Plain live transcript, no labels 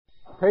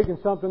taking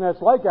something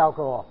that's like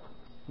alcohol.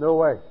 No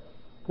way.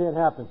 Can't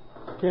happen.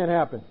 Can't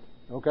happen.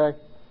 Okay?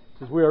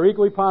 Says we are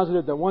equally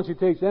positive that once he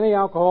takes any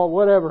alcohol,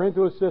 whatever,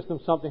 into his system,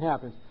 something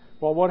happens.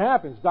 Well, what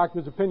happens?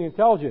 Doctor's opinion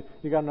tells you.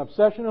 You got an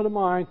obsession of the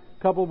mind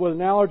coupled with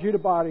an allergy to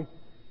body,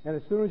 and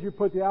as soon as you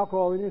put the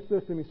alcohol in your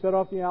system, you set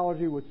off the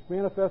allergy, which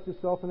manifests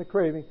itself in a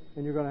craving,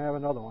 and you're going to have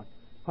another one.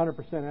 100%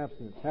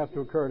 abstinence. Has to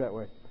occur that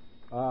way.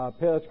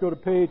 Let's go to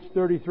page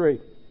 33.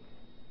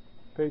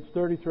 Page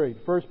 33.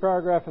 First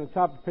paragraph on the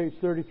top of page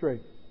 33.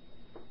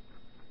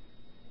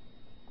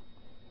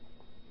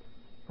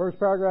 First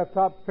paragraph,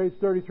 top of page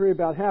 33,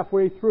 about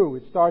halfway through,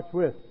 it starts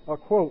with a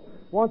quote.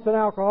 Once an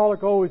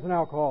alcoholic, always an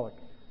alcoholic.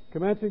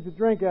 Commencing to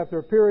drink after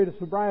a period of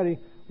sobriety,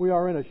 we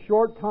are in a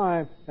short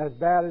time as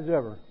bad as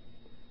ever.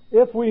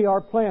 If we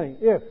are planning,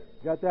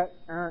 got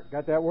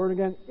that word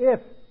again? If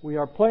we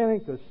are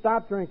planning to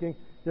stop drinking,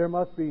 there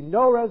must be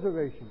no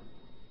reservation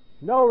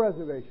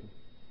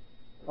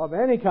of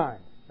any kind.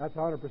 That's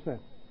 100%.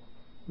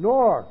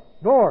 Nor,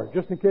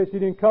 just in case you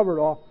didn't cover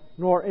it all,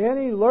 nor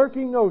any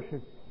lurking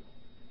notion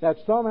that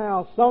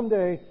somehow,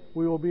 someday,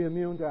 we will be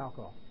immune to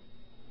alcohol.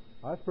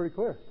 Well, that's pretty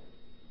clear.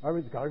 I mean,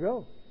 it's got to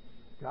go.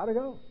 It's got to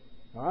go.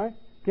 All right?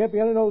 Can't be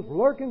any of those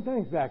lurking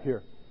things back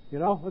here. You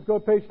know, let's go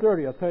to page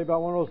 30. I'll tell you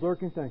about one of those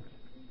lurking things.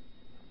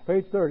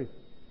 Page 30.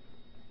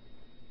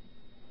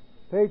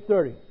 Page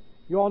 30.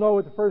 You all know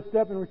what the first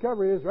step in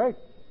recovery is, right?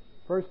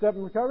 First step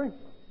in recovery?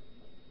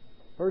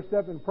 First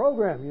step in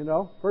program, you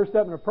know. First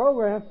step in a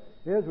program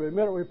is we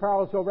admit we're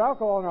powerless over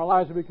alcohol and our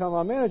lives have become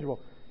unmanageable.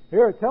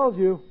 Here it tells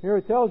you,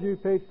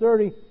 page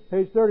 30,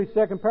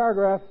 second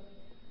paragraph,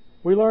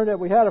 we learned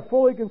that we had to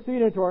fully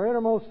concede into our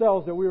innermost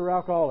selves that we were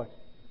alcoholics.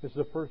 This is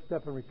the first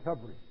step in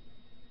recovery.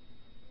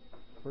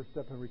 First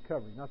step in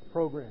recovery, not the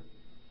program.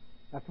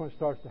 That's when it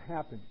starts to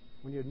happen.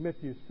 When you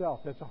admit to yourself,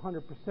 that's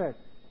 100%.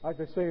 Like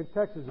they say in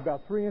Texas,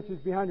 about 3 inches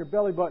behind your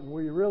belly button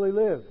where you really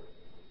live.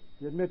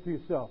 You admit to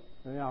yourself,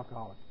 you're an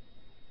alcoholic.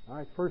 All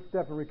right, first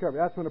step in recovery.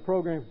 That's when the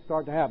program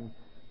starts to happen.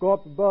 Go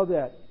up above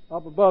that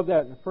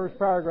in the first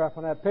paragraph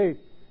on that page,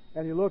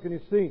 and you look and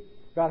you see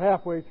about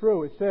halfway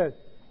through it says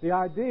the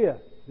idea,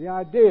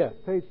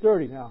 page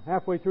 30 now,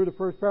 halfway through the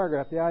first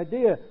paragraph, the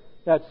idea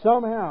that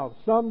somehow,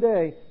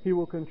 someday, he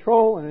will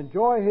control and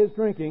enjoy his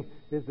drinking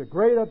is the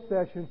great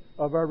obsession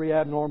of every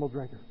abnormal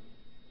drinker.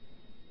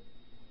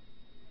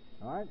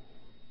 All right?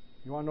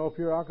 You want to know if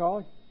you're an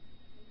alcoholic?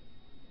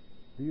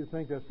 Do you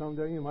think that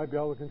someday you might be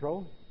able to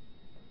control it?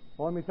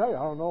 Well, let me tell you,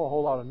 I don't know a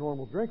whole lot of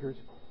normal drinkers,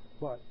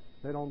 but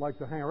they don't like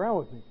to hang around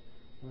with me.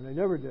 And they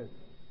never did.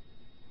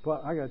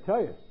 But I got to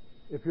tell you,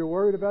 if you're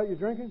worried about your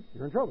drinking,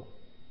 you're in trouble.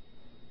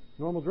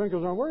 Normal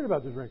drinkers aren't worried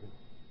about their drinking.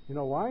 You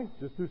know why?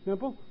 Just too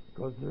simple.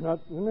 Because there's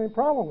any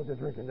problem with their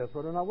drinking. That's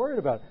why they're not worried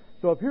about it.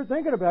 So if you're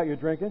thinking about your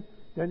drinking,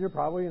 then you're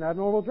probably an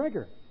abnormal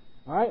drinker.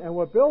 All right? And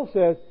what Bill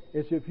says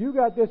is if you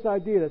got this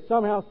idea that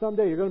somehow,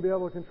 someday you're going to be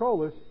able to control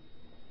this,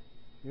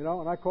 you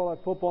know, and I call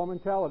that football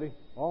mentality.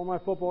 All my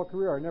football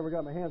career, I never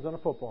got my hands on a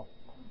football.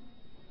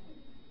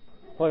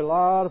 Played a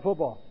lot of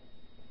football.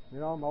 You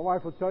know, my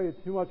wife will tell you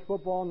too much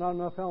football, not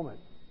enough helmet.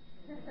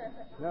 Is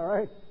that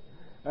right?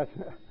 That's,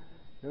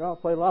 you know,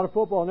 played a lot of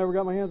football, never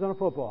got my hands on a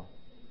football.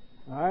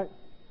 All right?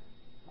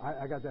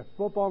 I got that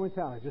football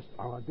mentality.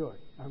 I'm going to do it.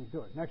 I'm going to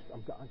do it. Next,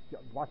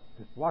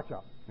 watch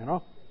out. You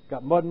know,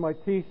 got mud in my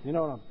teeth. You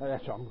know,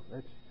 that's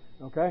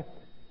okay.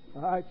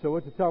 All right. So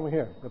what's it tell me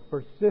here? The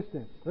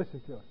persistence.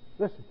 Listen to it.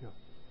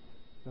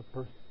 The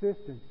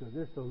persistence of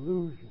this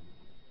illusion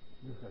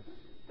is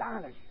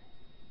astonishing.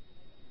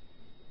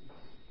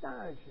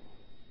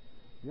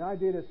 The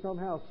idea that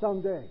somehow,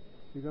 someday,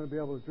 you're going to be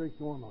able to drink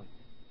normally.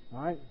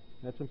 All right.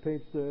 That's on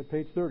page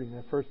 30 in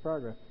that first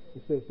paragraph.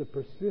 It says the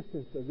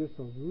persistence of this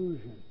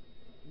illusion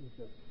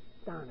is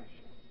astonishing.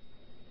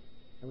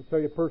 I will tell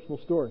you a personal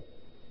story.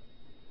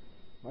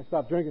 I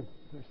stopped drinking.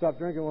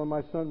 When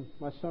my son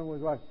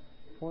was like,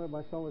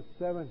 my son was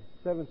seven,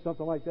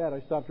 something like that.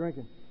 I stopped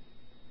drinking.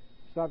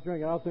 I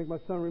don't think my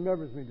son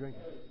remembers me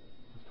drinking.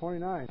 He's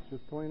 29. It's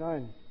just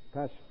 29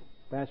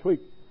 past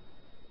week.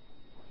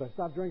 So I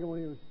stopped drinking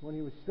when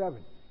he was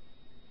 7.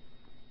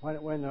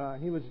 When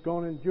he was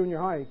going in junior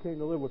high, he came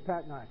to live with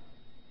Pat and I.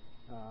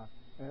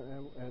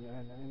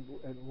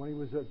 And when he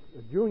was a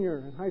junior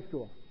in high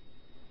school,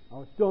 I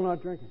was still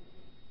not drinking.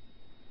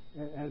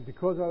 And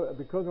because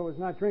I was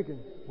not drinking,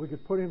 we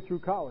could put him through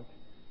college.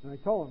 And I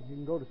told him, you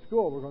can go to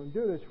school. We're going to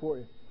do this for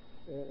you.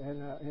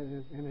 And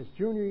in his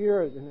junior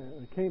year, it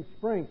came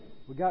spring,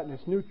 we got in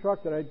this new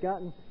truck that I'd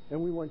gotten,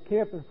 and we went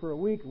camping for a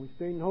week, and we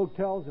stayed in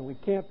hotels, and we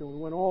camped, and we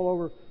went all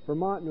over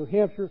Vermont, New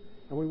Hampshire,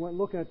 and we went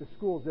looking at the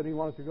schools that he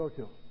wanted to go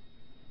to.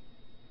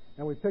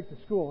 And we picked a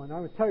school, and I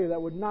would tell you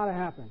that would not have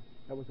happened.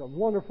 That was a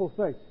wonderful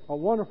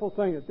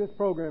thing that this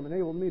program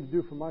enabled me to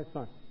do for my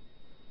son.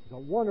 It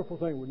was a wonderful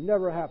thing. It would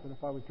never happen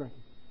if I was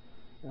drinking.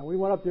 And we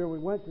went up there, and we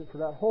went for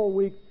that whole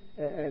week,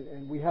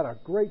 and we had a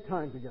great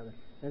time together.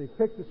 And he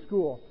picked a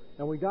school,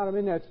 and we got him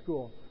in that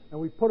school, and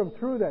we put him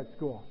through that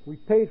school. We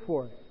paid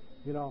for it.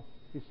 You know,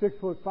 he's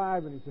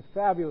 6'5", and he's a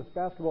fabulous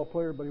basketball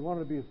player, but he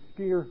wanted to be a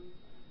skier.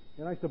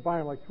 And I used to buy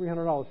him like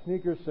 $300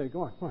 sneakers, say,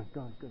 go on,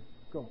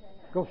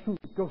 go shoot,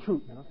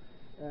 you know.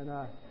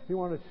 And he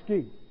wanted to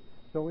ski.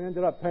 So we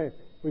ended up paying.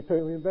 We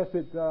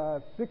invested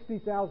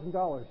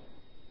 $60,000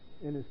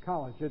 in his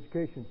college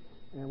education,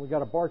 and we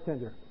got a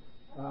bartender.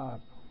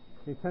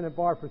 He tended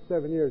bar for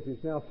 7 years.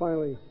 He's now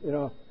finally,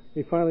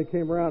 he finally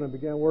came around and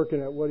began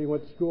working at what he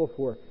went to school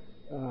for.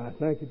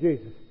 Thank you,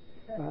 Jesus.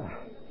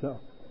 Well,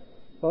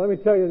 let me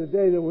tell you the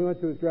day that we went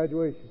to his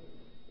graduation.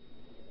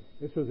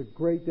 This was a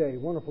great day,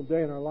 wonderful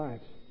day in our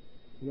lives.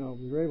 We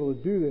were able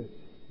to do this.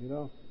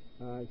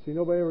 See,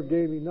 nobody ever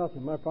gave me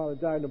nothing. My father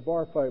died in a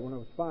bar fight when I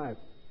was 5,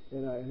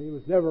 and he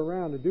was never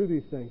around to do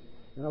these things.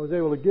 And I was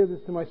able to give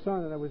this to my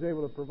son, and I was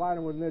able to provide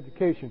him with an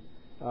education,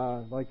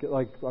 like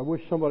I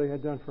wish somebody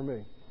had done for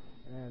me.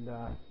 And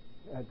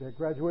at the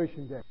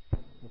graduation day, a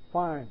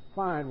fine,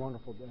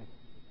 wonderful day.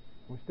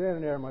 We're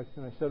standing there, and I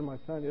said to my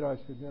son, I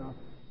said,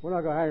 we're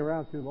not going to hang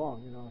around too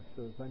long,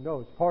 I know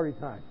it's party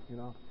time,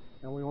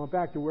 And we went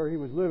back to where he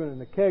was living,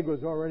 and the keg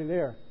was already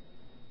there,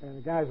 and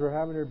the guys were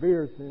having their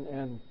beers,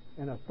 and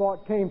a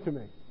thought came to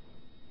me.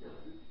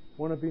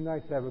 Wouldn't it be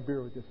nice to have a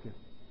beer with this kid?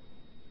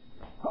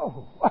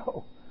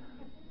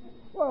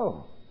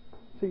 Whoa.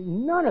 See,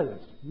 none of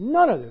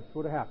this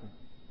would have happened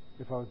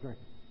if I was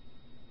drinking.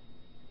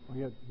 Well,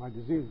 yet my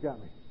disease got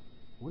me.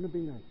 Wouldn't it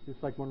be nice?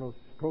 Just like one of those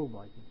strobe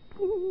lights.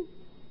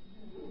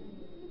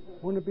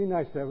 Wouldn't it be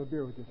nice to have a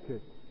beer with this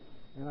kid?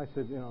 And I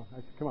said,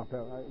 come on,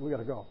 Pat, we got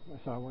to go.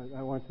 So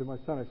I went to my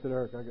son. I said,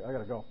 Eric, I got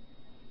to go.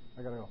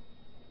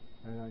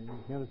 And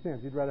he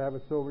understands. He'd rather have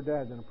a sober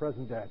dad than a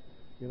present dad.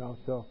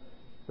 So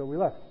we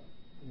left.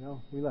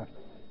 We left.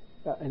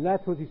 And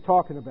that's what he's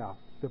talking about.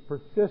 The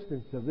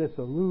persistence of this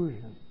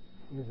illusion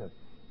is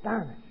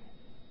astonishing.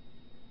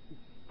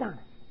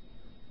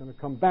 It's going to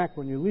come back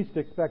when you least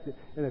expect it.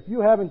 And if you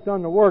haven't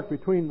done the work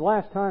between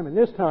last time and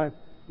this time,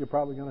 you're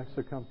probably going to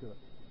succumb to it.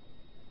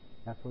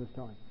 That's what it's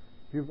telling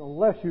you.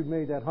 Unless you've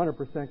made that 100%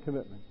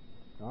 commitment.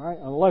 All right?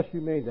 Unless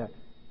you made that.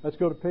 Let's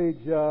go to page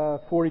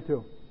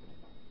 42.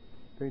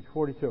 Page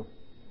 42.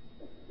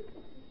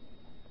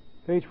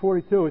 Page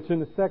 42. It's in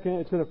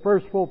the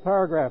first full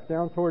paragraph,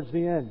 down towards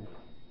the end.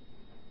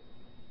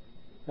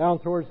 Down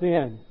towards the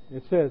end.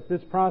 It says,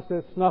 this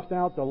process snuffed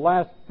out the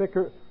last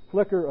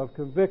flicker of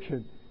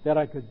conviction that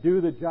I could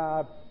do the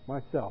job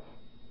myself.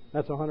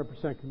 That's 100%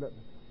 commitment.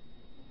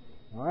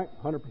 All right?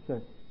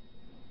 100%.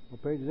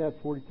 What page is that?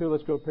 42.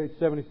 Let's go to page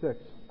 76.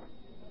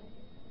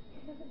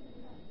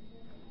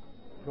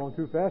 Going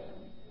too fast?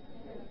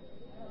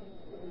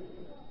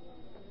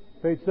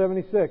 Page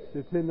 76.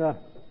 It's in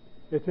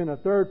the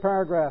third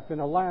paragraph in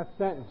the last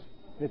sentence.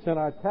 It's in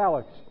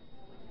italics.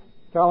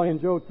 Charlie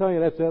and Joe tell you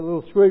that's that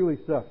little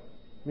squiggly stuff.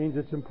 It means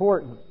it's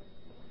important.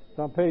 It's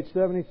on page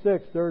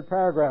 76, third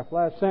paragraph,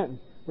 last sentence.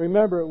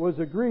 Remember, it was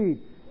agreed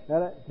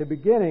at the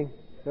beginning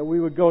that we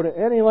would go to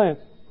any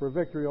length for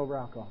victory over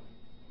alcohol.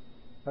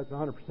 That's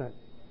 100%.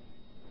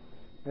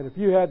 And if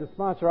you had the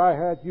sponsor I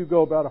had, you'd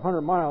go about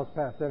 100 miles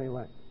past any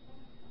length.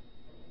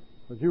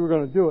 Because you were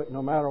going to do it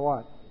no matter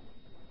what.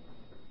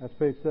 That's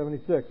page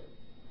 76.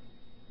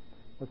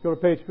 Let's go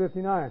to page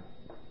 59.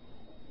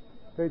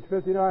 Page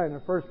 59, the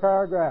first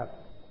paragraph.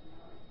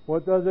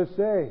 What does it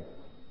say?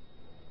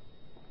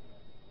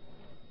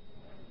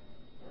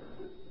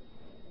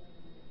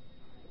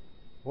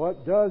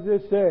 What does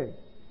it say?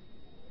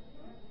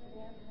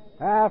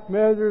 Half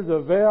measures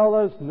avail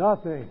us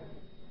nothing.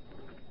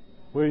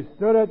 We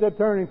stood at the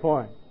turning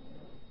point.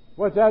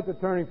 What's at the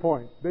turning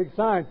point? Big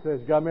sign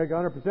says you got to make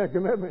 100%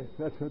 commitment.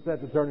 That's what's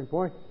at the turning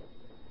point.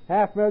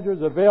 Half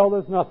measures avail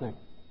us nothing.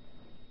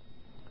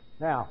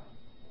 Now,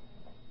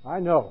 I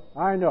know.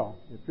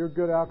 If you're a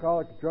good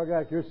alcoholic, a drug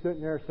addict, you're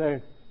sitting there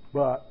saying,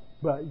 but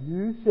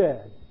you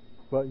said,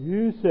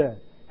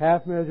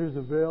 half measures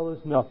avail us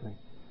nothing.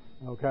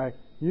 Okay?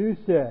 You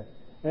said,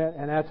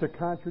 and that's a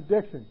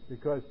contradiction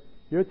because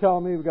you're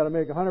telling me we've got to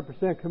make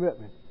 100%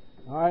 commitment.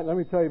 All right, let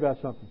me tell you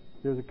about something.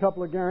 There's a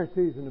couple of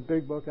guarantees in the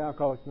big book,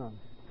 Alcoholics Anonymous.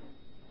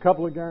 A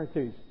couple of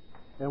guarantees.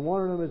 And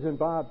one of them is in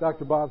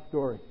Dr. Bob's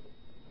story.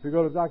 If you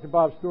go to Dr.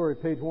 Bob's story,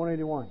 page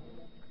 181.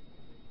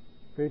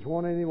 Page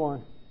 181.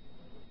 It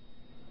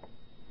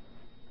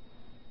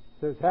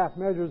says, half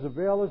measures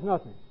avail us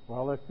nothing.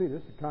 Well, let's see.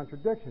 This is a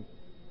contradiction.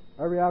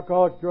 Every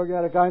alcoholic, drug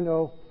addict I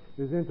know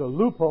is into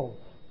loopholes.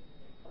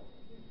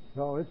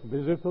 So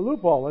it's a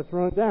loophole. Let's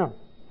run it down.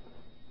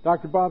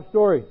 Dr. Bob's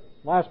story,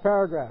 last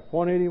paragraph,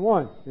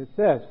 181. It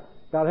says,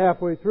 about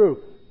halfway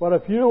through, but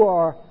if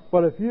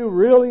you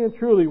really and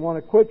truly want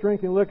to quit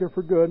drinking liquor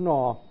for good and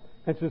all,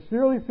 and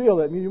sincerely feel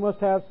that you must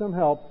have some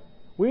help,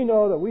 we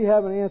know that we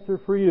have an answer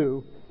for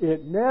you.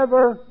 It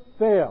never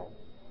fails.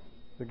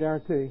 It's a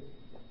guarantee.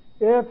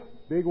 If,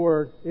 big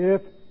word,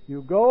 if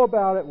you go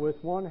about it with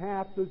one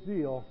half the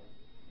zeal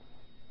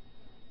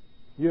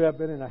you have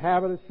been in the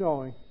habit of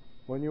showing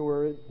when you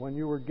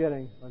were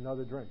getting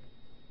another drink.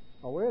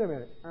 Oh, wait a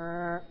minute.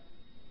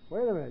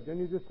 Wait a minute.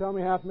 Didn't you just tell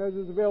me half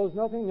measures avail is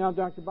nothing? Now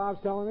Dr.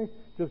 Bob's telling me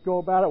just go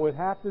about it with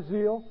half the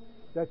zeal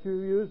that you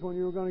used when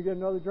you were going to get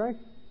another drink?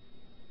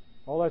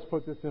 Well, let's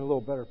put this in a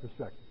little better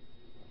perspective.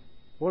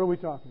 What are we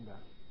talking about?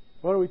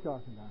 What are we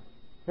talking about?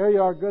 Here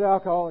you are, good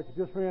alcoholic.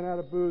 You just ran out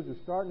of booze.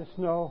 It's starting to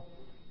snow.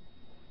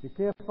 You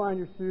can't find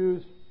your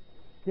shoes.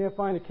 You can't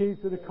find the keys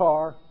to the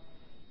car.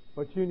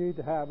 But you need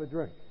to have a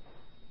drink.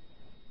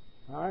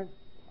 All right?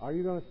 Are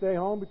you going to stay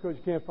home because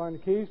you can't find the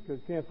keys, because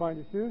you can't find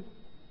your shoes,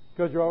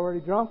 because you're already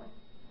drunk?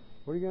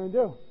 What are you going to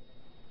do?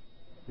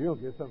 You're going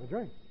to get yourself a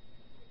drink.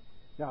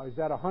 Now, is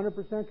that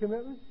 100%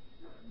 commitment?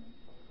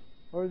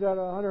 Or is that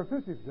 150%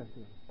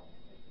 commitment?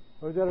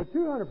 Or is that a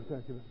 200%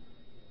 commitment?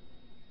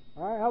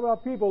 All right, how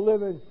about people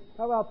live in,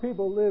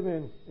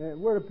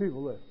 where do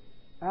people live?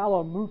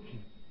 Alamuchi.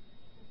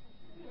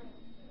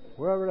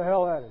 Wherever the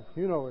hell that is.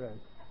 You know where that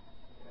is.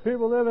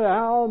 People live in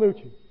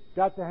Alamuchi.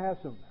 Got to have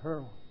some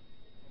heroin.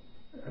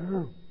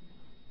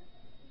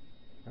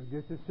 And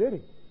get to the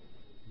city.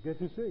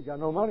 Got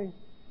no money.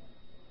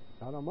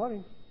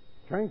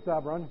 Train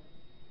stopped running.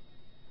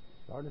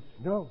 Started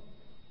to snow.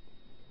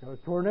 Got a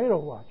tornado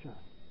watch on.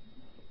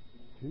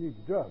 She needs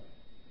drugs.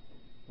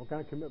 What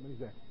kind of commitment is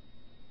that?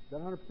 Is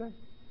that 100%?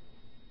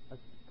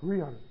 That's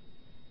 300.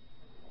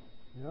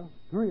 You know,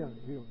 300.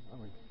 I'm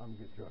going to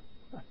get drugs.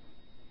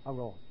 I'm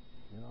going.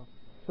 You know.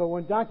 So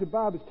when Dr.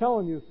 Bob is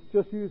telling you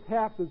just use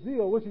half the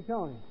zeal, what's he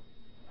telling you?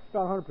 It's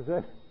about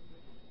 100%.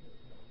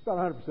 It's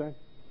about 100%.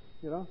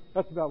 You know,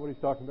 that's about what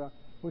he's talking about.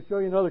 We'll show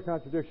you another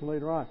contradiction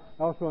later on.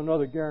 Also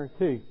another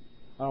guarantee.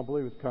 I don't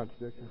believe it's a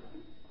contradiction.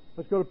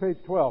 Let's go to page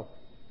 12.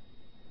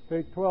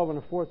 Page 12 in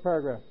the fourth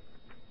paragraph.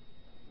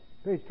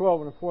 Page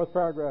 12 in the fourth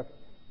paragraph.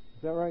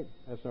 Is that right?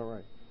 That's not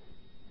right.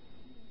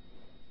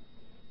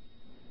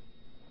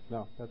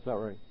 No, that's not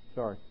right.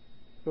 Sorry.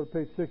 Let's go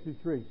to page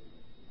 63.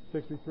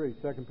 63,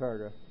 second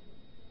paragraph.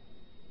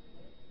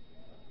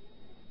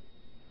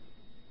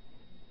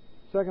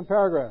 Second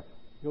paragraph.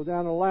 Go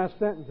down to the last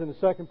sentence in the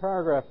second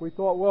paragraph. We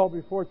thought well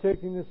before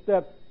taking this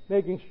step,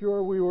 making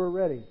sure we were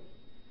ready,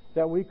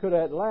 that we could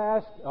at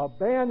last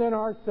abandon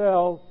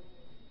ourselves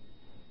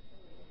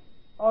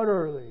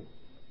utterly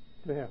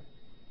to Him.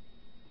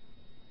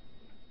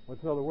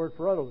 What's another word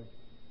for utterly?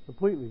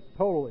 Completely,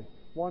 totally,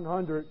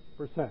 100%.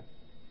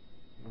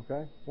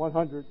 Okay?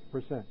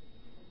 100%.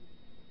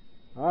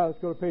 All right, let's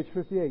go to page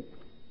 58.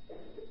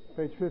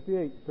 Page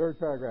 58, third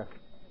paragraph.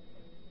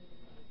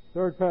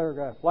 Third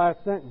paragraph,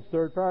 last sentence,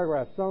 third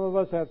paragraph. Some of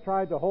us have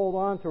tried to hold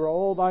on to our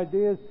old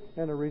ideas,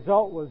 and the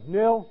result was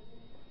nil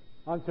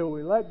until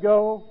we let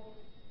go.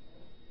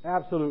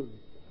 Absolutely.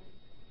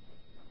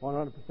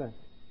 100%.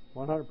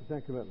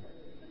 100% commitment.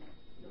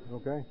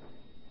 Okay?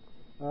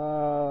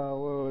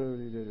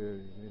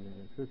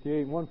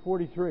 58,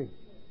 143.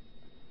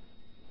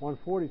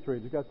 143.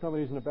 You've got some of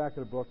these in the back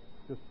of the book.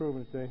 Just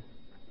proving it to you.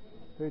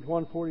 Page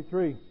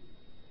 143.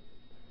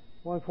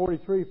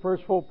 143,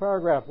 first full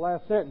paragraph,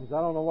 last sentence. I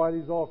don't know why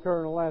these all occur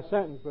in the last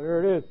sentence, but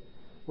here it is.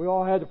 We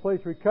all had to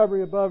place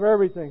recovery above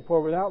everything,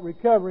 for without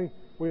recovery,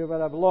 we would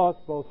have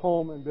lost both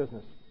home and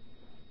business.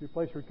 If you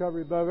place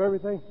recovery above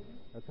everything,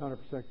 that's 100%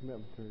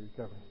 commitment to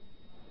recovery.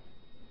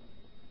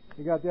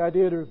 You got the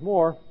idea there's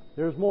more.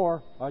 There's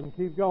more. I can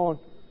keep going.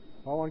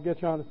 I want to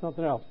get you on to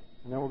something else,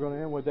 and then we're going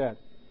to end with that.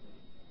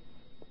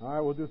 All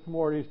right, we'll do some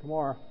more of these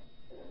tomorrow.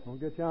 We'll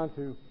get you on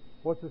to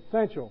what's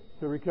essential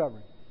to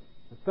recovery.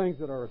 The things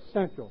that are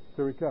essential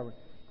to recovery.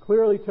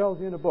 Clearly tells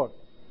you in the book.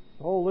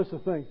 The whole list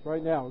of things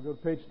right now. We'll go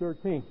to page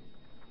 13.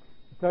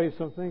 I'll tell you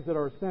some things that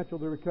are essential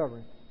to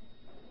recovery.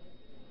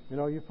 You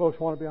know, you folks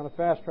want to be on a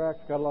fast track.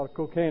 Got a lot of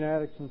cocaine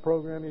addicts in the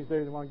program these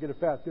days. They want to get it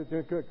fast. Good.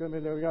 Come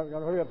in there. We got to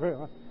hurry up.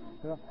 You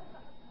know?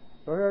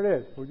 So here it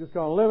is. We're just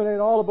going to eliminate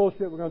all the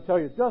bullshit. We're going to tell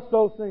you just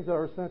those things that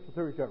are essential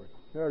to recovery.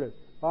 There it is.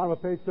 Bottom of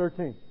page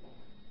 13.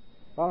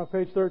 Bottom of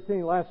page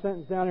 13, last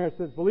sentence down here, it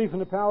says, belief in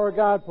the power of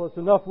God plus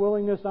enough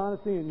willingness,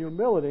 honesty, and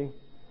humility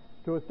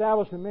to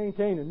establish and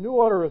maintain a new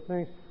order of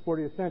things for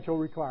the essential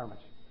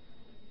requirements.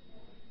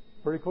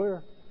 Pretty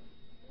clear?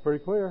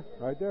 Pretty clear,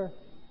 right there.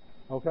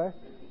 Okay?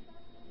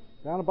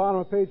 Down the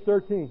bottom of page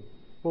 13,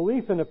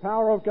 belief in the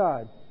power of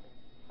God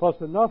plus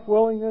enough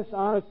willingness,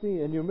 honesty,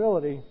 and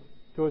humility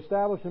to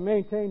establish and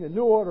maintain a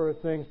new order of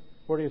things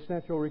for the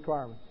essential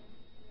requirements.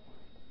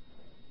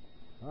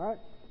 All right?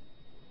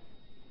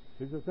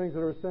 These are things that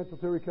are essential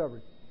to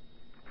recovery.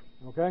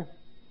 Okay?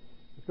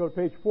 Let's go to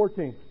page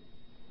 14.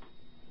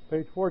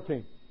 Page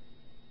 14.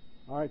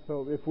 All right,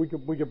 so if we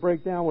could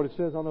break down what it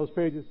says on those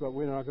pages, but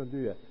we're not going to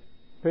do that.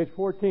 Page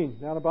 14,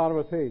 down the bottom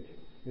of the page.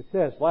 It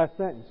says, last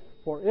sentence,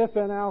 for if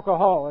an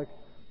alcoholic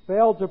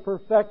failed to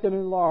perfect and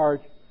enlarge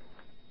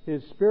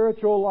his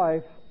spiritual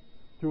life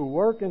through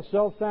work and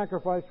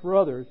self-sacrifice for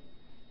others,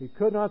 he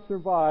could not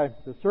survive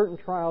the certain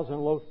trials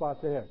and low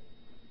spots ahead.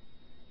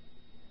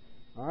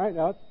 All right,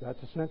 now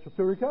that's essential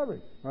to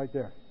recovery right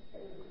there.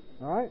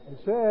 All right, it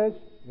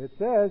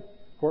says,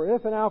 for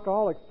if an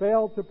alcoholic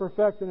failed to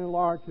perfect and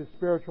enlarge his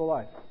spiritual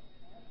life.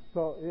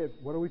 So,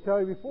 what did we tell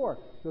you before?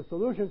 The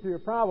solution to your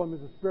problem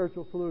is a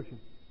spiritual solution.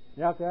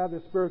 You have to have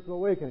this spiritual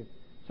awakening.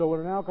 So what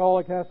an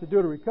alcoholic has to do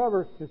to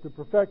recover is to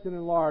perfect and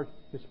enlarge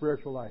his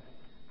spiritual life.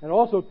 And it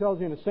also tells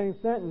you in the same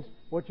sentence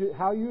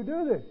how you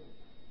do this.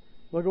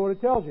 Look at what it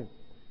tells you.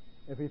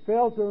 If he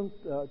fails to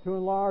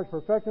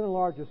perfect and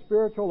enlarge his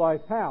spiritual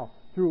life, how?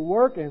 through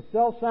work and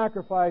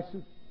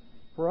self-sacrifices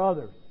for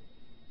others.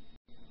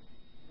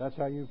 That's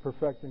how you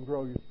perfect and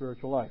grow your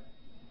spiritual life.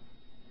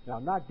 Now,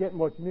 not getting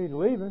what you need and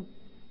leaving,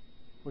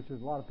 which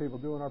is a lot of people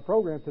do in our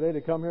program today.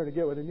 They come here to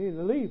get what they need and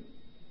they leave.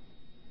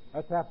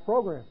 That's half the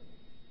program.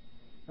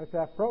 That's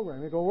half the program.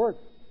 It ain't going to work.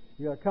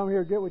 You got to come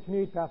here, get what you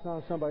need, pass it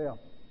on to somebody else.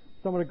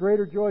 Some of the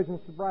greater joys in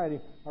sobriety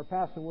are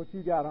passing what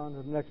you got on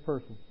to the next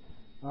person.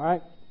 All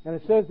right? And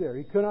it says there,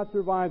 he could not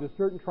survive the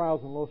certain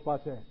trials and low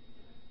spots ahead.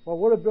 Well,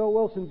 what did Bill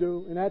Wilson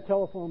do in that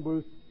telephone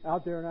booth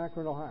out there in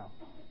Akron, Ohio?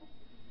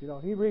 You know,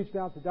 he reached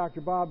out to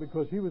Dr. Bob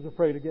because he was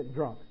afraid of getting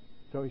drunk.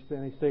 So he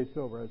stayed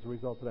sober as a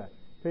result of that.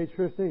 Page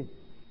 15.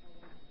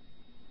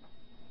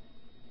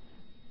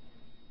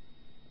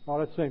 Oh,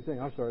 that's the same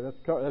thing. I'm sorry.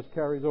 That's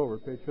carries over.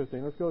 Page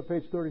 15. Let's go to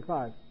page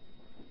 35.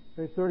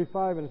 Page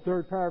 35 in the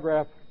third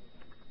paragraph.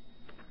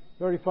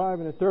 35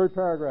 in the third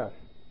paragraph.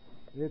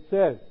 It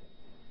says,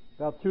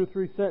 about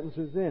 2-3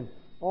 sentences in,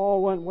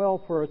 all went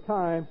well for a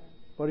time,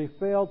 but he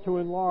failed to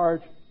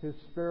enlarge his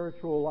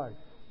spiritual life.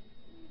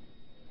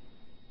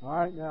 All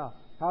right, now,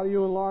 how do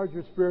you enlarge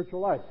your spiritual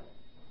life?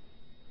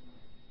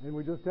 Didn't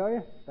we just tell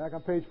you? Back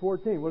on page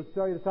 14. What's it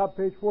tell you at the top of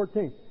page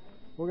 14?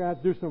 We're going to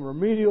have to do some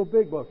remedial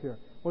big book here.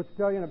 What's it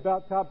tell you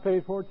about top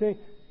page 14?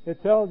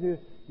 It tells you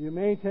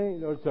maintain...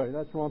 No, sorry,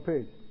 that's the wrong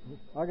page.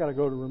 I got to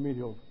go to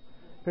remedial.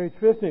 Page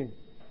 15.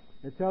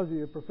 It tells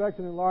you perfect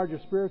and enlarge your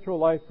spiritual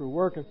life through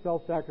work and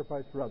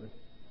self-sacrifice for others.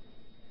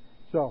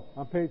 So,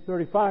 on page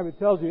 35, it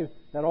tells you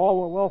that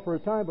all went well for a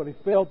time, but he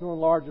failed to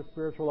enlarge his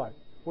spiritual life.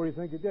 What do you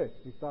think he did?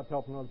 He stopped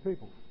helping other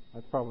people.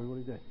 That's probably what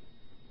he did.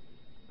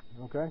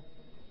 Okay?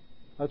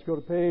 Let's go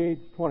to page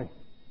 20.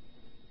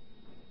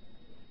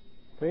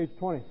 Page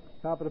 20.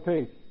 Top of the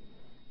page.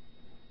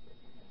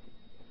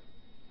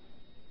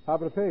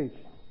 Top of the page.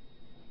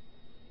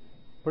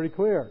 Pretty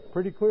clear.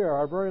 Pretty clear.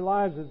 Our very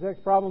lives as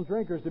ex-problem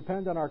drinkers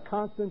depend on our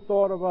constant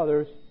thought of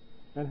others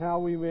and how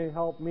we may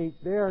help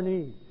meet their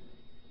needs.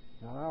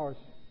 Not ours.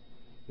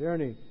 Their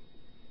needs.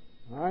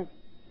 All right?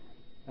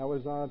 That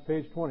was on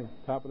page 20,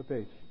 top of the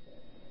page.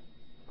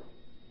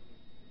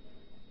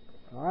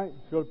 All right,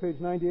 let's go to page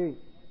 98.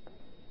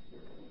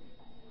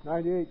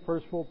 98,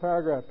 first full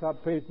paragraph, top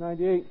of page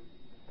 98.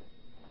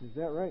 Is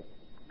that right?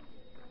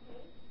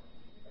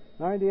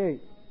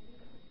 98,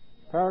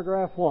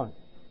 paragraph 1.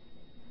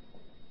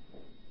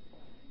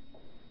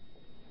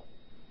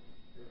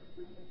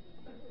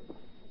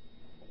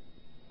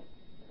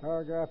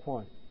 Paragraph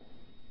 1.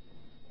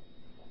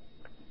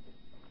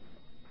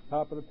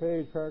 Top of the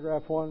page,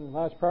 paragraph 1,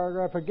 last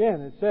paragraph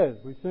again. It says,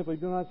 we simply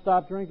do not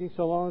stop drinking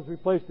so long as we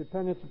place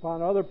dependence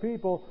upon other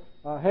people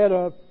ahead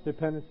of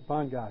dependence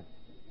upon God.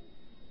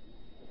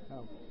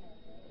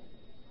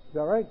 Is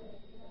that right?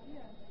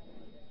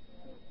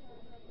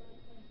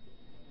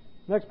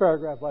 Next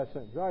paragraph, last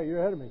sentence. All right, you're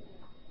ahead of me.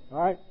 All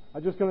right,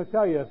 I'm just going to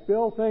tell you, if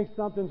Bill thinks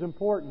something's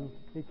important,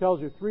 he tells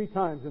you 3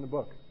 times in the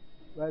book.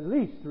 At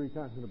least 3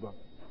 times in the book.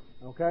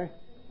 Okay?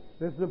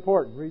 This is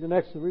important. Read the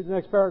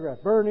next paragraph.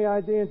 Burn the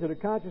idea into the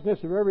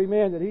consciousness of every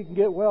man that he can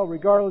get well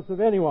regardless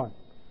of anyone.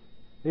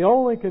 The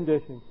only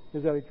condition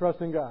is that he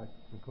trusts in God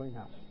and clean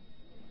house.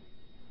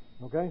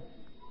 Okay?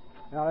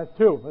 Now that's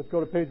 2. Let's go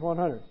to page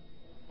 100.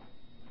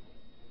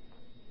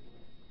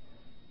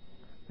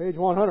 Page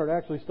 100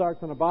 actually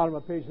starts on the bottom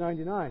of page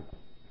 99.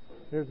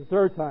 Here's the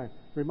 3rd time.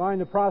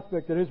 Remind the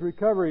prospect that his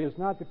recovery is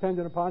not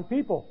dependent upon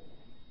people.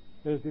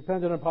 It is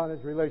dependent upon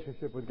his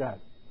relationship with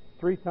God.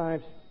 3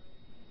 times.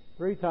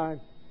 3 times,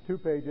 2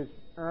 pages.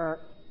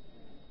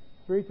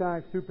 3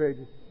 times, 2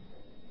 pages.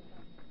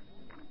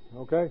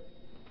 Okay?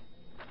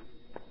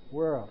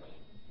 Where else?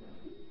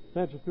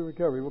 Essentials to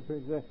recovery. What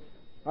page is that?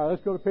 All right,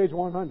 let's go to page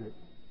 100.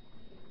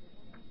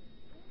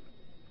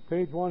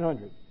 Page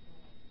 100.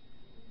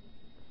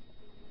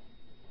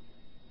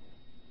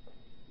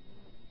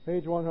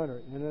 Page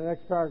 100. In the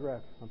next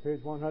paragraph, on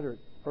page 100,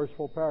 first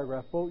full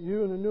paragraph, both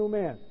you and the new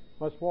man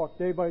must walk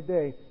day by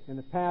day in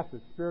the path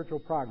of spiritual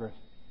progress.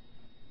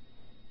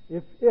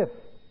 If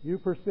you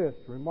persist,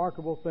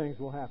 remarkable things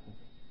will happen.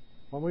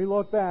 When we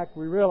look back,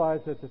 we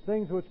realize that the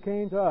things which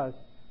came to us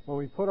when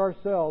we put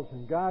ourselves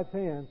in God's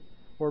hands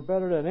were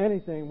better than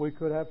anything we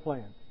could have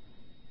planned.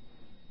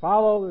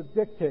 Follow the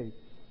dictates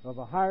of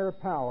a higher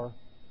power,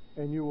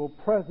 and you will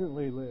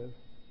presently live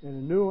in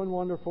a new and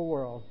wonderful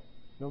world,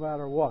 no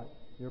matter what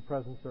your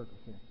present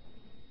circumstance.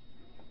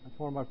 That's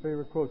one of my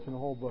favorite quotes in the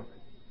whole book.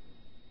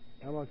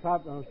 I'm going to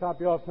top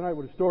you off tonight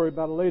with a story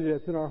about a lady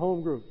that's in our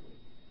home group.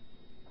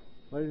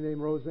 A lady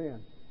named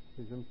Roseanne.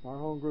 She's in our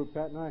home group,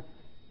 Pat and I.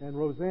 And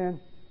Roseanne,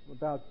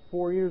 about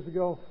 4 years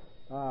ago,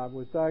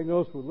 was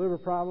diagnosed with liver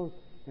problems,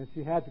 and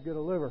she had to get a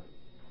liver.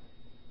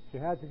 She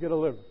had to get a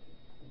liver,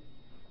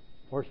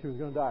 or she was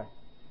going to die.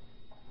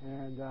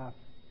 And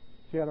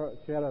she had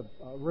a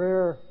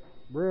rare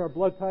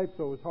blood type,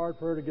 so it was hard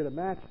for her to get a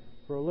match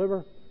for a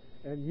liver.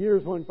 And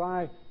years went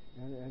by,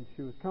 and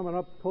she was coming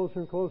up closer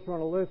and closer on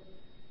the list.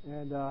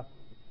 And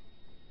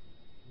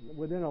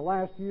within the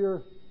last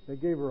year, they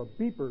gave her a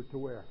beeper to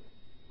wear.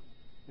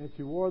 And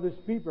she wore this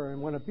beeper,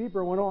 and when a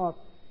beeper went off,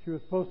 she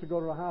was supposed to go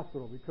to the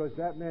hospital because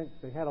that meant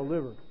they had a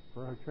liver.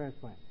 for her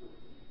transplant.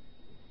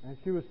 And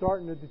she was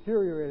starting to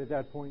deteriorate at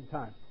that point in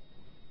time.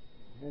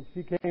 And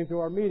she came to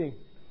our meeting,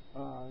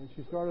 and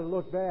she started to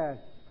look bad.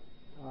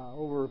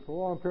 Over a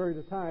long period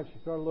of time, she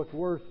started to look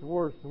worse and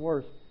worse and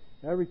worse.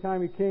 Every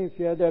time he came,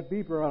 she had that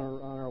beeper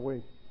on her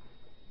waist.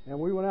 And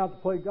we went out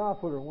to play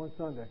golf with her one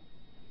Sunday.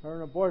 Her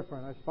and her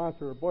boyfriend. I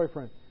sponsored her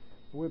boyfriend.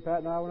 Pat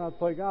and I went out to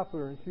play golf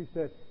with her, and she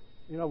said,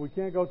 we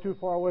can't go too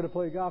far away to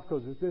play golf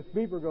because if this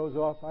beeper goes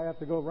off, I have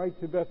to go right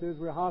to Beth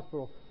Israel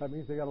Hospital. That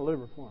means they got a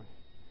liver for me.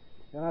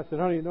 And I said,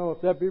 honey,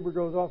 if that beeper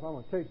goes off, I'm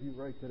going to take you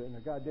right to in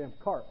a goddamn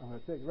cart. I'm going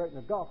to take you right in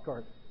a golf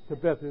cart to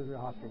Beth Israel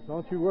Hospital.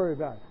 Don't you worry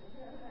about it.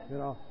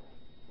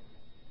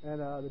 And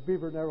the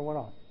beeper never went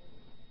off.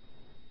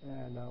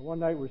 And one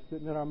night we're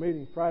sitting in our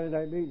meeting, Friday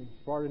night meeting,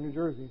 Sparta, New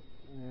Jersey,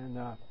 and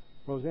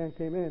Roseanne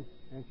came in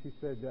and she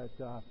said that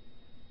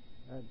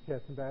she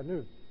had some bad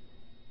news.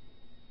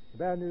 The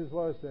bad news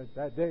was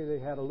that day they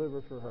had a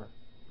liver for her,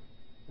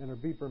 and her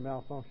beeper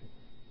malfunctioned.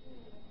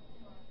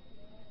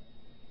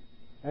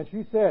 And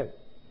she said,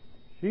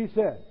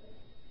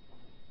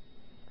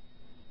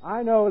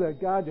 I know that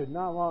God did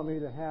not want me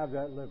to have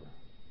that liver,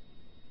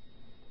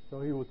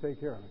 so He will take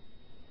care of it.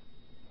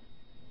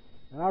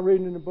 And I'm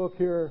reading in the book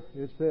here,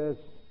 it says,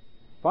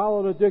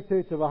 follow the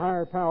dictates of a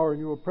higher power, and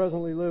you will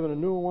presently live in a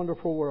new and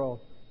wonderful world,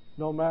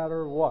 no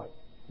matter what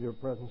your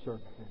present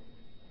circumstance.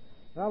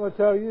 And I'm going to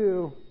tell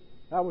you,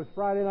 that was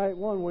Friday night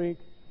one week.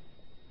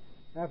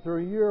 After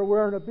a year of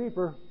wearing a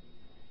beeper,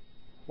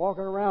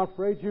 walking around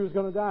afraid she was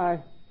going to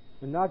die,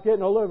 and not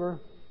getting a liver,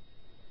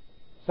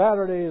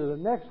 Saturday of the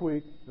next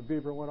week, the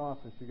beeper went off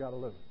and she got a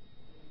liver.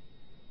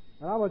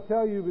 And I'm going to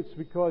tell you it's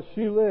because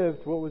she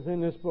lived what was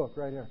in this book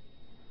right here.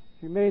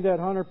 She made that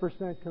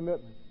 100%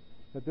 commitment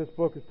that this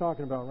book is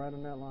talking about right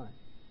on that line.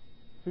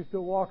 She's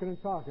still walking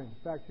and talking. In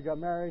fact, she got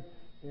married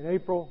in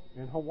April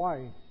in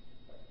Hawaii.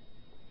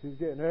 She's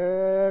getting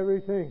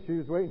everything she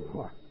was waiting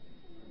for.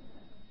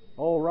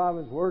 Old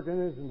Robin's working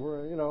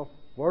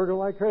working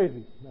like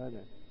crazy.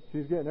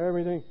 She's getting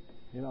everything,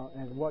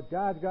 and what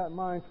God's got in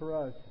mind for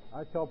us,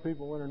 I tell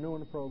people when they're new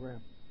in the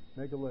program,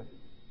 make a list.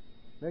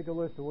 Make a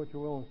list of what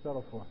you're willing to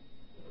settle for.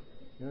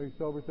 You're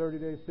sober 30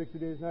 days, 60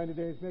 days, 90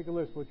 days, make a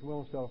list of what you're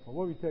willing to settle for.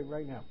 What will you take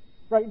right now?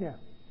 Right now.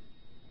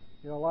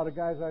 A lot of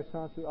guys I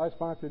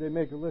sponsor, they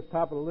make a list,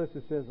 top of the list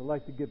that says, I'd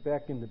like to get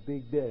back in the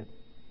big bed.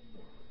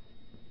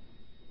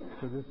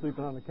 So they're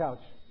sleeping on the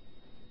couch.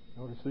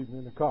 Or they're sleeping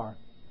in the car.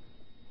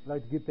 I'd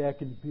like to get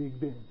back in the big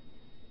bed.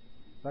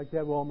 I'd like to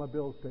have all my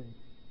bills paid.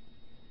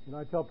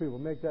 I tell people,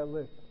 make that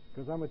list.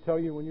 Because I'm going to tell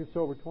you, when you're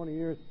sober 20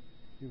 years,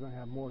 you're going to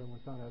have more than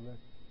what's on that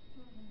list.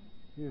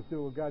 You just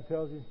do what God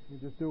tells you. You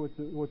just do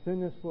what's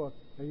in this book,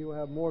 and you will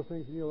have more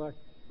things in your life.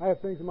 I have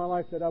things in my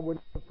life that I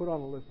wouldn't have put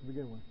on the list to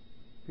begin with.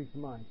 Peace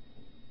of mind.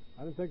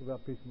 I didn't think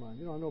about peace of mind.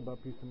 I know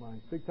about peace of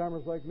mind. Big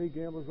timers like me,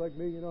 gamblers like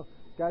me,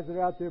 guys that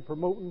are out there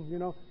promoting, you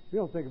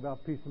don't think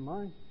about peace of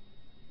mind.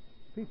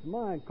 Peace of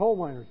mind. Coal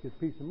miners get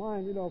peace of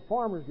mind.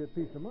 Farmers get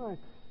peace of mind.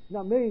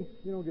 Not me.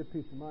 You don't get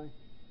peace of mind.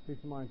 Peace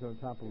of mind's on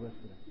top of the list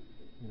today.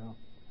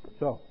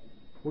 So,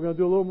 we're going to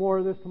do a little more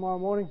of this tomorrow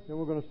morning. Then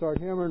we're going to start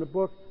hammering the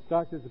book,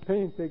 doctor's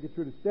opinion, take you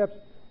through the steps.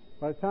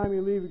 By the time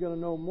you leave, you're going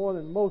to know more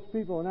than most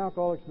people in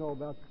Alcoholics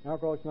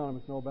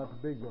Anonymous know about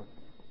the big book.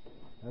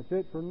 That's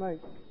it for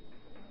tonight.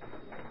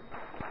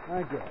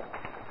 Thank you.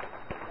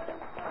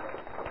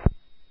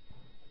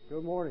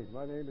 Good morning.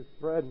 My name is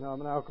Fred, and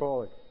I'm an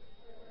alcoholic.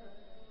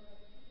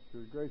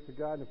 Through the grace of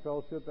God and the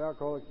fellowship,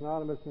 Alcoholics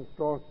Anonymous and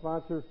strong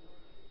sponsor,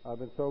 I've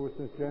been sober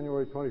since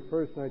January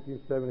 21st,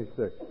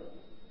 1976.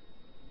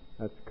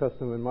 That's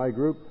custom in my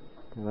group,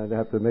 and I'd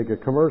have to make a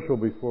commercial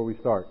before we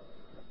start.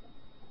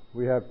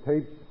 We have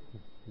tapes.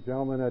 The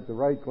gentleman at the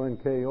right, Glenn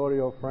K.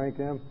 Audio, Frank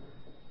M.,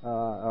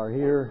 are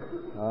here.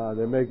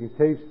 They're making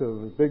tapes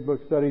of the Big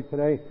Book study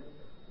today.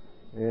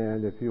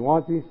 And if you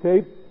want these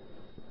tapes,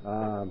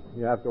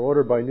 you have to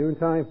order by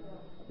noontime.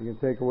 You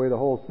can take away the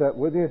whole set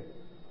with you,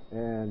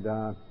 and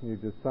you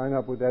just sign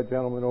up with that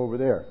gentleman over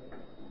there.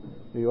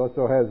 He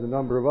also has a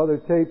number of other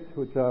tapes,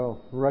 which I'll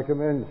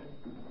recommend.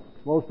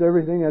 Most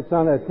everything that's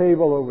on that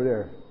table over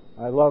there.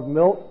 I love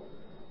Milt.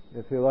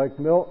 If you like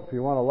Milt, if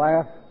you want to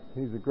laugh,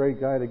 he's a great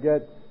guy to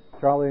get.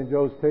 Charlie and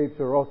Joe's tapes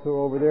are also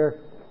over there.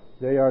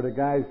 They are the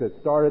guys that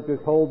started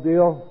this whole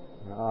deal.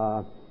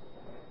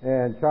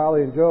 And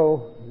Charlie and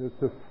Joe, just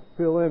to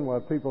fill in while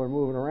people are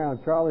moving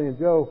around, Charlie and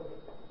Joe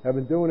have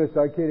been doing this,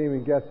 I can't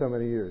even guess how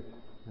many years.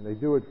 And they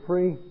do it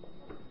free.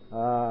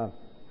 So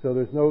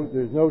there's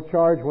no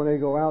charge when they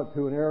go out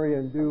to an area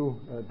and do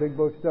a Big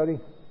Book study.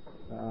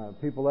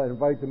 People that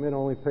invite them in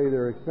only pay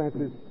their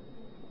expenses.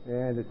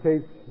 And the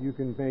tapes, you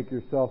can make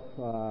yourself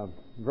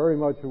very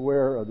much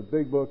aware of the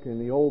Big Book in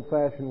the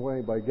old-fashioned way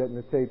by getting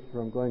the tapes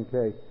from Glenn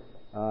K.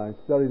 And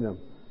studying them.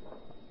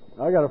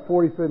 I got a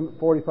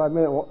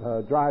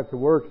 45-minute drive to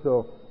work,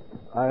 so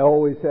I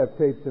always have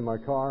tapes in my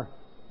car.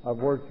 I've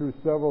worked through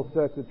several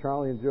sets of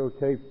Charlie and Joe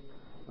tapes,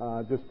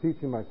 just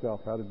teaching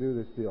myself how to do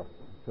this deal.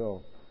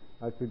 So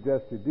I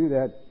suggest you do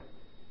that.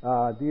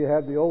 Do you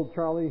have the old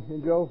Charlie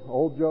and Joe?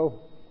 Old Joe?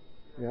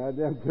 You had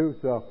them too.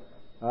 So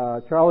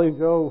Charlie and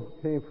Joe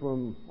came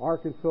from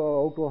Arkansas,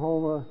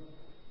 Oklahoma,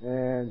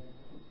 and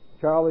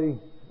Charlie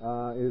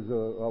is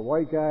a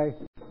white guy.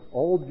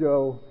 Old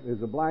Joe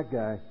is a black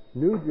guy.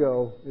 New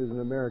Joe is an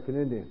American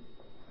Indian.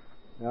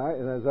 All right?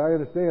 And as I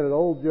understand it,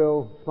 Old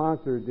Joe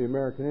sponsored the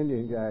American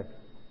Indian guy,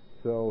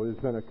 so there's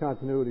been a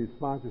continuity of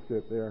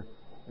sponsorship there.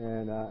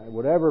 And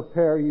whatever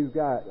pair you've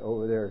got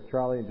over there,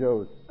 Charlie and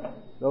Joe's,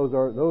 those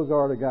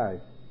are the guys.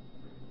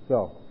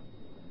 So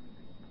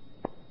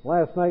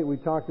last night we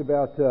talked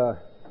about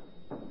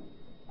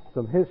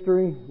some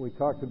history. We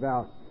talked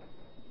about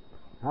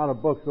how the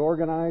book's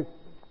organized.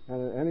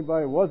 And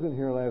anybody who wasn't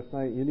here last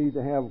night, you need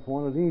to have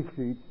one of these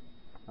sheets.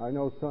 I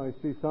know I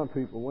see some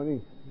people.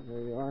 Winnie, there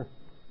you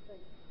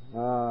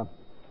are.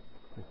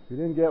 If you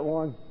didn't get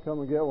one, come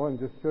and get one.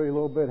 Just show you a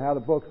little bit how the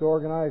book's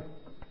organized.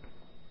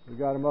 We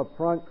got them up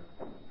front.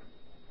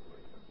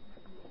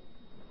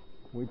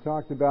 We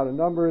talked about a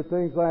number of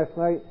things last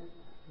night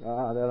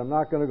that I'm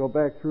not going to go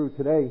back through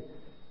today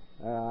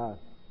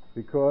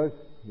because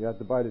you have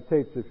to buy the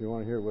tapes if you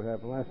want to hear what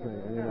happened last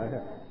night.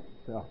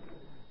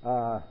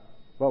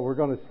 But we're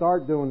going to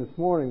start doing this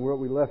morning what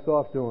we left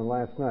off doing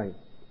last night.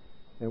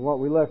 And what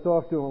we left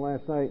off doing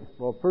last night,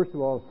 well, first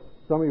of all,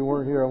 some of you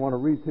weren't here. I want to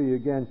read to you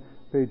again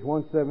page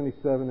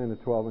 177 in the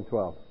 12 and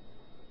 12.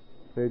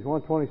 Page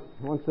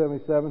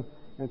 177.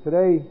 And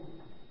today,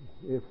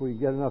 if we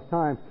get enough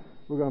time,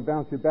 we're going to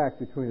bounce you back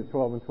between the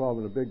 12 and 12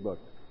 in the big book.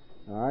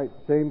 All right?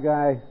 Same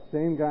guy,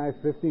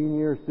 15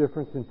 years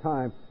difference in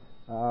time,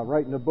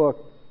 writing the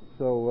book.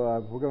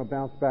 So we're going to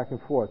bounce back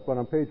and forth. But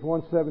on page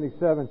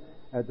 177,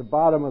 at the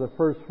bottom of the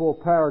first full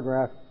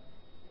paragraph,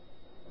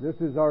 this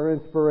is our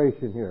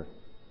inspiration here.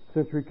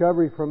 Since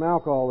recovery from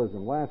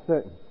alcoholism, last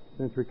sentence,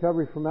 since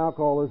recovery from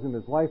alcoholism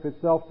is life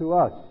itself to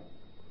us,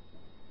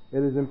 it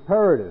is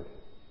imperative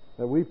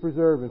that we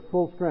preserve in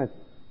full strength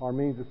our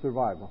means of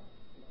survival.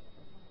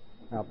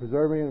 Now,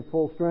 preserving it in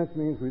full strength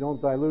means we don't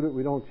dilute it,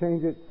 we don't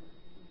change it.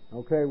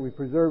 Okay, we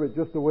preserve it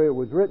just the way it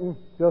was written,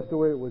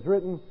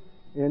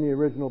 in the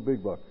original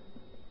big book,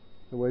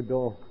 the way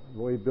Bill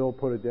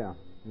put it down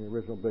in the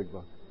original big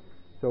book.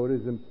 So it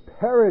is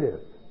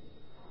imperative.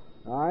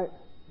 All right.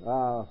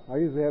 I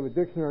usually have a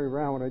dictionary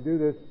around when I do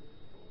this,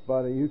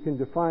 but you can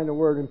define the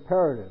word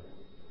imperative.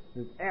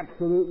 It's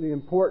absolutely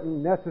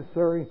important,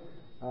 necessary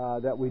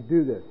that we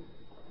do this.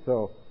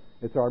 So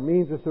it's our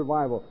means of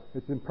survival.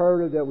 It's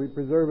imperative that we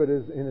preserve it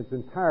in its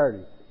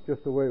entirety,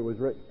 just the way it was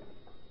written.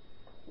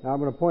 Now I'm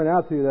going to point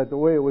out to you that the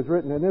way it was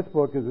written in this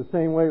book is the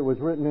same way it was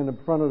written in the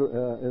front of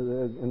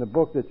in the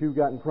book that you've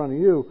got in front of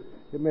you.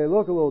 It may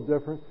look a little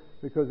different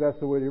because that's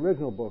the way the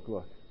original book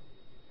looked.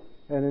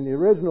 And in the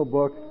original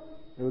book,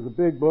 it was a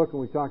big book,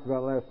 and we talked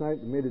about it last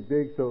night. They made it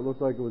big so it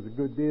looked like it was a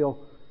good deal,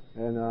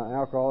 and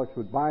alcoholics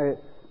would buy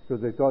it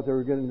because they thought they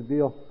were getting the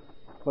deal.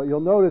 But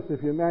you'll notice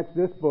if you match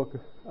this book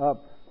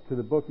up to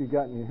the book you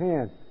got in your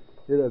hand,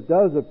 it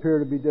does appear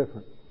to be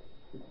different.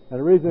 And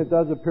the reason it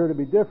does appear to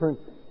be different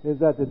is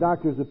that the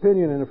doctor's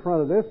opinion in the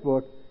front of this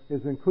book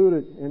is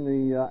included in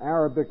the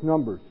Arabic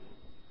numbers.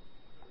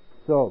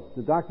 So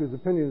the doctor's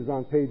opinion is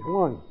on page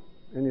 1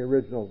 in the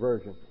original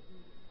version.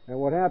 And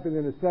what happened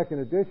in the second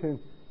edition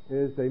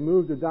is they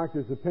moved the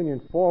doctor's opinion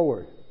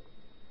forward.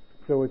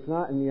 So it's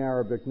not in the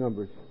Arabic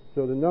numbers.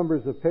 So the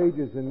numbers of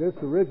pages in this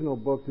original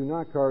book do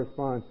not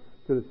correspond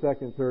to the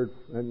second, third,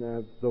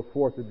 and the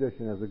fourth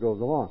edition as it goes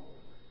along.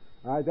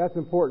 All right, that's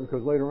important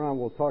because later on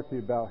we'll talk to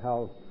you about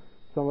how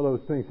some of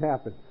those things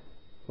happen.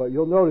 But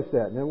you'll notice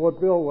that. And then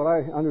what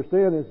I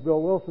understand is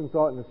Bill Wilson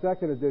thought in the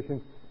second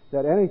edition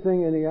that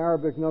anything in the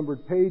Arabic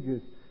numbered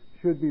pages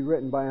should be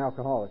written by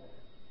alcoholics.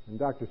 And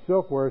Dr.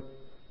 Silkworth,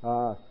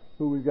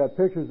 who we've got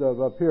pictures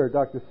of up here,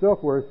 Dr.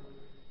 Silkworth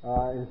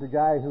is the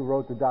guy who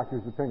wrote the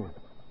doctor's opinion.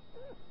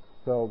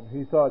 So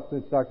he thought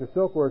since Dr.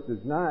 Silkworth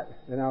is not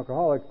an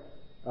alcoholic,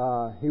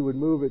 he would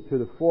move it to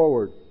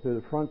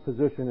the front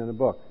position in the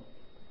book.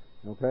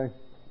 Okay?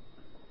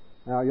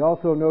 Now you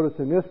also notice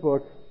in this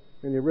book,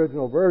 in the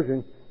original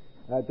version,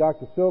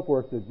 Dr.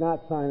 Silkworth did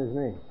not sign his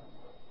name.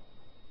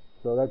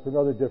 So that's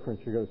another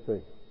difference you're going to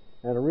see.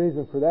 And the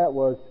reason for that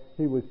was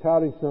he was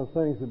touting some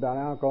things about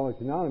Alcoholics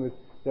Anonymous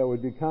that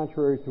would be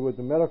contrary to what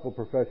the medical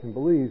profession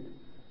believes.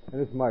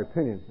 And this is my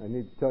opinion. I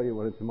need to tell you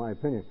what it's in my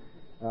opinion.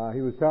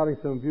 He was touting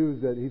some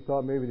views that he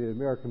thought maybe the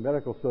American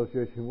Medical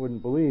Association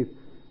wouldn't believe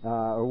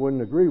or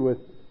wouldn't agree with.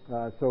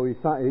 So he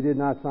did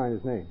not sign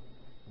his name.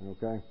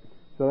 Okay?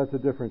 So that's a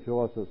difference you'll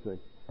also see.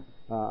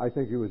 I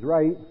think he was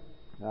right.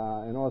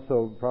 And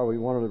also probably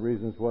one of the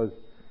reasons was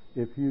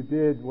if you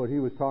did what he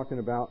was talking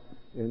about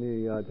in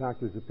the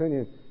doctor's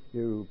opinion,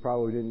 you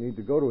probably didn't need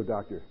to go to a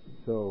doctor.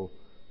 So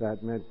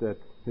that meant that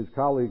his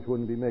colleagues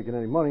wouldn't be making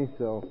any money.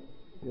 So,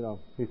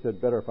 he said,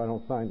 better if I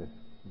don't sign this.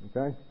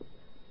 Okay?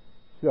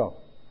 So,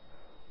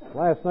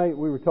 last night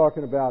we were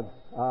talking about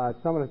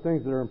some of the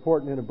things that are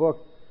important in the book.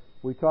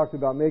 We talked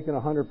about making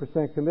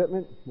 100%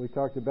 commitment. We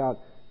talked about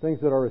things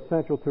that are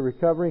essential to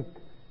recovery.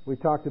 We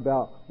talked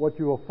about what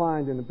you will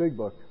find in the big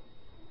book.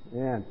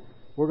 And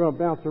we're going to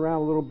bounce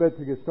around a little bit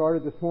to get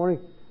started this morning.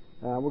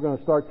 We're going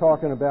to start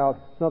talking about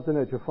something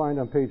that you'll find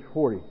on page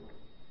 40.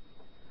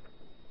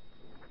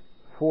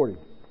 40.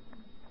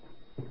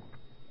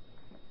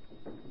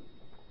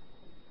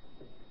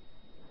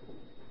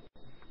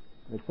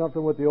 It's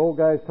something what the old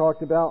guys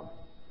talked about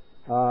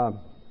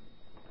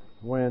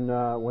when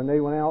they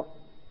went out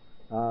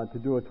to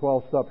do a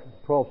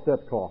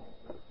 12-step call.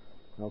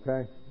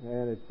 Okay,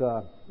 and it's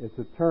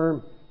a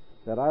term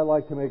that I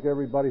like to make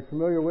everybody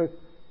familiar with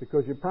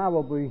because you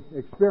probably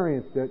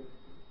experienced it.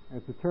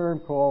 It's a term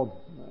called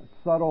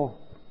subtle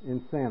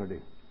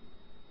insanity,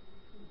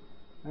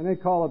 and they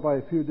call it by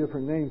a few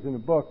different names in the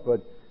book,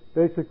 but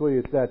basically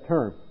it's that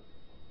term.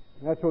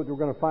 And that's what we're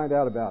going to find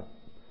out about.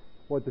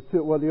 What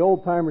the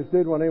old timers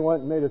did when they went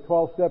and made a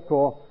 12-step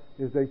call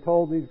is they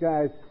told these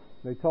guys,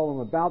 they told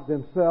them about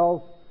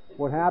themselves,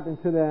 what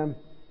happened to them,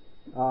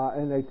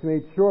 and they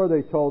made sure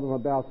they told them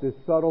about this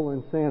subtle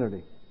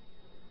insanity.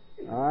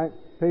 All right,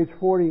 page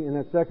 40 in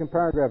that second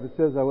paragraph, it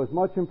says, "I was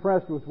much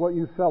impressed with what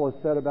you fellas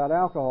said about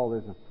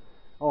alcoholism."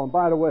 Oh, and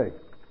by the way,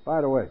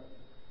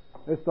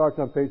 this starts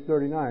on page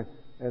 39,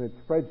 and it's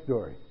Fred's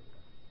story.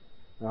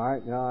 All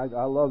right, now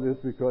I love this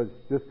because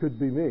this could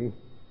be me.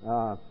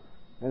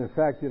 And in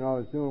fact, I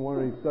was doing one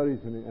of these studies,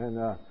 and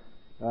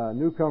a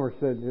newcomer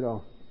said,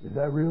 "Is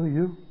that really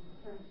you?"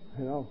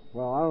 Well,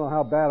 I don't know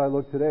how bad I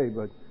look today,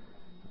 but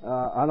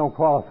I don't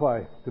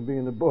qualify to be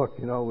in the book.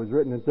 It was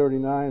written in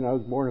 39. I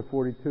was born in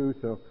 42.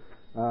 So,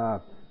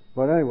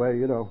 but anyway,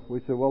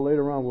 we said, well,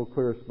 later on we'll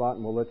clear a spot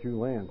and we'll let you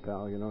land,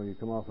 pal. You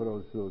come off of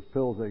those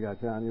pills they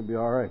got down, you'll be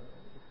all right.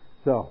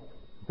 So,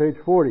 page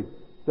 40,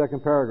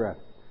 second paragraph.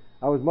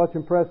 "I was much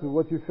impressed with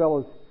what you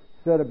fellows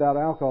said about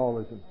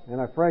alcoholism,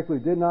 and I frankly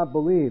did not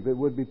believe it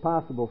would be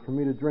possible for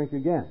me to drink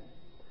again.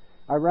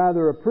 I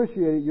rather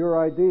appreciate your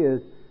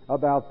ideas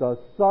about the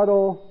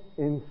subtle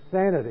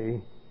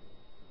insanity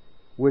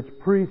which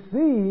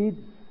precedes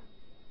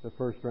the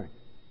first drink.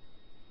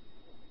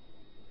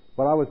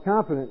 But I was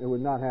confident it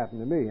would not happen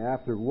to me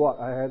after what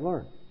I had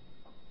learned."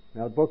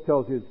 Now, the book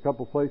tells you a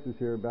couple places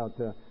here about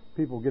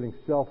people getting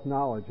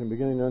self-knowledge and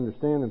beginning to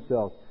understand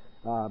themselves,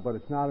 but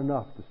it's not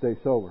enough to stay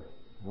sober.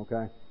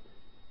 Okay?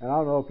 And I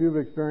don't know if you've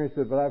experienced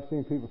it, but I've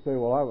seen people say,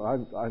 "Well,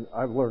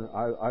 I've learned.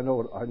 I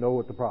know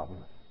what the problem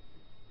is.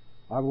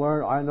 I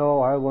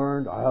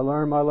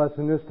learned my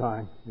lesson this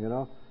time."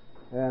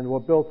 And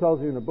what Bill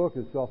tells you in the book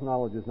is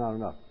self-knowledge is not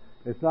enough.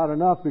 It's not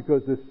enough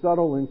because this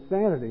subtle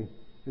insanity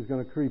is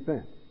going to creep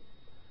in,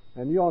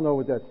 and you all know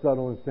what that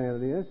subtle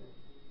insanity is.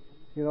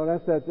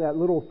 That's that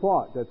little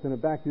thought that's in the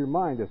back of your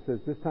mind that says,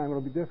 "This time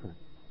it'll be different."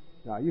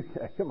 Now,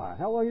 come on.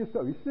 How long are you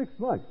sober? You're 6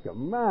 months.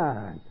 Come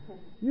on.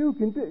 You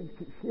can do,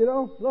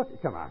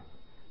 look, come on.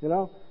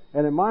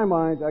 And in my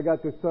mind, I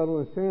got this subtle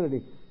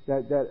insanity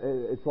that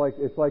it's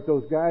like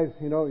those guys,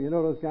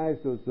 those guys,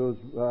 those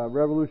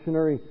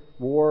Revolutionary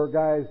War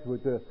guys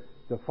with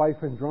the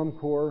fife and drum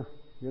corps,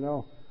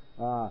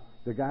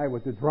 the guy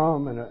with the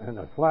drum and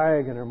a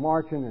flag, and they're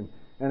marching,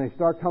 and they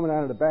start coming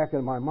out of the back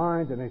of my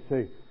mind, and they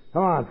say,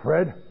 "Come on,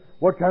 Fred,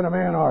 what kind of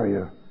man are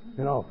you?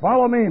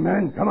 Follow me,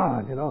 men, come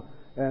on,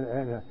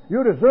 And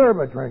you deserve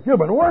a drink. You've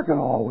been working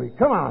all week.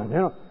 Come on,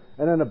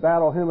 And then the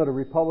Battle Hymn of the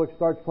Republic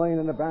starts playing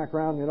in the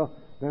background,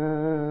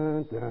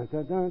 Dun, dun,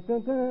 dun, dun,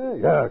 dun, dun.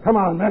 Yeah, come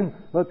on, men.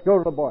 Let's go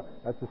to the bar.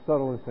 That's the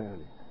subtle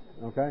insanity.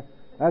 Okay?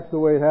 That's the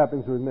way it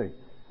happens with me.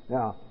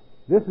 Now,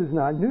 this is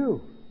not new.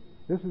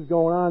 This is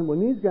going on when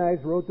these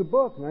guys wrote the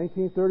book,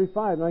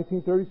 1935,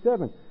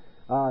 1937.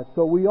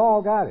 So we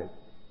all got it.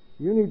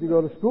 You need to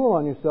go to school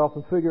on yourself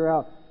and figure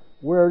out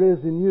where it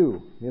is in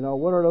you.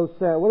 What are those?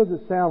 What does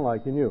it sound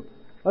like in you?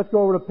 Let's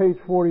go over to page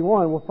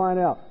 41. We'll find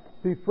out.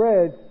 See,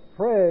 Fred's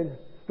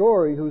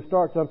story, who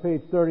starts on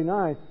page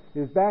 39,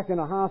 is back in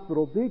the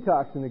hospital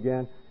detoxing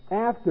again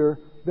after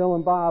Bill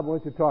and Bob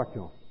went to talk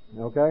to him.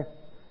 Okay?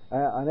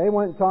 And they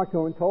went and talked to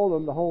him and told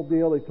him the whole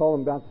deal. They told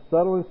him about the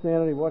subtle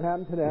insanity, what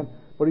happened to them,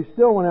 but he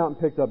still went out and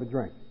picked up a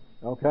drink.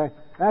 Okay?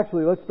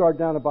 Actually, let's start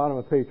down the bottom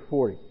of page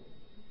 40.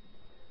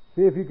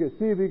 See if you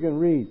can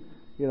read.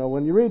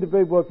 When you read the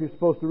big book, you're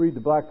supposed to read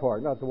the black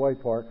part, not the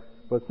white part.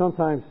 But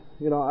sometimes,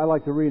 I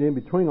like to read in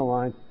between the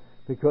lines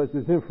because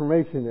there's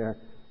information there.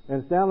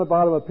 And it's down the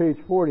bottom of page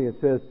 40. It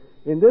says,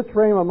 "In this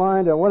frame of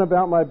mind, I went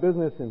about my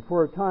business, and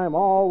for a time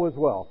all was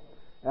well.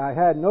 I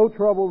had no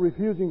trouble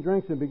refusing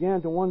drinks and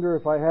began to wonder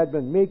if I had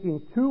been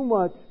making too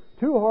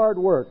hard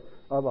work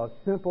of a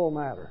simple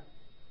matter."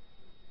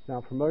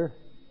 Sound familiar?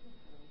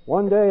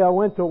 "One day I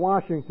went to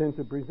Washington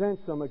to present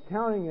some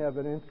accounting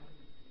evidence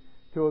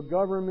to a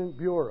government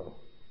bureau."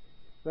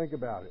 Think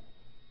about it.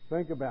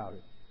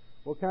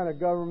 What kind of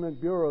government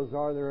bureaus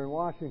are there in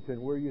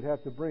Washington where you'd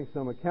have to bring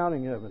some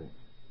accounting evidence?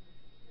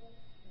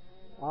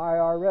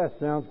 IRS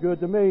sounds good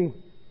to me.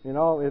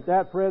 If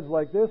that Fred's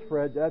like this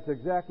Fred, that's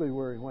exactly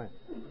where he went.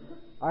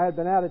 I had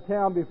been out of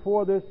town during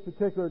this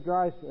particular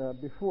dry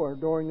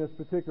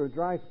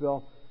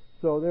spell,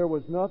 so there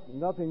was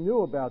nothing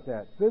new about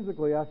that.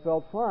 Physically, I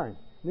felt fine.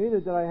 Neither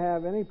did I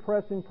have any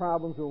pressing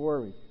problems or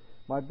worries.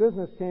 My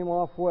business came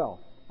off well.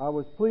 I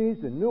was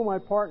pleased and knew my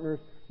partners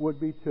would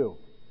be too.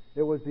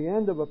 It was the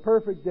end of a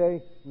perfect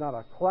day, not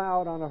a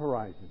cloud on the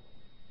horizon.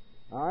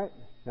 All right?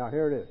 Now,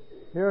 here it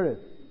is.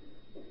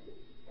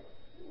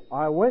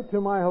 I went to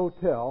my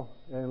hotel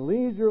and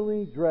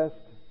leisurely dressed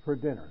for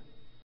dinner.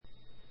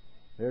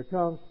 Here it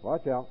comes.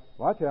 Watch out.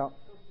 Watch out.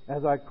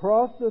 As I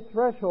crossed the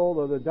threshold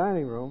of the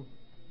dining room,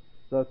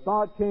 the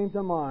thought came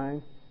to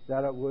mind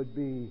that it would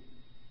be,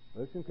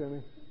 listen to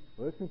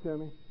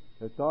me,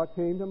 the thought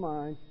came to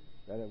mind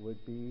that it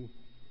would be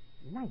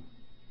nice.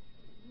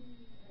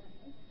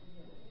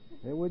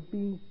 It would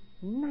be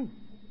nice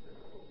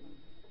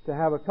to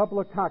have a couple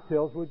of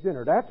cocktails with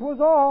dinner. That was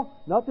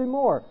all, nothing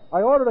more.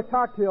 I ordered a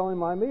cocktail in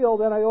my meal,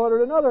 then I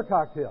ordered another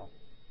cocktail.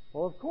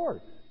 Well, of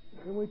course.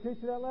 Didn't we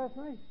teach you that last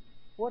night?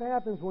 What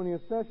happens when the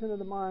obsession of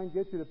the mind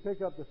gets you to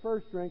pick up the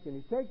first drink, and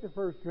you take the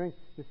first drink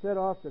to set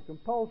off the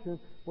compulsion,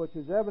 which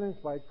is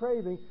evidenced by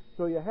craving,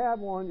 so you have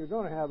one, you're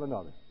going to have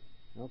another.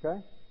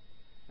 Okay?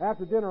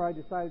 After dinner, I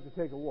decided to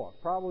take a walk,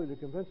 probably to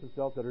convince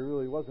himself that he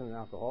really wasn't an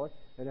alcoholic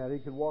and that he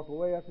could walk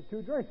away after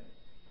 2 drinks.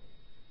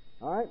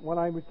 All right? When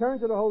I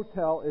returned to the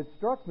hotel, it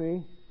struck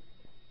me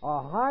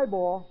a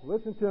highball,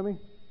 listen to me,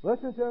 a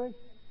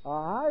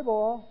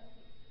highball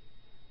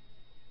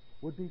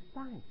would be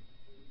fine.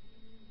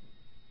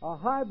 A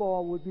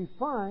highball would be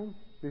fine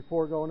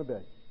before going to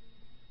bed.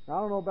 Now, I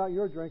don't know about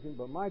your drinking,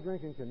 but my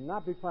drinking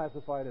cannot be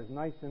classified as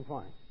nice and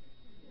fine.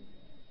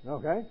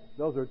 Okay?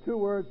 Those are 2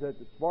 words that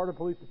the Sparta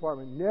Police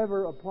Department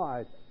never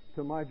applied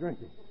to my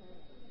drinking.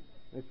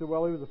 They said,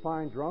 well, he was a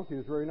fine drunk. He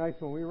was very nice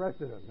when we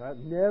arrested him. That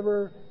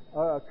never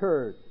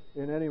occurred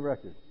in any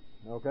record.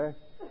 Okay?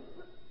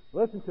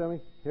 Listen to me.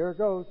 Here it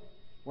goes.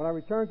 When I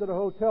returned to the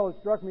hotel, it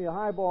struck me a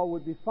highball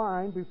would be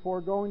fine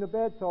before going to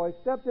bed, so I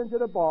stepped into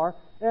the bar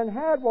and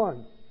had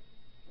one.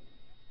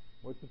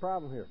 What's the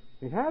problem here?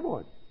 He had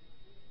one.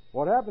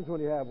 What happens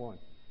when you have one?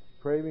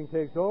 Craving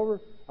takes over.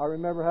 I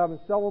remember having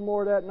several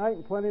more that night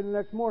and plenty the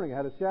next morning. I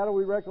had a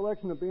shadowy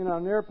recollection of being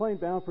on an airplane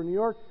bound for New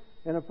York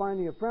and of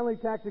finding a friendly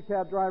taxi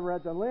cab driver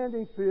at the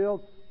landing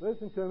field,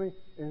 listen to me,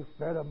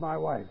 instead of my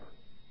wife.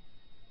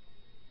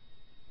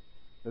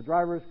 The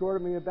driver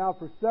escorted me about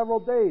for several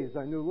days.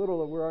 I knew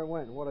little of where I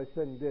went and what I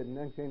said and did, and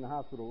then came to the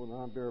hospital with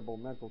unbearable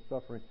mental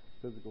suffering,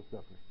 physical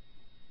suffering.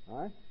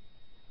 All right?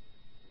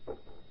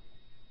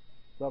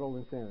 Subtle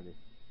insanity.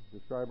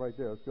 Described right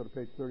there. Let's go to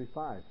page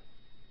 35.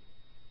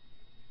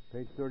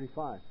 Page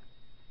 35.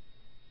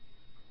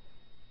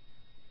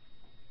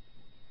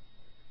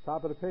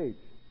 Top of the page.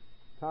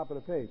 Top of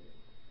the page.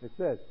 It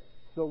says,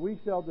 so we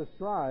shall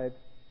describe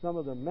some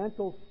of the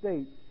mental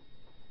states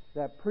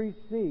that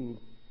precede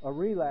a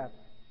relapse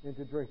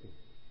into drinking.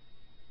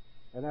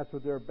 And that's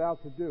what they're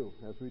about to do,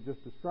 as we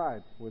just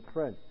described with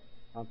Fred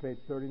on page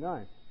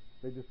 39.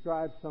 They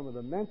describe some of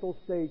the mental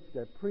states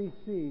that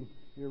precede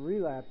your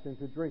relapse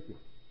into drinking.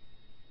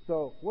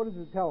 So what is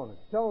it telling us?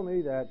 It's telling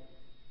me that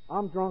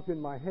I'm drunk in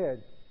my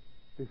head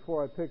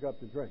before I pick up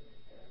the drink.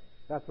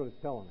 That's what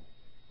it's telling me.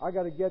 I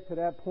got to get to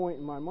that point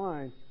in my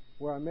mind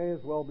where I may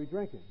as well be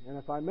drinking. And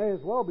if I may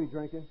as well be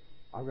drinking,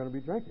 I'm going to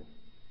be drinking.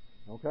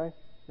 Okay?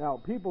 Now,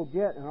 people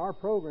get, in our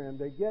program,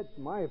 they get,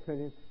 in my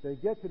opinion, they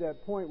get to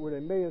that point where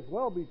they may as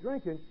well be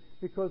drinking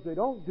because they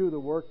don't do the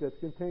work that's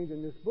contained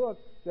in this book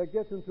that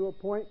gets them to a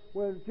point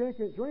where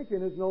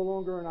drinking is no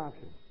longer an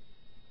option.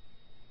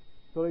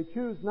 So they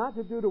choose not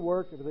to do the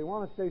work if they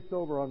want to stay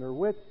sober on their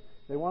wits.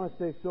 They want to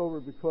stay sober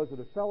because of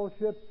the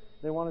fellowship.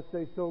 They want to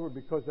stay sober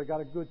because they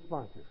got a good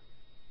sponsor.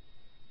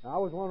 Now, I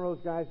was one of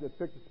those guys that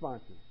picked a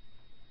sponsor.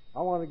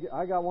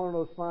 I got one of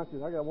those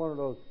sponsors. I got one of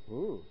those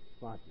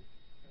sponsors.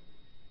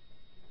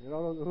 You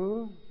know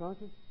those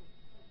sponsors?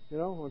 You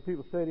know, when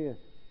people say to you,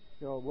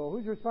 well,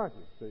 who's your sponsor?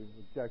 Say,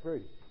 Jack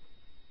Brady.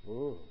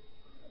 Ooh.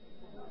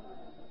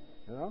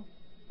 You know?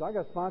 So I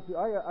got sponsored.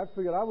 I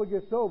figured I would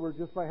get sober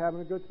just by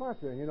having a good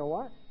sponsor. And you know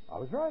what? I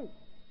was right.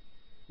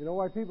 You know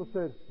why people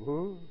said,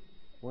 ooh,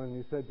 when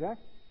you said Jack?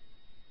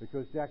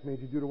 Because Jack made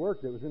you do the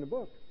work that was in the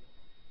book.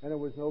 And there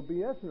was no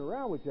BSing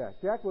around with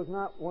Jack. Jack was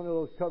not one of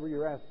those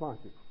cover-your-ass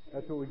sponsors.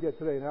 That's what we get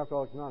today in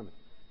Alcoholics Anonymous.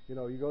 You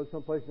know, you go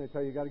someplace and they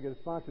tell you got to get a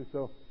sponsor,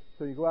 so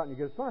you go out and you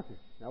get a sponsor.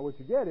 Now, what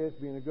you get is,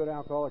 being a good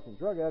alcoholic and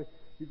drug addict,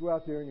 you go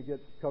out there and you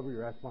get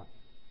cover-your-ass sponsor.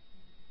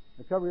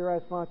 A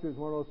cover-your-ass sponsor is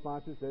one of those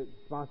sponsors that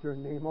sponsor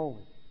in name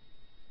only.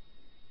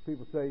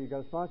 People say, you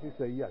got a sponsor? You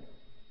say, yes.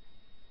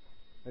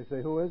 They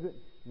say, who is it?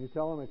 And you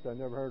tell them, they say, I've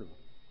never heard of him.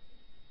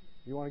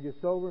 You want to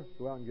get sober?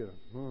 Go out and get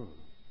him.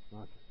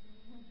 Sponsor.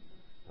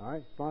 All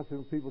right? Sponsor,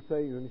 people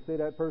say, when you say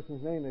that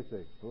person's name, they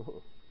say,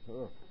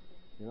 oh.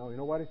 You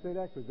know why they say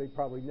that? Because they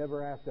probably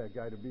never asked that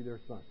guy to be their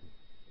sponsor.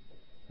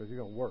 Because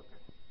you're going to work.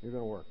 You're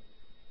going to work.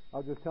 I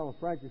was just telling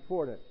Frank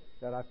before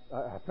that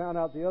I found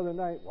out the other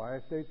night why I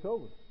stayed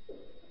sober.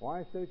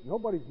 I'm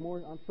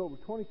sober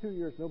 22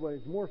 years.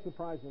 Nobody's more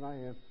surprised than I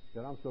am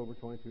that I'm sober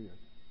 22 years.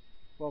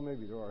 Well,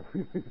 maybe there are.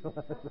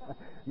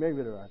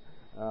 Maybe there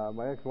are.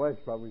 My ex-wife's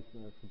probably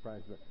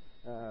surprised,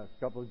 but a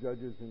couple of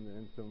judges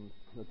and some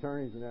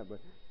attorneys and that.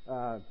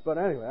 But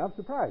anyway, I'm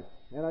surprised.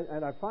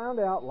 And I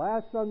found out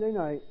last Sunday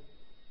night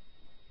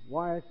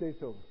why I stayed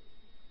sober.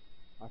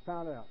 I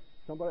found out.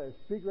 Somebody, a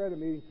speaker at a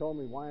meeting, told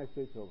me why I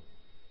stayed sober.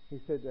 He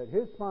said that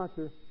his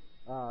sponsor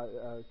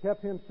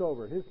kept him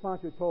sober. His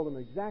sponsor told him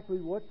exactly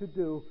what to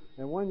do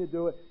and when to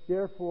do it.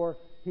 Therefore,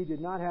 he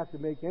did not have to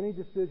make any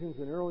decisions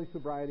in early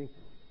sobriety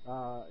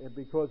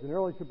because in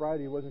early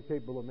sobriety he wasn't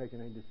capable of making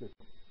any decisions.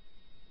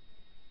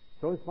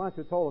 So his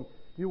sponsor told him,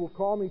 you will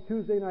call me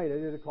Tuesday night at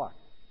 8 o'clock.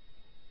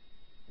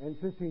 And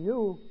since he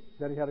knew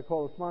that he had to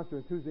call the sponsor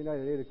on Tuesday night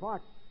at 8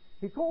 o'clock,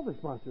 he called the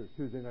sponsor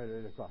Tuesday night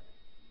at 8 o'clock.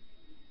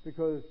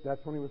 Because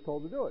that's when he was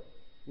told to do it.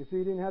 You see,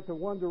 he didn't have to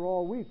wonder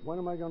all week, when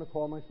am I going to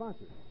call my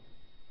sponsor?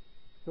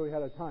 So he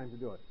had a time to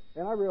do it.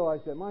 And I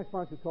realized that my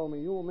sponsor told me,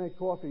 you will make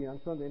coffee on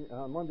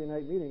Monday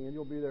night meeting and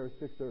you'll be there at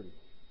 6:30.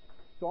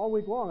 So all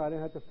week long I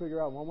didn't have to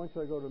figure out, well, when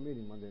should I go to a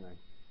meeting Monday night?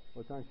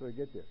 What time should I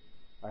get there?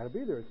 I had to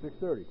be there at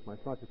 6:30. My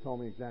sponsor told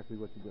me exactly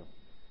what to do.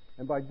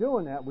 And by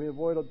doing that, we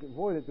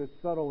avoided this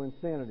subtle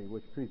insanity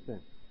which creeps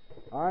in.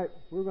 All right,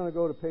 we're going to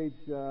go to page,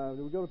 did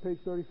we go to page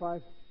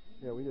 35?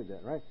 Yeah, we did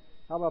that, right?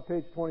 How about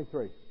page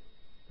 23?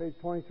 Page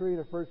 23,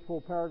 the first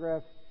full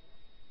paragraph.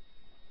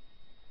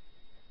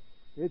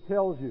 It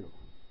tells you,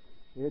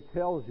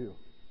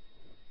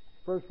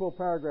 first full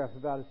paragraph,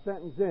 about a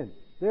sentence in.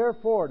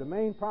 Therefore, the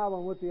main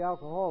problem with the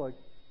alcoholic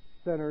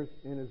centers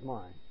in his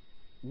mind,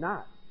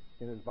 not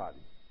in his body.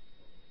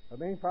 The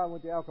main problem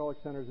with the alcoholic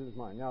centers in his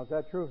mind. Now, is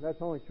that true? That's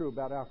only true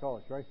about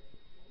alcoholics, right?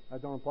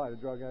 That don't apply to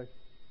drug addicts.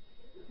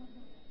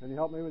 Can you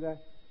help me with that?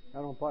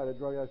 That don't apply to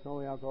drug addicts,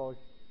 only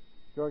alcoholics.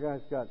 Drug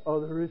addicts got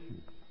other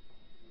issues.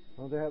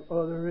 Don't they have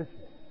other issues?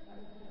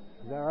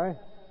 Is that right?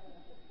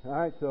 All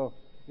right, so,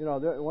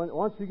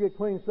 once you get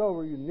clean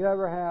sober, you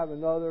never have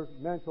another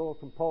mental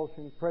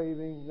compulsion,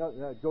 craving,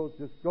 that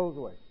just goes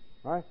away.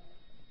 All right?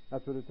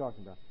 That's what they're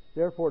talking about.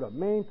 Therefore, the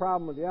main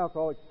problem with the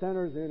alcoholic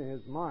centers in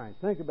his mind.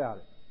 Think about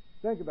it.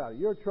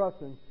 You're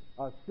trusting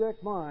a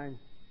sick mind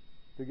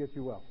to get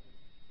you well.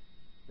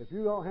 If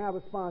you don't have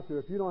a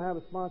sponsor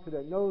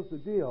that knows the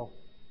deal,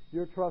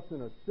 you're trusting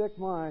a sick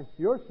mind,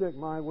 your sick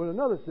mind, with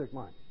another sick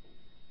mind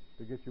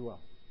to get you well.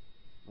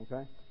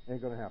 Okay?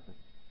 Ain't going to happen.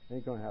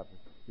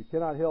 You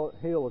cannot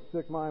heal a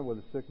sick mind with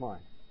a sick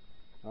mind.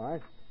 All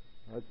right?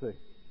 Let's see.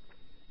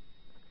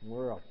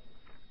 Where else?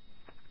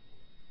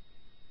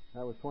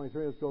 That was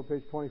 23. Let's go to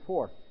page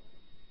 24.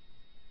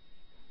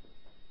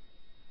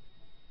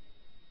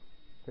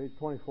 Page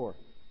 24.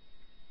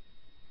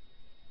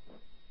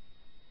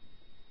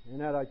 In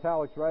that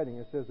italics writing,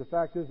 it says, the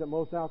fact is that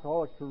most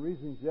alcoholics, for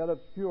reasons yet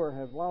obscure,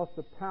 have lost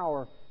the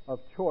power of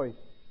choice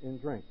in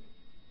drink.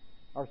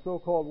 Our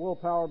so-called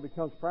willpower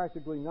becomes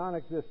practically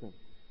non-existent.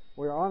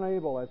 We are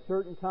unable at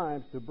certain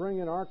times to bring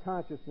in our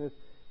consciousness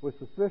with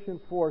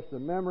sufficient force the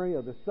memory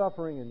of the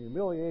suffering and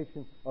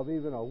humiliation of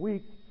even a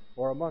week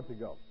or a month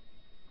ago.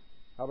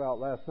 How about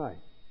last night?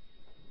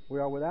 We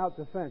are without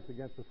defense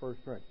against the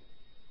first drink.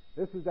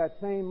 This is that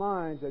same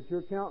mind that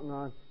you're counting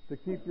on to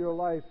keep your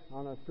life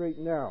on a straight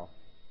and narrow.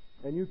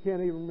 And you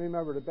can't even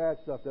remember the bad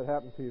stuff that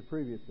happened to you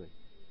previously.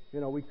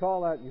 We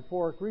call that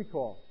euphoric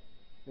recall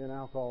in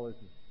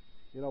alcoholism.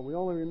 We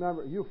only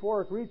remember,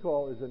 euphoric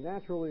recall is a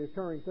naturally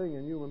occurring thing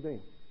in human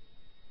beings.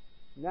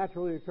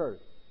 Naturally occurs.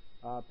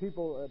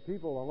 People,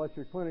 unless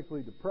you're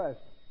clinically depressed,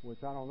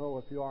 which I don't know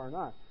if you are or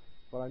not,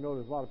 but I know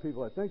there's a lot of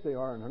people that think they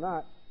are and are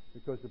not,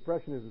 because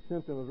depression is a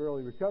symptom of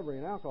early recovery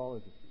in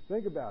alcoholism.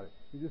 Think about it.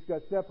 You just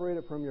got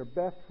separated from your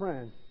best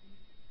friend.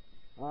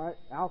 All right,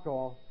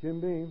 alcohol, Jim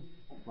Beam,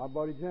 my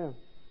buddy Jim,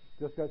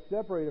 just got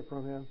separated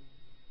from him.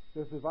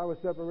 Just if I was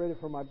separated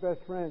from my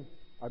best friend,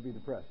 I'd be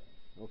depressed.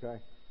 Okay?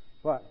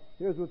 But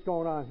here's what's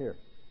going on here.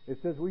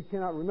 It says we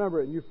cannot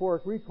remember it, and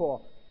euphoric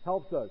recall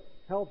helps us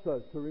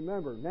to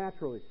remember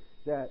naturally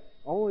that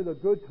only the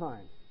good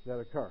times that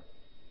occur,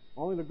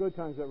 only the good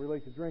times that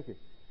relate to drinking.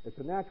 It's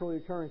a naturally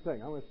occurring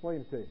thing. I'm going to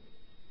explain it to you.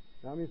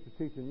 Now, I'm used to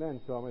teaching men,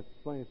 so I'm going to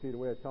explain it to you the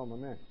way I tell my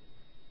men.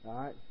 All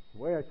right?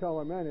 The way I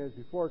tell my men is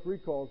euphoric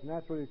recall is a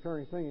naturally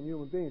occurring thing in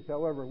human beings.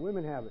 However,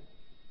 women have it.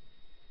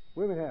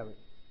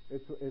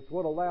 It's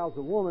what allows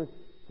a woman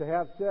to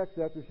have sex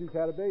after she's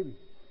had a baby.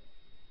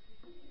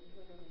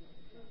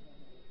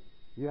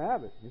 You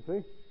have it, you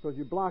see? Because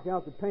you block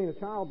out the pain of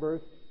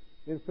childbirth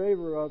in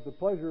favor of the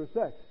pleasure of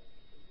sex.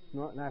 It's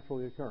not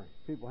naturally occurring.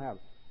 People have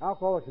it.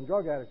 Alcoholics and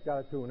drug addicts got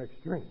it to an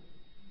extreme.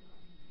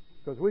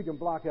 Because we can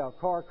block out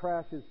car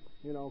crashes,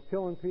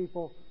 killing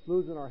people,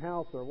 losing our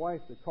house, our wife,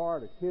 the car,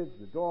 the kids,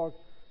 the dogs,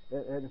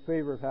 in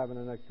favor of having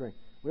the next drink.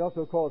 We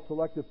also call it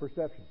selective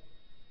perception.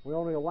 We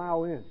only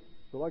allow in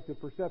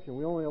selective perception.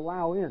 We only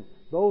allow in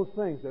those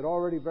things that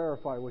already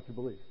verify what you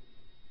believe.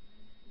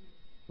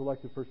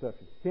 Selective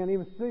perception. Can't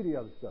even see the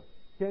other stuff.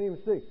 Can't even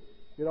see.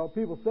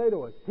 People say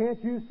to us,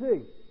 can't you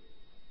see?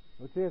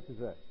 What chance is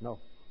that? No.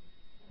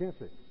 Can't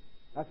see.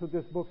 That's what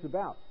this book's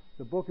about.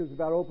 The book is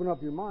about opening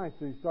up your mind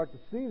so you start to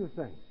see the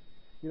things.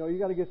 You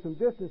got to get some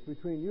distance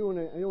between you and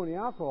the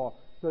alcohol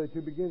so that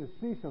you begin to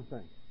see some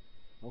things.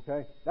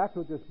 Okay? That's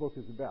what this book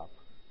is about.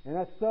 And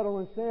that subtle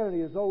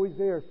insanity is always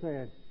there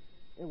saying,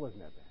 it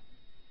wasn't that bad.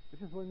 It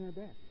just wasn't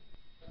that bad.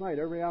 Tonight,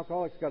 every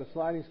alcoholic's got a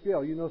sliding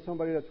scale. You know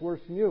somebody that's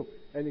worse than you,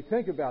 and you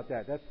think about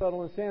that. That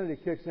subtle insanity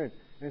kicks in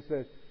and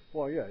says,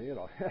 well, yeah,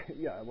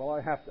 well,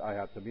 I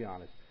have to be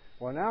honest.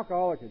 When an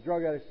alcoholic, a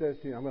drug addict says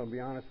to you, I'm going to be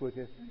honest with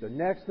you, the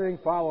next thing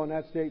following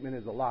that statement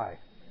is a lie.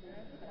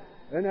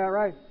 Isn't that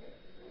right?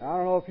 I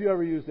don't know if you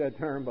ever use that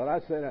term, but I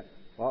say that.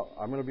 Well,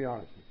 I'm going to be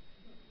honest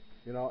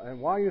with you.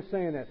 And while you're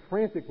saying that,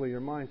 frantically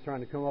your mind's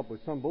trying to come up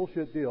with some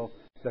bullshit deal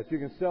that you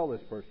can sell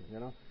this person,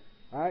 All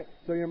right?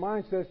 So your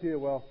mind says to you,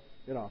 well,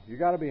 you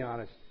got to be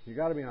honest. You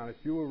got to be honest.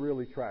 You were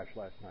really trash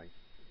last night.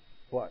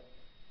 But,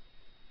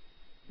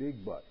 big,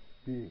 but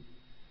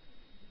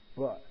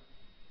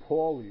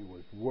Paulie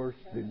was worse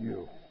than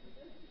you.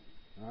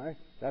 All right?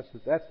 That's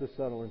the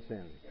subtle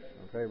insanity.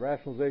 Okay?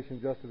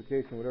 Rationalization,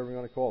 justification, whatever you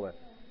want to call that.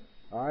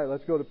 All right,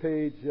 let's go to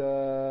page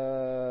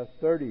 30.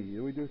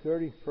 Did we do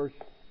 30? First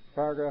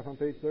paragraph on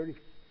page 30?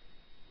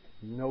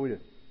 No, we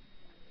didn't.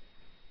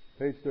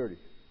 Page 30.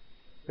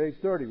 Page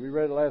 30, we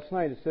read it last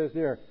night. It says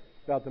there,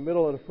 about the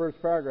middle of the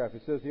first paragraph,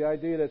 it says, the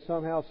idea that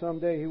somehow,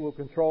 someday he will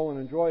control and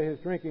enjoy his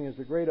drinking is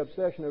the great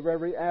obsession of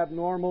every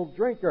abnormal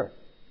drinker.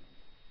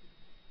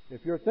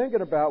 If you're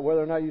thinking about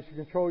whether or not you should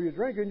control your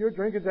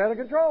drinking's out of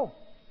control.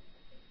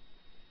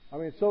 I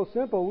mean, it's so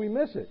simple, we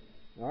miss it.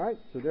 All right,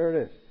 so there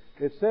it is.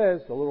 It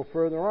says, a little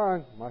further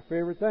on, my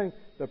favorite thing,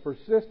 the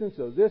persistence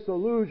of this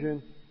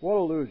illusion. What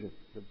illusion?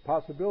 The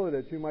possibility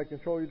that you might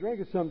control your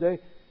drinking someday.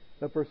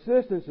 The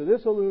persistence of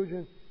this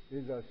illusion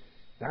is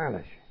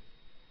astonishing.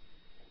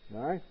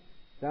 All right?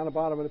 Down the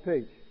bottom of the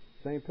page.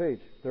 Same page.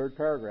 Third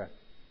paragraph.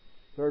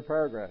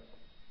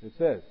 It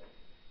says,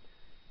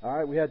 all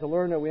right, we had to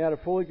learn that we had to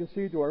fully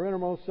concede to our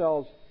innermost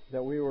selves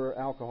that we were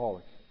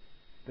alcoholics.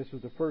 This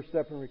was the first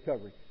step in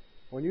recovery.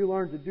 When you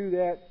learn to do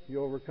that,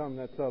 you overcome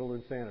that subtle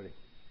insanity.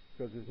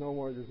 Because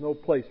there's no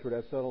place for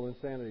that subtle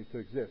insanity to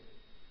exist.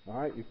 All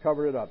right? You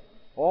covered it up.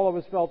 All of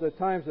us felt at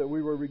times that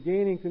we were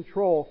regaining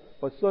control,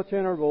 but such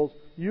intervals,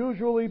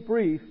 usually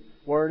brief,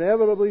 were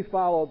inevitably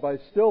followed by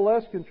still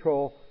less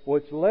control,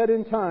 which led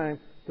in time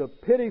to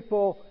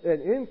pitiful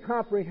and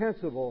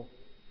incomprehensible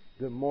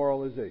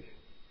demoralization.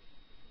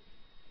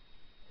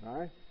 All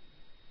right?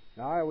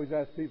 Now, I always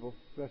ask people,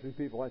 especially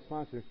people I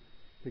sponsor,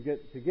 to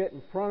get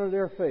in front of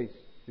their face.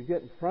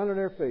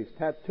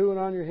 Tattoo it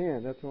on your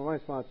hand. That's what my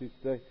sponsor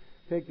used to say.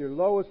 Take your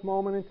lowest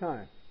moment in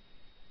time.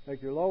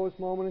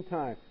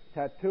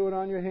 Tattoo it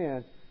on your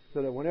hand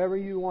so that whenever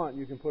you want,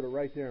 you can put it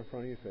right there in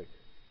front of your face.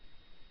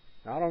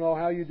 Now, I don't know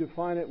how you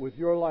define it with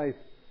your life,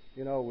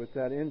 with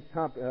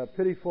that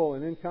pitiful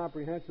and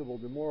incomprehensible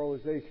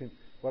demoralization,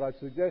 but I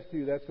suggest to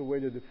you that's a way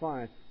to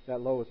define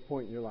that lowest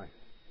point in your life.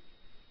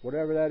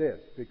 Whatever that is.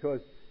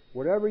 Because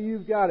whatever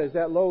you've got is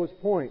that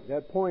lowest point,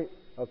 that point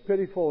of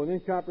pitiful and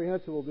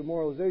incomprehensible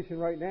demoralization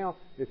right now.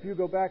 If you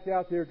go back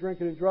out there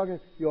drinking and drugging,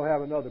 you'll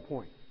have another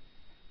point.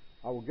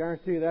 I will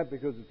guarantee you that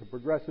because it's a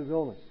progressive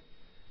illness.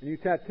 And you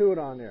tattoo it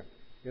on there.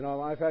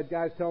 I've had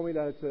guys tell me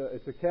that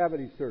it's a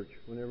cavity search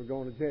when they were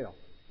going to jail.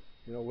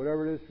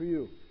 Whatever it is for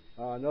you.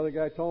 Another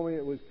guy told me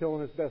it was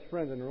killing his best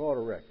friend in an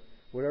auto wreck.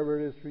 Whatever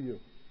it is for you.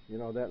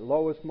 That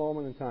lowest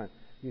moment in time.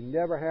 You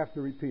never have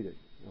to repeat it,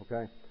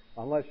 okay?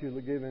 Unless you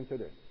give in to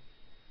this.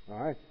 All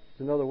right? It's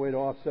another way to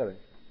offset it.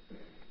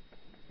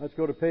 Let's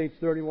go to page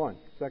 31.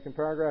 Second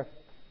paragraph,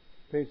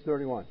 page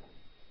 31.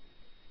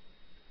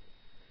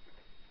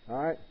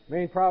 All right?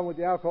 Main problem with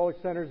the alcoholic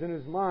centers in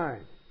his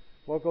mind.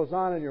 What goes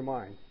on in your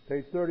mind?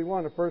 Page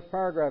 31, the first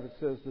paragraph, it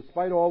says,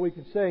 despite all we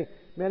can say,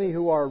 many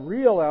who are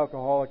real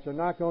alcoholics are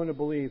not going to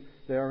believe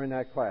they are in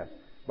that class.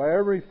 By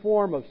every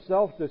form of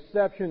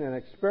self-deception and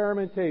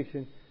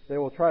experimentation, they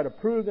will try to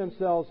prove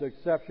themselves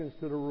exceptions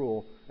to the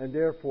rule, and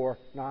therefore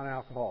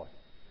non-alcoholics.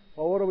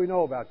 Well, what do we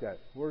know about that?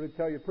 What did it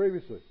tell you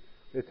previously?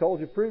 It told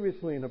you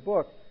previously in the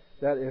book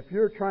that if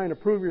you're trying to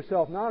prove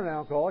yourself not an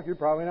alcoholic, you're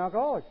probably an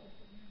alcoholic.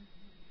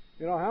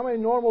 How many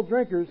normal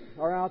drinkers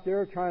are out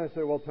there trying to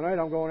say, well, tonight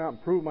I'm going out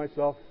and prove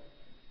myself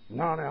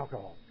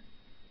non-alcoholic?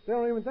 They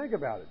don't even think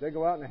about it. They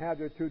go out and have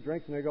their 2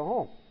 drinks and they go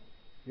home.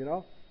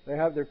 They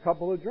have their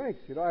couple of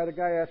drinks. I had a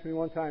guy ask me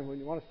one time, well,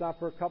 you want to stop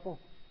for a couple?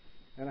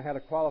 And I had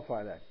to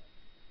qualify that.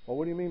 Well,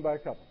 what do you mean by a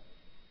couple?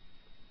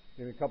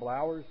 You mean a couple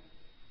hours?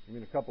 You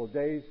mean a couple of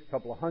days? A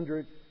couple of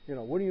hundred?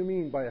 What do you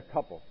mean by a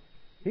couple?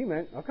 He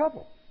meant a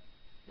couple.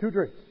 2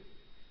 drinks.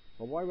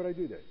 Well, why would I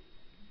do that?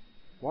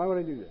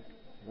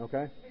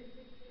 Okay?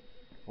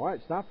 All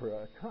right, stop for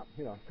a cup.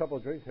 A couple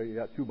of drinks. You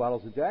got 2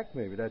 bottles of Jack,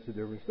 maybe. That's a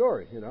different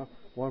story.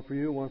 One for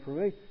you, one for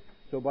me.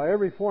 So by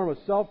every form of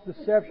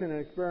self-deception and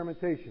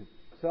experimentation.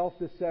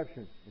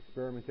 Self-deception,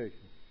 experimentation.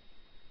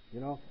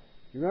 You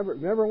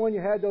remember when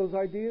you had those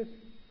ideas?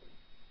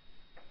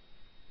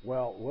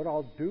 Well, what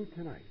I'll do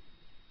tonight.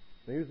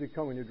 They usually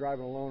come when you're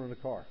driving alone in the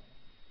car.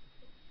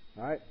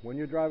 All right? When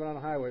you're driving on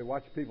the highway,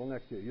 watch people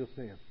next to you.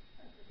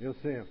 You'll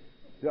see them.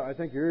 Yeah, I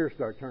think your ears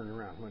start turning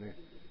around when they,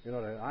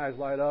 their eyes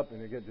light up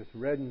and they get this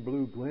red and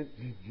blue glint,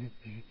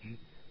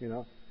 and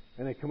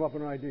they come up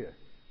with an idea.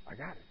 I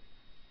got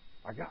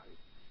it.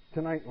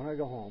 Tonight when I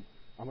go home,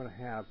 I'm going to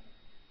have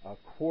a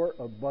quart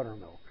of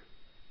buttermilk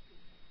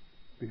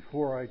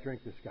before I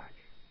drink the scotch.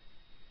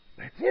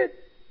 That's it.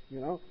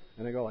 And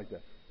they go like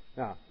that.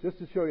 Now, just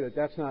to show you that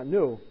that's not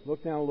new,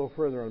 look down a little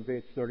further on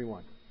page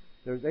 31.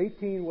 There's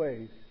 18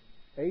 ways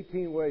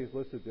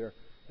listed there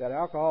that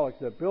alcoholics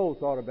that Bill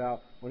thought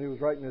about when he was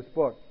writing this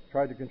book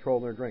tried to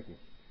control their drinking.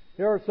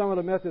 Here are some of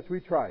the methods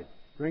we tried.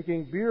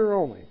 drinking beer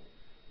only,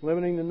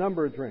 limiting the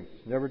number of drinks,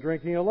 never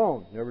drinking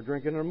alone, never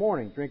drinking in the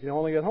morning, drinking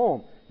only at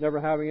home, never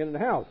having it in the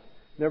house,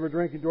 never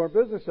drinking during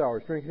business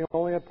hours, drinking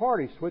only at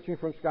parties, switching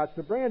from scotch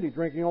to brandy,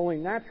 drinking only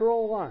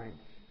natural wines.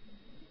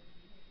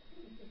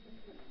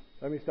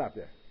 Let me stop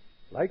there.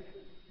 Like?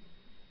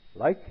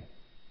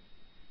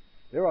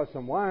 There are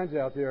some wines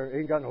out there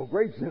ain't got no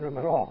grapes in them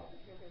at all.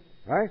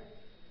 Right?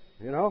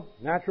 You know,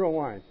 natural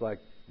wines like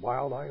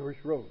Wild Irish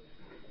Rose,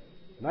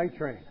 Night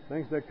Train,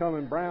 things that come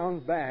in brown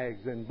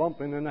bags and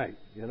bump in the night,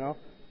 you know.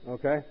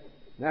 Okay?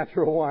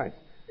 Natural wines.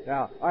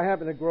 Now, I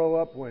happened to grow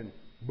up when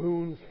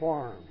Boone's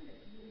Farm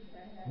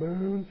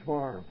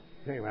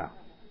came out.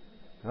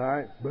 All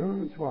right?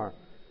 Boone's Farm.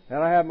 And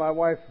I had my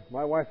wife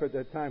at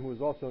that time, who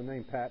was also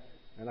named Pat,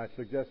 and I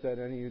suggest that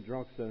any of you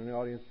drunks in the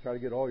audience try to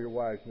get all your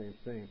wives' names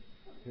same.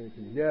 You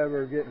can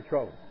never get in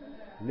trouble.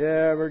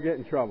 Never get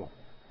in trouble.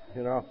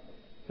 You know?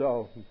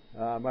 So,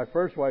 my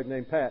first wife,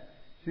 named Pat,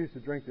 she used to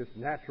drink this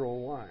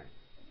natural wine.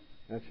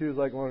 And she was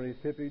like one of these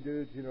hippie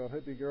dudes, you know,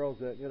 hippie girls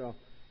that, you know,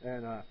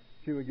 and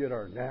she would get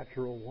her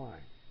natural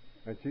wine.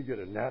 And she'd get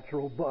a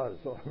natural buzz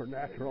off her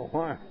natural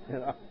wine, you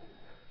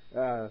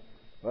know.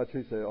 But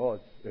she'd say, oh,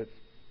 it's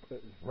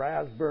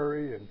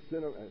raspberry and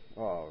cinnamon.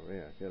 Oh,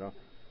 man, you know.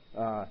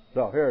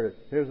 So here it is.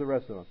 Here's the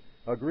rest of them.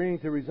 Agreeing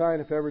to resign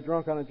if ever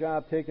drunk on a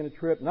job, taking a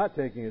trip, not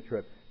taking a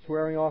trip,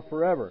 swearing off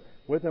forever,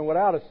 with and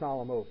without a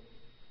solemn oath.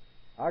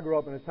 I grew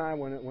up in a time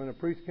when a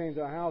priest came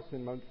to our house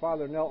and my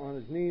father knelt on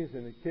his knees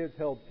and the kids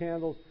held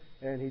candles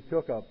and he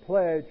took a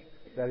pledge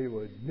that he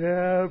would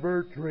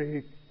never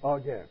drink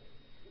again.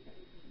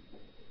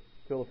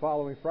 Till the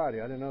following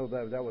Friday. I didn't know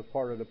that was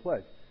part of the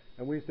pledge.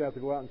 And we used to have to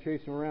go out and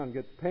chase him around and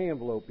get the pay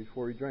envelope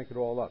before he drank it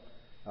all up.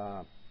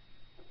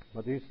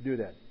 But they used to do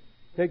that.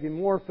 Taking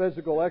more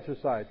physical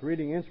exercise,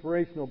 reading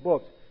inspirational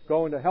books,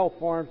 going to health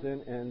farms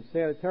and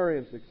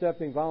sanitariums,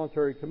 accepting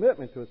voluntary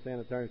commitment to a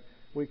sanitarium.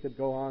 We could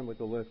go on with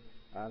the list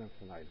ad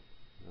infinitum.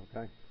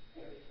 Okay?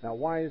 Now,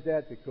 why is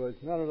that? Because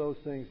none of those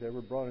things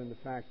ever brought in the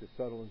fact of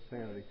subtle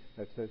insanity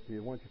that says to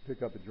you, once you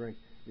pick up a drink,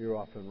 you're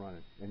off and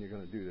running, and you're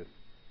going to do this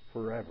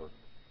forever.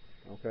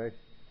 Okay?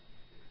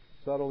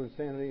 Subtle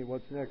insanity.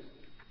 What's next?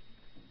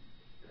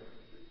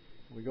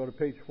 We go to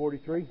page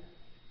 43.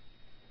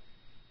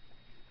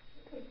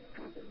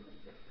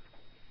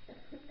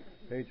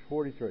 Page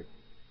 43.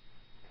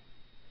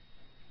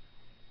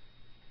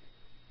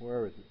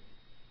 Where is it?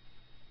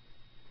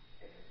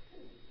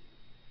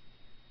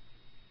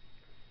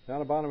 Down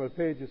the bottom of the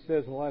page it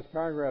says in the last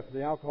paragraph,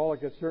 the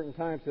alcoholic at certain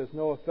times has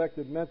no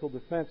effective mental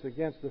defense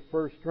against the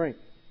first drink.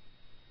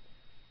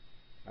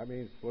 That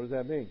means, what does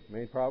that mean? The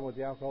main problem with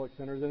the alcoholic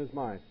centers in his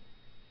mind.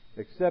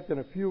 Except in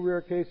a few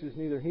rare cases,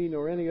 neither he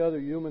nor any other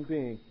human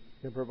being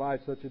can provide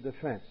such a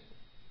defense.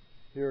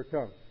 Here it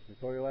comes. I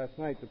told you last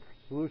night, the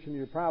solution to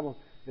your problem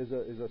is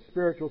a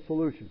spiritual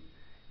solution.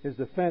 His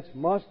defense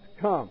must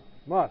come.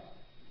 Must.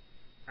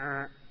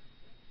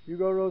 You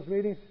go to those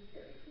meetings?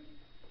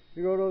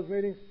 You go to those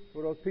meetings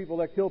where those people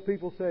that kill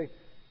people say,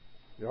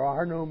 there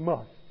are no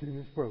musts in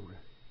this program.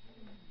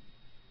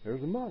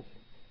 There's a must.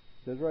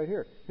 It says right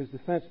here, his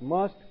defense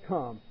must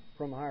come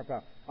from a higher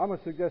power. I'm going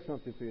to suggest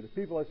something to you. The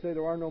people that say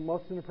there are no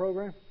musts in the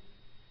program,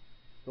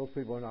 those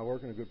people are not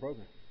working a good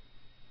program.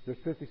 There's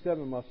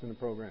 57 musts in the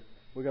program.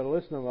 We've got to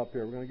list them up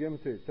here. We're going to give them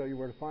to you, tell you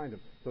where to find them.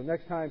 So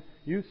next time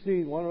you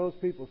see one of those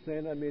people say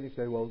in that meeting,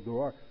 say, well, there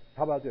are.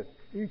 How about this?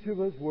 Each of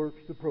us works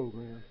the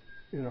program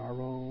in our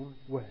own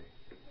way.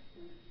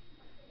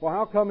 Well,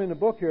 how come in the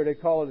book here they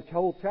call it a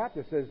whole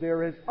chapter says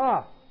there is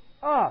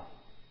an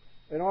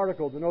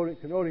article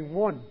connoting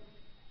one.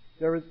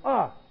 There is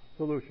a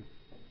solution.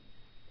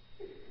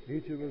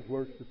 Each of us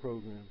works the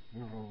program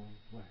in our own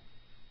way.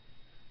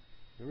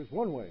 There is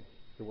one way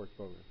to work the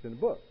program. It's in the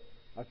book.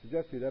 I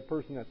suggest to you that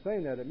person that's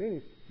saying that at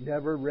meetings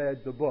never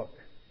read the book.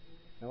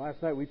 And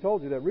last night we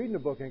told you that reading the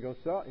book ain't going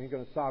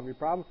to solve your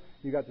problem.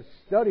 You got to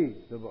study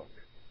the book.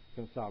 It's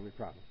going to solve your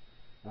problem.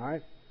 All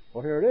right?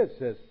 Well, here it is. It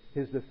says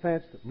his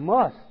defense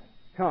must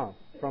come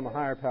from a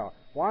higher power.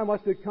 Why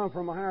must it come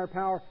from a higher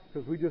power?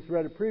 Because we just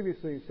read it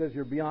previously. It says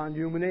you're beyond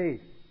human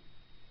aid.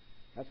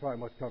 That's why it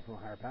must come from a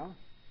higher power.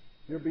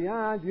 You're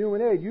beyond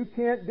human aid. You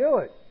can't do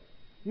it.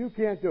 You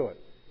can't do it.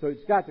 So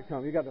it's got to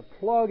come. You've got to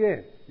plug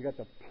in. You've got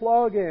to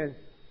plug in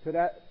to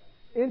that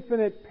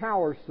infinite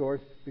power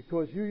source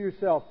because you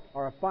yourself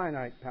are a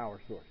finite power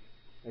source.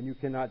 And you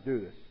cannot do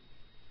this.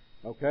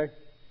 Okay?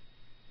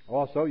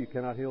 Also, you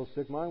cannot heal a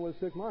sick mind with a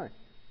sick mind.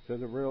 It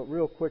says it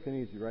real quick and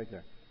easy right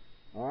there.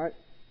 All right?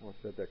 I'll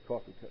set that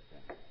coffee cup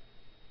down.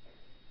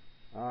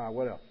 All right,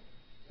 what else?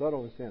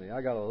 Subtle insanity.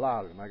 I got a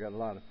lot of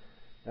them.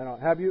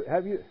 And have you?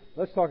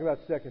 Let's talk about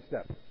second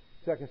step.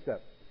 Second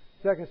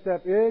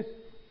step is.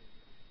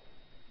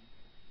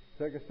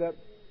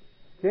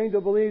 Came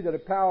to believe that a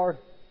power.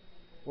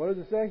 What does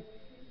it say?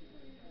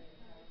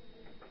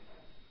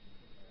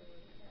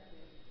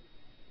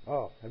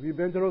 Oh, have you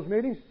been to those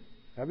meetings?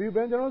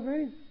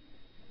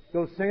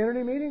 Those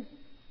sanity meetings?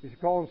 You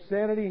should call them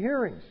sanity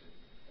hearings.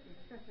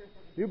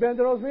 You been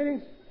to those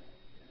meetings?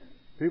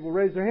 People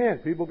raise their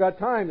hand. People got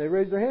time. They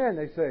raise their hand.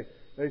 They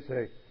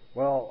say,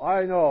 Well,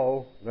 I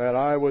know that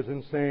I was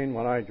insane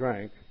when I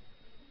drank,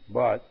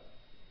 but,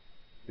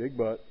 big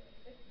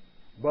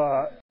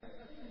but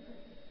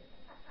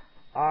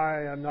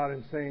I am not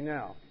insane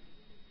now.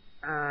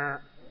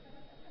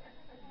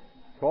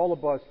 Call the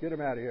bus, get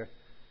him out of here.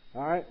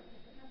 All right?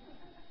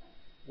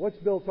 What's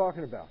Bill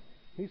talking about?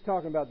 He's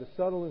talking about the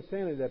subtle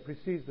insanity that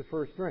precedes the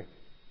first drink.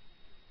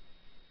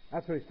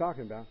 That's what he's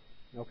talking about.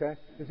 Okay?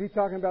 Is he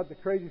talking about the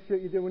crazy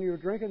shit you did when you were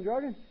drinking,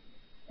 drugging?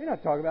 He's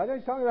not talking about that.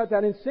 He's talking about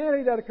that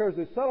insanity that occurs,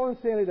 the subtle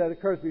insanity that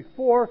occurs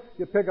before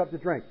you pick up the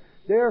drink.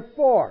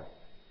 Therefore,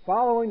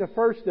 following the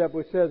first step,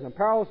 which says, I'm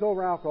powerless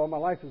over alcohol, my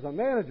life is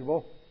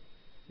unmanageable,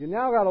 you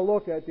now got to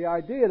look at the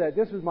idea that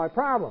this is my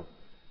problem.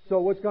 So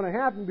what's going to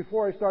happen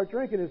before I start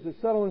drinking is the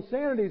subtle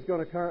insanity is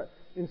going to occur.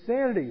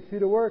 Insanity, see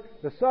the word?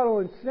 The subtle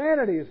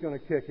insanity is going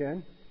to kick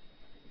in.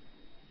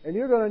 And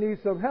you're going to need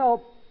some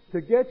help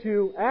to get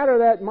you out of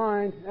that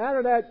mind, out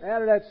of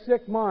that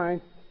sick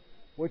mind,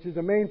 which is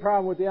the main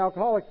problem with the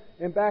alcoholic,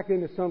 and back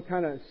into some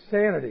kind of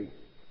sanity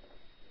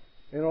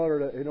in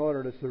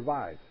order to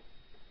survive.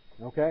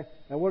 Okay?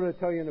 And what did it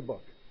tell you in the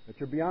book? That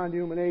you're beyond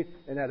human aid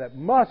and that it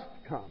must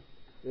come.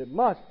 It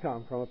must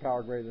come from a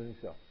power greater than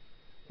yourself.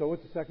 So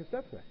what's the second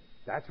step say?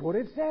 That's what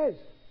it says.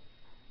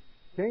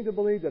 Came to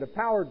believe that a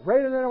power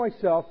greater than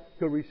myself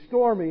could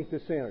restore me to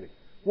sanity.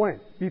 When?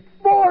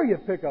 Before you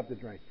pick up the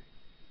drink.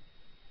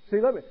 See,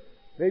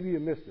 maybe you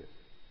missed this.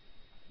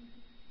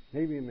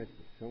 Maybe you missed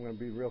this. So I'm going to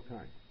be real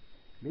kind.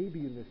 Maybe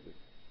you missed this.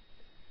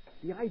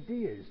 The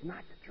idea is not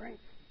to drink.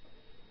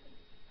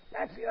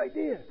 That's the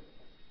idea.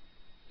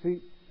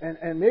 See,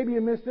 and maybe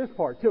you missed this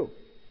part too.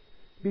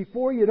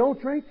 Before you don't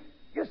drink,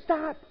 you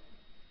stop.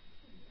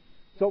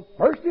 So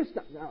first you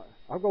stop. Now,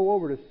 I'll go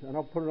over this and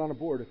I'll put it on the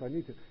board if I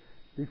need to.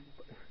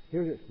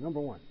 Here's it. Number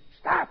one,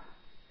 stop.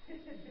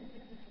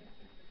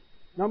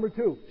 Number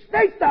two,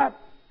 stay stop.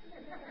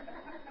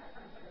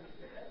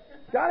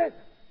 Got it?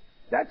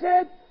 That's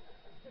it.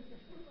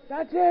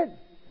 That's it.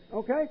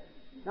 Okay?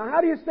 Now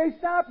how do you stay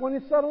stopped when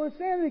the subtle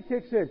insanity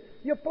kicks in?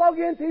 You plug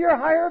into your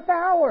higher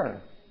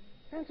power.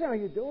 That's how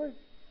you do it.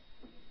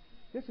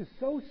 This is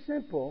so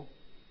simple,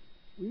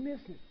 we miss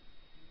it.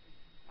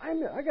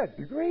 I got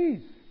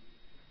degrees.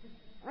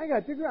 I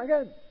got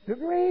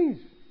degrees.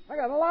 I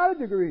got a lot of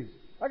degrees.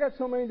 I got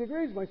so many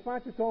degrees, my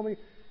sponsor told me,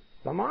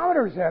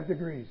 thermometers have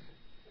degrees.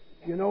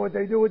 You know what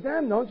they do with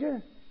them, don't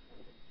you?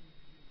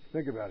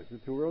 Think about it. Is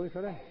it too early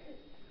for that?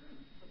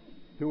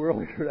 Too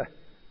early for that.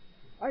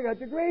 I got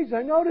degrees.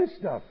 I know this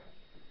stuff.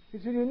 He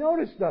said, you know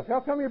this stuff. How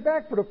come you're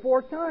back for the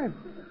fourth time?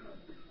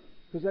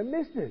 Because I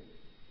missed it.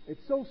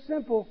 It's so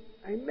simple,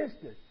 I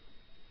missed it.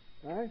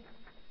 All right?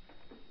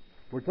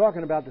 We're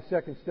talking about the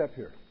second step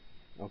here.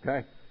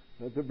 Okay?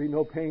 There'll be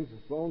no pains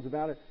and bones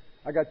about it.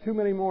 I got too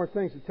many more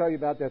things to tell you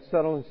about that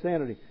subtle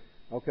insanity.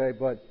 Okay,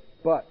 but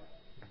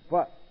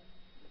I'm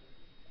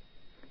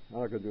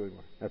not going to do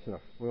anymore. That's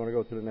enough. We want to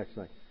go to the next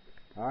thing.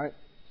 All right?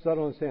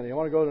 Subtle insanity. I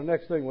want to go to the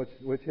next thing,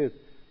 which is,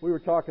 we were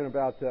talking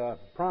about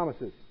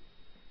promises.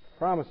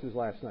 Promises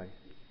last night.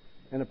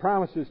 And the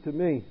promises to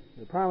me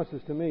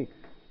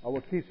are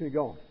what keeps me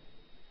going.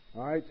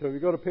 All right? So if you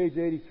go to page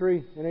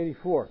 83 and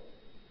 84.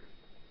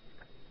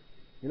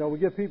 You know, we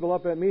get people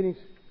up at meetings,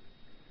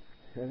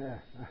 and I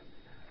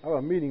have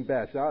a meeting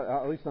bash.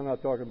 At least I'm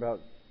not talking about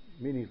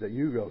meetings that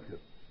you go to.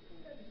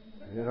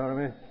 You know what I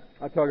mean?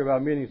 I talk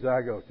about meetings that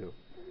I go to.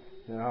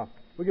 You know,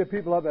 we get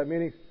people up at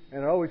meetings,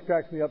 and it always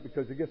cracks me up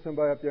because they get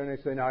somebody up there and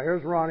they say, now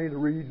here's Ronnie to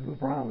read the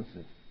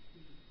promises.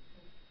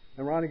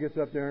 And Ronnie gets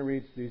up there and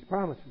reads these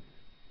promises.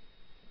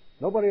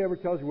 Nobody ever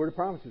tells you where the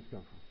promises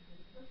come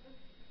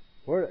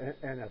from.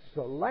 And a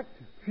select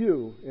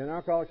few in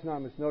Alcoholics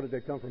Anonymous know that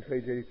they come from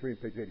page 83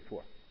 and page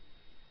 84.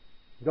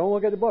 Don't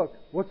look at the book.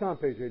 What's on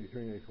page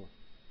 83 and 84?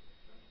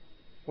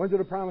 When do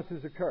the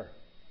promises occur?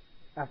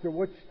 After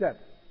which step?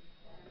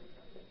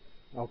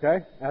 Okay?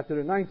 After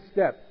the ninth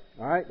step.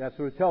 All right? That's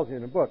what it tells you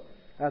in the book.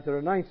 After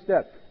the ninth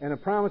step. And the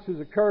promises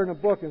occur in the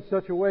book in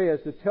such a way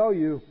as to tell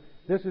you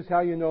this is how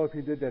you know if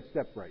you did that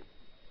step right.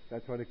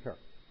 That's what occurs.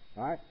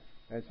 All right?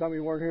 And some of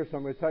you weren't here, so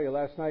I'm going to tell you.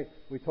 Last night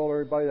we told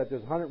everybody that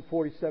there's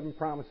 147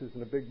 promises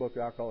in the big book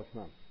of Alcoholics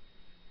Anonymous.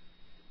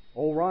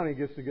 Old Ronnie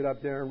gets to get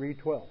up there and read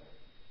 12.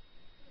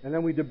 And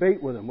then we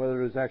debate with him whether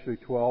there's actually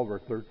 12 or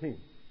 13.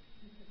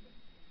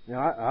 You know,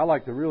 I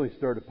like to really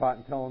stir the pot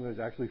and tell him there's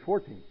actually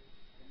 14.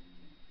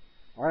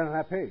 Right on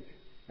that page.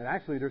 And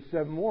actually there's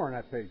 7 more on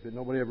that page that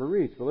nobody ever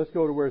reads. But let's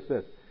go to where it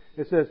says.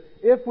 It says,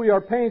 if we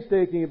are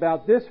painstaking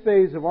about this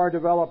phase of our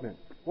development.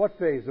 What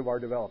phase of our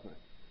development?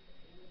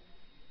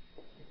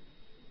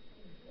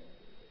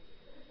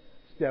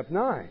 Step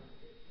 9.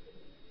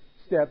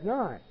 Step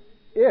 9.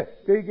 If,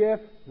 big if,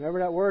 remember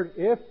that word?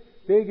 If,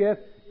 big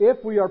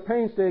if we are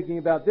painstaking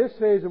about this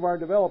phase of our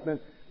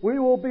development, we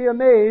will be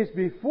amazed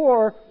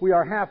before we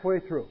are halfway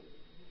through.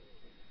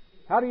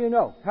 How do you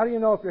know? How do you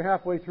know if you're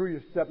halfway through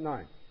your step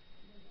 9?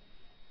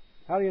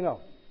 How do you know?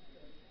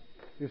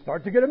 You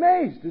start to get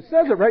amazed. It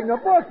says it right in the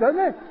book, doesn't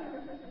it?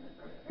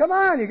 Come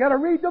on, you got to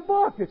read the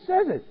book. It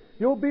says it.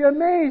 You'll be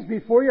amazed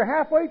before you're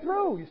halfway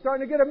through. You're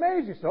starting to get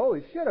amazed. You say,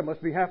 holy shit, I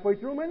must be halfway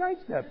through my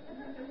 9th step.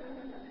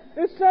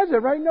 It says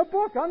it right in the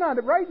book. I'm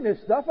not writing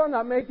this stuff. I'm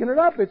not making it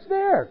up. It's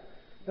there.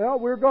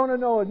 We're going to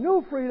know a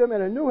new freedom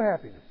and a new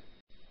happiness.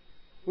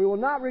 We will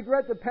not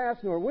regret the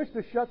past nor wish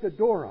to shut the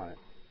door on it.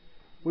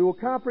 We will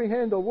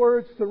comprehend the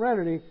word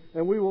serenity,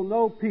 and we will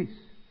know peace.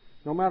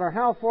 No matter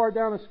how far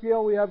down the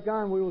scale we have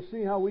gone, we will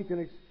see how we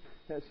can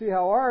see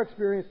how our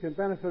experience can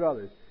benefit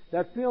others.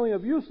 That feeling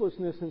of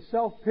uselessness and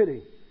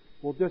self-pity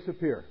will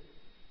disappear.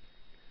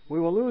 We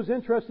will lose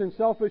interest in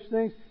selfish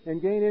things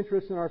and gain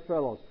interest in our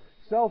fellows.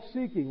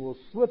 Self-seeking will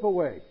slip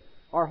away.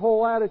 Our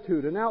whole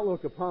attitude and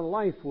outlook upon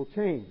life will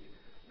change.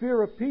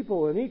 Fear of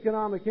people and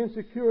economic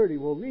insecurity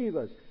will leave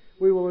us.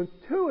 We will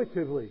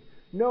intuitively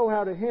know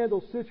how to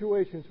handle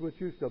situations which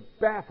used to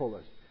baffle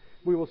us.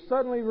 We will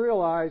suddenly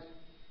realize,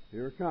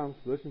 here it comes,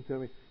 listen to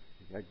me,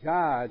 that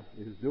God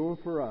is doing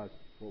for us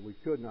what we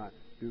could not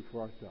do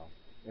for ourselves.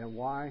 And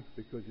why?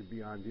 Because you're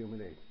beyond human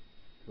aid.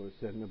 So it's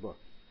said in the book.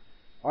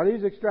 Are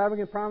these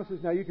extravagant promises?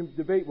 Now you can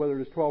debate whether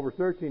there's 12 or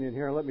 13 in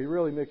here, and let me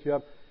really mix you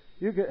up.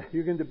 You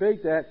can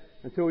debate that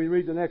until we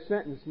read the next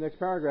sentence, the next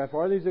paragraph.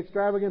 Are these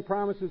extravagant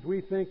promises? We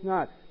think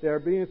not. They are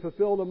being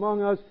fulfilled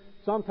among us,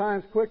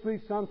 sometimes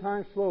quickly,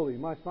 sometimes slowly.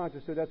 My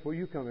sponsor said, that's where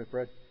you come in,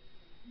 Fred.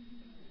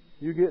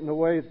 You get in the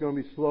way, it's going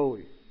to be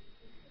slowly.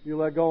 You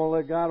let go and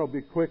let God, it'll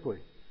be quickly.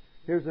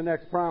 Here's the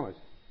next promise.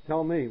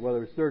 Tell me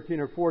whether it's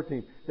 13 or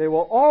 14. They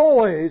will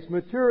always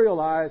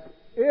materialize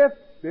if,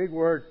 big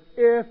word,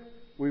 if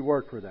we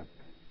work for them.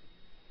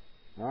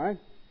 All right?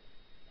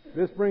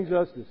 This brings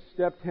us to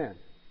step 10.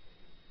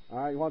 All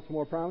right, you want some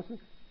more promises?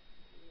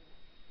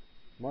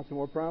 Want some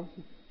more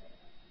promises?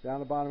 Down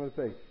the bottom of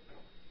the page.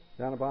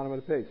 Down the bottom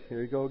of the page.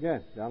 Here you go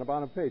again. Down the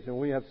bottom of the page. And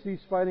we have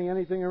ceased fighting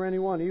anything or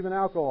anyone, even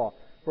alcohol.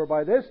 For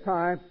by this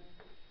time,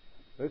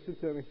 listen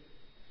to me,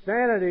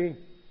 sanity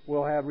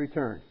will have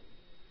returned.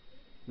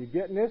 You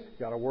getting this?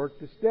 Got to work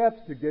the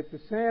steps to get to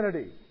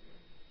sanity.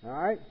 All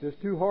right?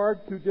 Just too hard,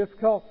 too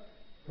difficult.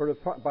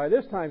 By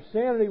this time,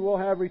 sanity will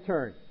have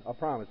returned. A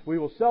promise. We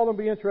will seldom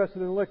be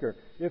interested in liquor.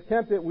 If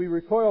tempted, we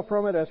recoil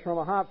from it as from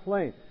a hot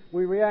flame.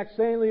 We react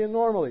sanely and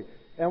normally,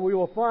 and we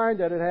will find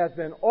that it has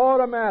been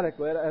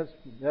automatically,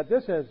 that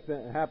this has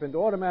happened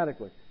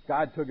automatically.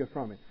 God took it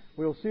from me.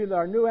 We will see that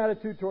our new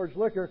attitude towards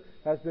liquor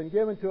has been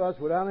given to us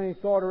without any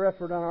thought or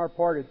effort on our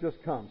part. It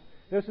just comes.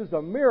 This is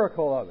the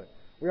miracle of it.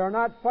 We are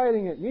not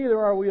fighting it, neither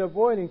are we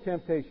avoiding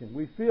temptation.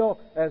 We feel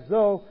as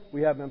though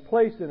we have been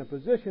placed in a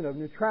position of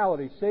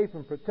neutrality, safe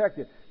and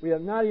protected. We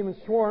have not even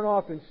sworn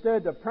off.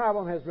 Instead, the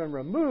problem has been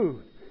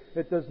removed.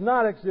 It does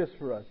not exist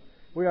for us.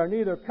 We are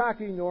neither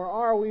cocky nor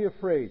are we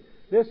afraid.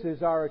 This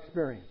is our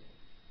experience.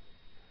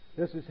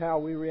 This is how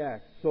we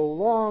react. So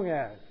long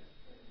as,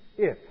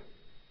 if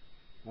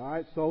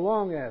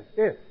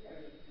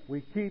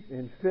we keep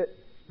in fit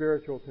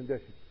spiritual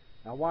condition.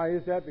 Now, why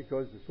is that?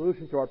 Because the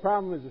solution to our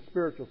problem is a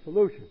spiritual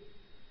solution.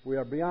 We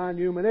are beyond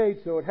human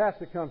aid, so it has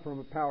to come from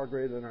a power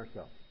greater than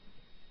ourselves.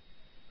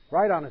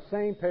 Right on the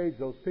same page,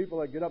 those people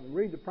that get up and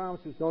read the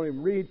promises don't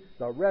even read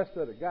the rest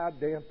of the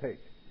goddamn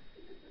page.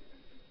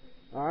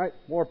 All right,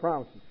 more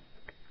promises.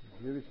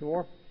 Give you some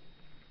more?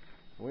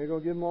 We ain't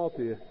going to give them all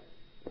to you.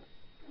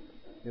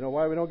 You know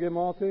why we don't give them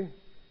all to you?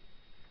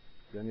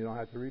 Then you don't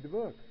have to read the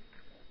book.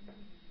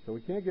 So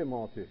we can't give them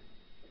all to you.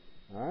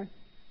 All right?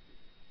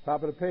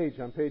 Top of the page,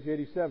 on page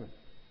 87.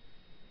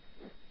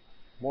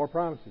 More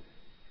promises.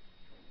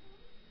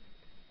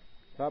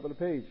 Top of the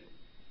page.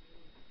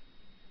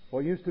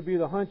 What used to be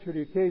the hunch or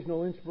the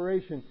occasional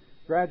inspiration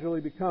gradually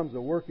becomes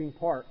a working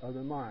part of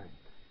the mind.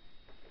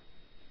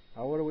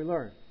 Now, what do we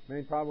learn?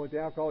 Main problem with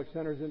the alcoholic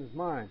center is in his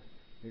mind.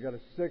 You've got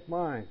a sick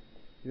mind.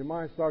 Your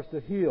mind starts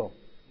to heal.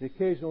 The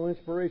occasional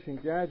inspiration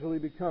gradually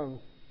becomes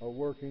a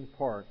working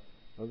part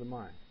of the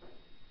mind.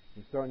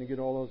 You're starting to get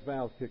all those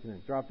valves kicking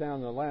in. Drop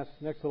down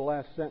next to the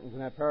last sentence in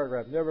that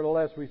paragraph.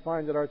 Nevertheless, we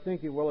find that our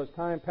thinking will, as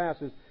time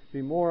passes,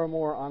 be more and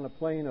more on the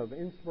plane of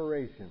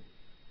inspiration.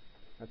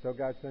 That's how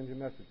God sends you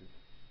messages.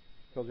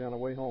 He tells you on the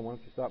way home, why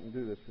don't you stop and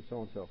do this for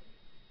so-and-so?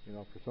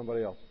 For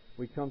somebody else.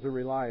 We come to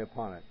rely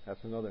upon it.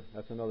 That's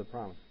another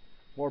promise.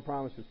 More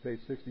promises, page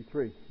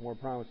 63. More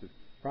promises.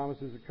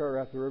 Promises occur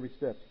after every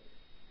step.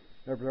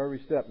 After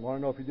every step. Want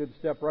to know if you did the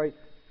step right?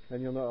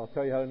 Then you'll know. I'll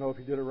tell you how to know if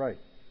you did it right.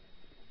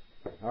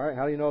 All right,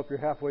 how do you know if you're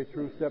halfway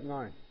through step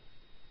 9?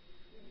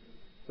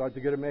 Start to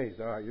get amazed.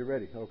 All right, you're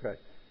ready. Okay.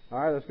 All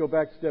right, let's go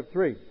back to step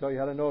 3. Tell you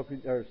how to know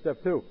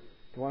step 2. You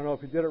want to know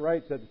if you did it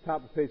right? It's at the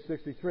top of page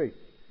 63.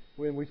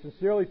 When we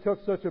sincerely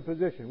took such a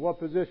position. What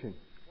position?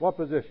 What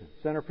position?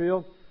 Center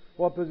field?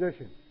 What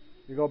position?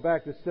 You go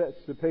back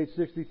to page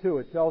 62.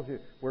 It tells you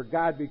where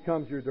God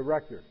becomes your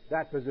director.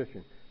 That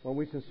position. When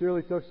we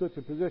sincerely took such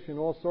a position,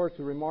 all sorts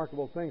of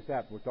remarkable things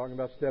happened. We're talking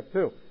about step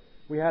 2.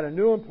 We had a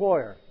new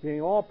employer,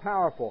 being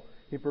all-powerful.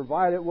 He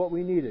provided what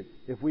we needed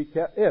if we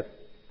kept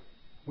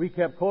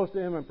close to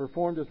Him and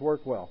performed His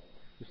work well.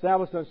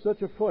 Established on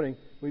such a footing,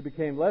 we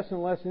became less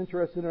and less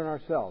interested in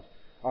ourselves,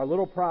 our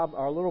little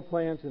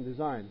plans and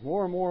designs.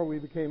 More and more, we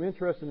became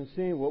interested in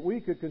seeing what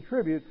we could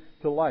contribute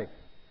to life.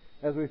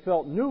 as we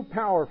felt new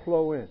power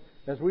flow in,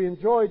 as we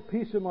enjoyed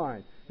peace of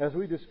mind, as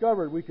we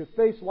discovered we could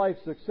face life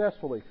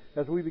successfully,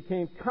 as we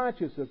became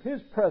conscious of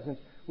His presence,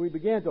 we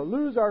began to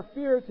lose our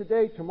fear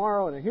today,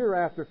 tomorrow, and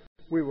hereafter.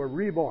 We were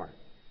reborn.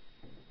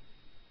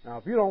 Now,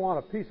 if you don't want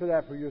a piece of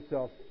that for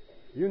yourself,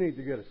 you need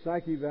to get a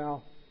psych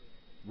eval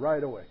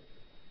right away.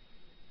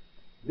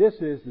 This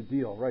is the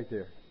deal right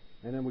there.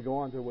 And then we go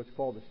on to what's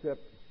called the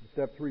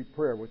step 3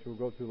 prayer, which we'll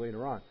go through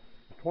later on.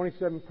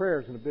 27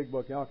 prayers in the big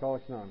book,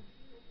 Alcoholics Anonymous.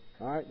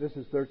 All right, this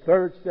is their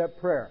third step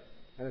prayer.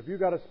 And if you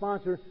got a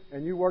sponsor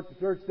and you work the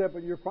third step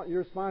with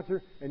your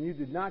sponsor and you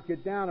did not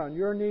get down on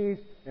your knees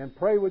and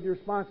pray with your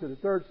sponsor the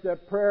third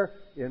step prayer,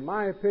 in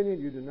my opinion,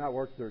 you did not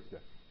work the third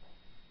step.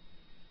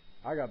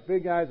 I got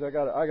big guys. I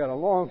got a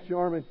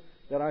longshoreman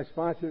that I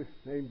sponsor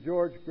named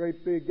George,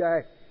 great big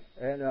guy,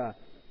 and I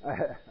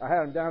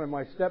had him down in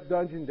my step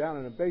dungeon, down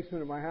in the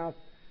basement of my house,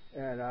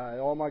 and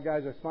all my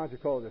guys I sponsor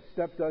call it a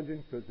step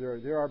dungeon because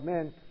there are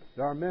men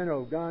who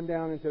have gone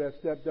down into that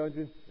step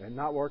dungeon and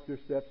not worked their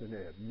steps, and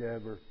they have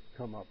never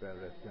come up out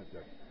of that step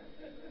dungeon.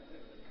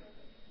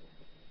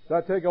 So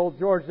I take old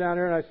George down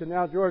there, and I said,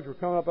 "Now, George, we're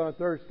coming up on the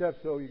third step,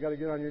 so you got to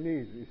get on your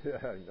knees." He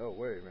said, "No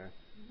way, man.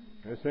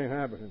 This ain't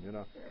happening, you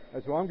know." I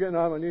said, "Well, I'm getting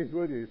on my knees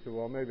with you." He said,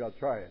 "Well, maybe I'll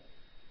try it."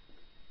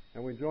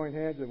 And we joined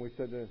hands and we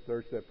said the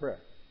third step prayer.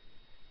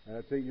 And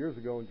that's 8 years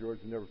ago, and George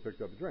had never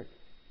picked up a drink.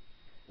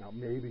 Now,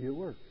 maybe it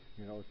works.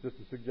 You know, it's just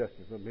a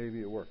suggestion, but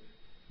maybe it works.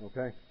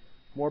 Okay?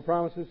 More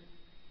promises?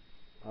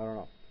 I don't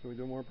know. Can we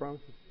do more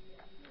promises?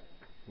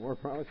 More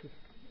promises?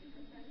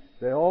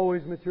 They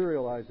always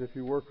materialize if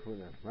you work for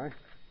them, right?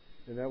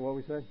 Isn't that what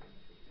we said?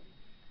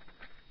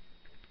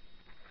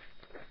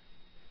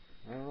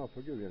 I don't know if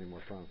we'll give you any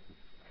more promises.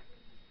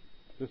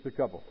 Just a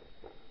couple.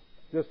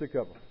 Just a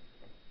couple.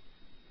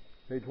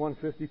 Page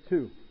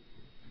 152.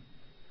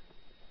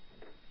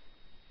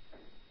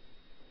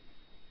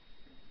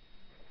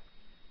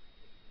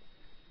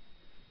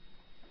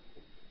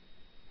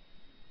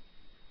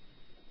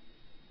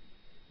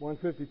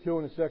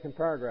 In the second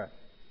paragraph.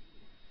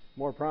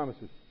 More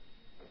promises.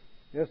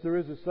 Yes, there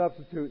is a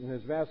substitute, and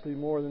there's vastly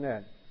more than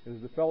that. It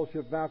is the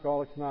fellowship of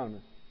Alcoholics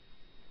Anonymous.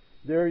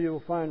 There you will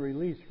find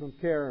release from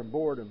care and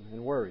boredom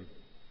and worry.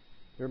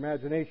 Your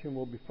imagination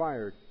will be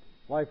fired.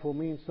 Life will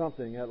mean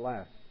something at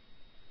last.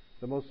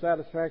 The most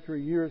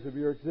satisfactory years of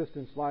your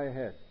existence lie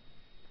ahead.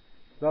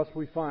 Thus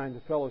we find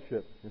the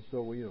fellowship, and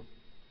so will you.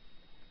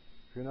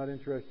 If you're not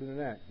interested in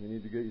that, you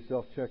need to get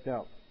yourself checked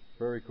out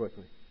very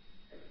quickly.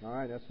 All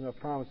right, that's enough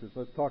promises.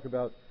 Let's talk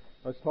about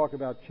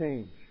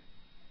change.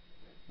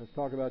 Let's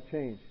talk about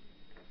change.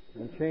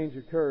 And change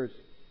occurs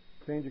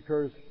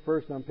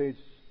first on page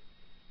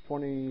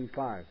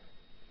 25.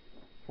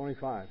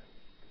 25.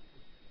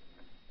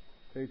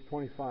 Page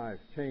 25.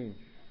 Change.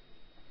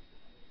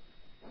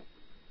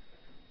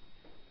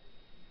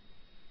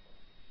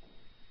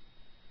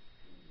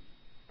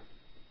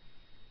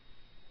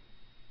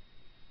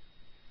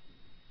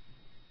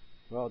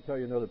 Well, I'll tell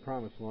you another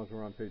promise as long as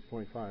we're on page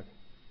 25.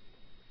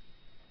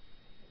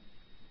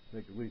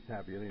 Make you at least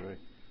happy anyway.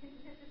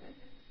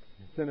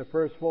 It's in the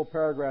first full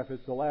paragraph.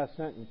 It's the last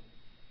sentence.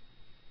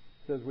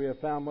 It says, "We have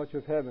found much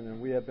of heaven,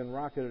 and we have been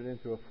rocketed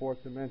into a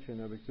fourth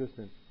dimension of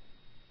existence,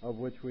 of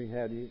which we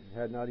had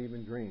not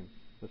even dreamed,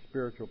 the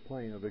spiritual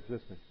plane of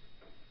existence."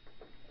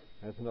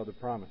 That's another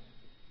promise.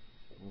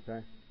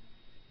 Okay?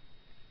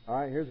 All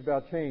right, here's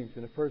about change.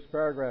 In the first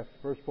paragraph,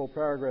 first full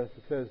paragraph,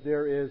 it says,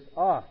 "There is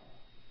a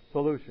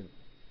solution."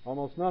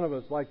 Almost none of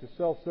us like the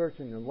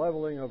self-searching and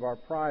leveling of our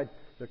pride,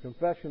 the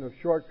confession of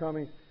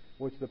shortcomings,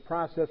 which the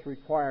process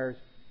requires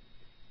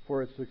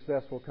for its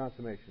successful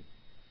consummation.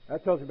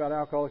 That tells you about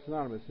Alcoholics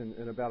Anonymous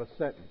in about a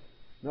sentence.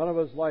 None of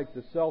us like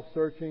the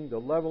self-searching, the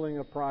leveling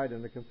of pride,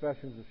 and the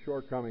confessions of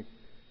shortcomings,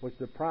 which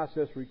the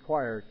process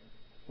required.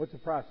 What's a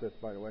process,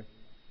 by the way?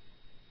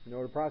 You know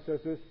what a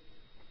process is?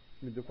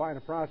 You define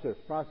a process.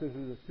 Process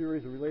is a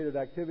series of related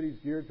activities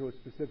geared to a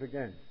specific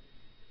end.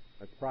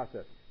 That's a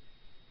process.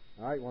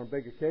 All right, you want to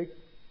bake a cake?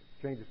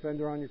 Change a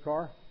fender on your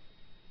car?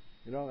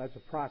 You know, that's a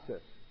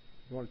process.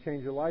 You want to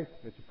change your life?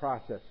 It's a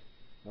process.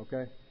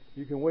 Okay?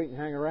 You can wait and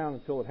hang around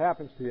until it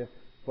happens to you,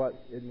 but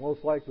it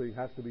most likely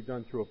has to be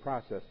done through a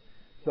process.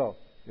 So,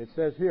 it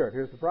says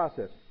here's the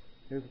process.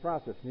 Here's the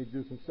process. You need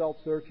to do some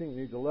self-searching. You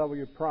need to level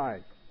your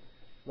pride.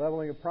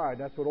 Leveling of pride,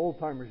 that's what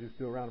old-timers used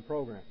to do around a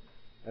program.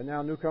 And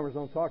now newcomers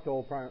don't talk to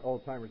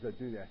old-timers that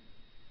do that.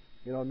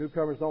 You know,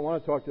 newcomers don't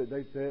want to talk to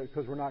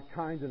because we're not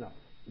kind enough.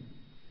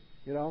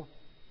 You know,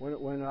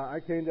 when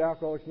I came to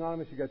Alcoholics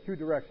Anonymous, you got two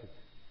directions.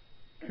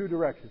 Two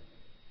directions.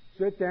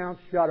 Sit down,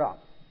 shut up.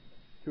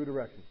 Two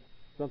directions.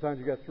 Sometimes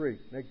you got three.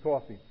 Make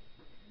coffee.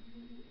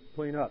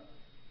 Clean up.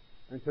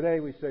 And today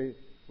we say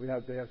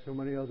they have so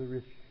many other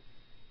issues.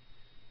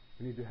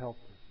 We need to help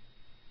them.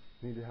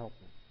 We need to help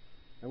them.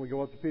 And we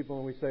go up to people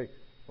and we say,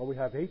 well, we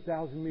have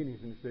 8,000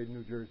 meetings in the state of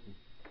New Jersey.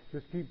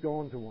 Just keep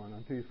going to one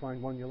until you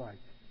find one you like.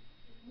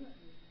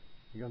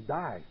 You're going to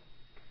die.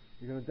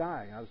 You're going to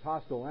die. I was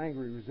hostile,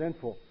 angry,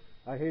 resentful.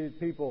 I hated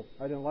people.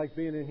 I didn't like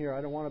being in here.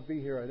 I don't want to be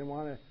here. I don't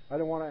want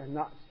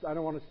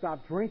to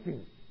stop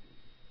drinking.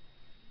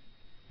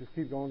 Just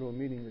keep going to a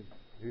meeting until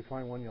you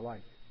find one you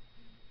like.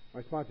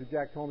 My sponsor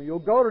Jack told me, you'll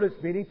go to this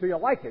meeting till you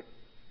like it.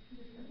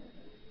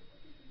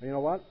 And you know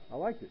what? I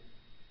liked it.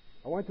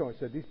 I went to him and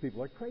said, these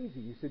people are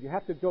crazy. He said, you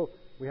have to go.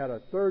 We had a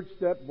third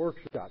step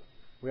workshop.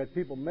 We had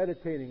people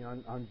meditating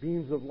on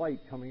beams of light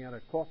coming out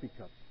of coffee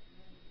cups.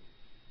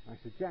 I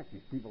said, Jack,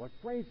 these people are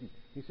crazy.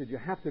 He said, you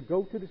have to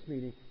go to this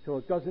meeting till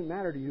it doesn't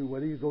matter to you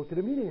whether you go to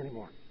the meeting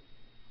anymore.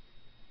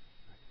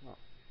 I said, oh,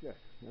 shit.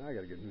 Now I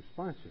got to get a new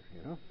sponsor,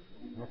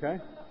 Okay?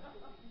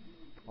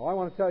 Well, I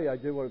want to tell you, I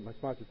did what my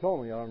sponsor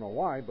told me. I don't know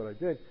why, but I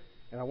did.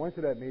 And I went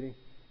to that meeting,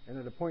 and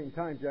at a point in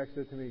time, Jack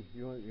said to me,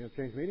 you want to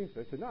change meetings?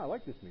 I said, no, I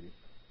like this meeting.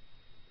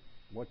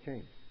 What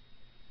changed?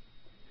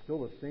 Still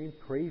the same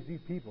crazy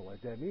people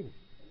at that meeting.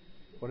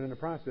 But in the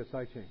process,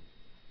 I changed.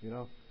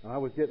 And I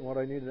was getting what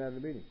I needed out of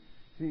the meeting.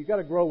 See, you got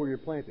to grow where you're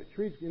planted.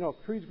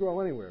 Trees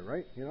grow anywhere,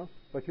 right?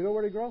 But you know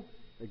where they grow?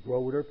 They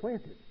grow where they're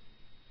planted.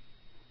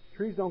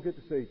 Trees don't get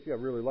to say, gee, I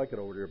really like it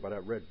over there by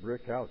that red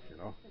brick house,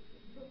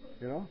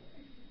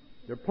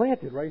 They're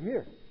planted right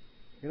here.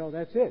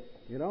 That's it.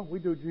 We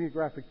do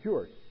geographic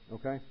cures,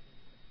 okay?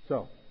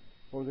 So,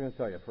 what was I going to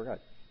tell you? I forgot.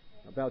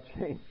 About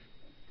change.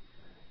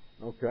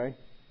 Okay.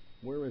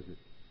 Where is it?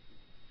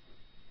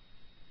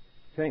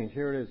 Change.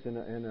 Here it is in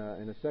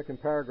the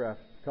second paragraph,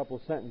 a couple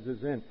of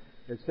sentences in.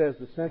 It says,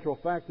 the central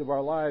fact of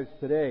our lives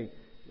today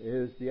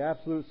is the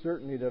absolute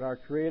certainty that our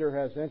Creator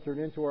has entered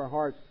into our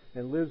hearts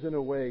and lives in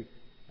a way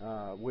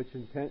which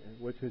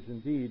is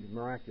indeed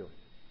miraculous.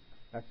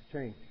 That's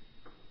change.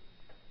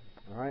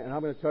 All right, and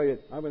I'm going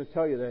to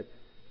tell you that,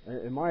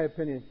 in my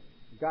opinion,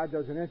 God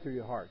doesn't enter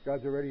your heart.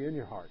 God's already in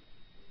your heart.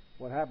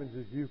 What happens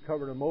is you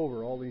covered Him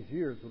over all these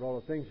years with all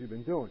the things you've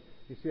been doing.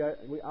 You see,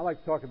 I like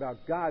to talk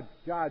about God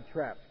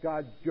traps,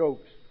 God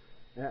jokes.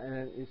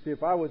 And you see,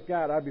 if I was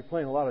God, I'd be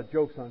playing a lot of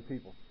jokes on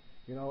people.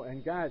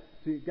 And God,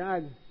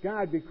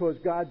 because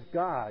God's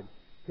God,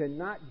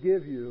 cannot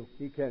give you,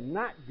 He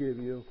cannot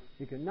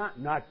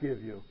not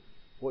give you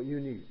what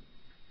you need.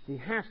 He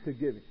has to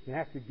give it. He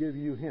has to give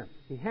you Him.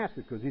 He has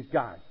to because He's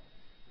God.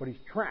 But He's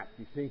trapped,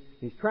 you see.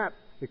 He's trapped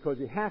because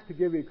He has to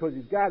give you because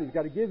He's God. He's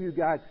got to give you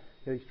God,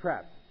 and He's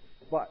trapped.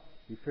 But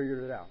He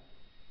figured it out.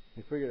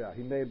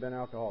 He may have been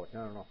alcoholic. I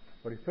don't know.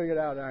 But He figured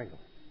out an angle.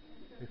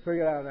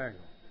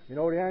 You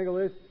know what the angle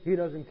is? He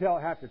doesn't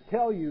have to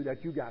tell you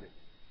that you got it.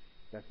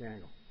 That's the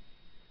angle.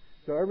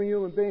 So every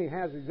human being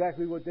has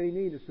exactly what they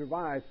need to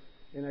survive,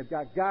 and they've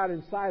got God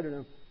inside of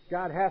them.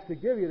 God has to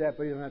give you that,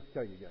 but He doesn't have to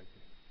tell you guys.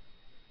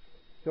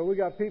 So we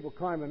got people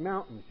climbing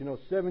mountains,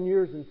 7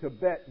 years in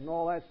Tibet and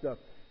all that stuff,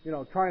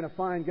 trying to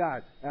find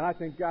God. And I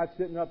think God's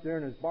sitting up there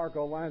in his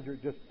Barco Lounger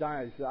just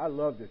dying. He said, I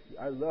love this.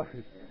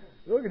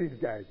 Look at these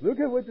guys. Look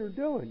at what they're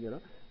doing,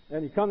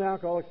 And you come to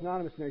Alcoholics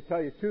Anonymous and they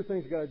tell you two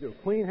things you got to do.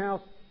 Clean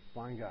house,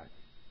 find God.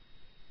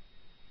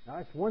 Now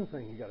that's one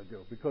thing you got to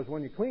do, because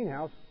when you clean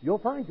house, you'll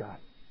find God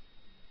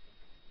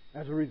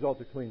as a result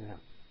of cleaning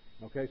house.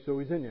 Okay, so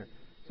He's in there.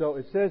 So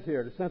it says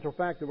here, the central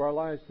fact of our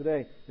lives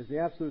today is the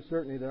absolute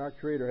certainty that our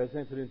Creator has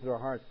entered into our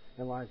hearts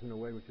and lives in a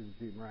way which is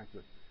indeed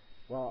miraculous.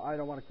 Well, I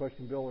don't want to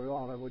question Bill at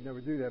all, and I would never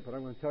do that, but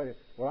I'm going to tell you,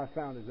 what I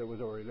found is it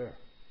was already there.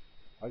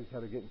 I just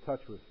had to get in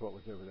touch with what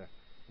was over there.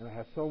 And I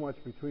had so much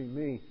between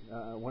me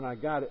when I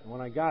got it,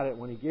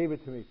 when He gave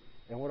it to me,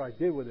 and what I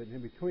did with it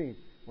in between,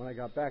 when I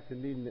got back to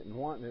needing it and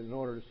wanting it in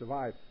order to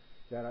survive,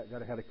 that I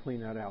had to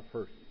clean that out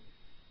first.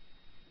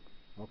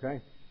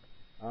 Okay?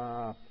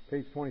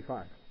 Page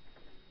 25.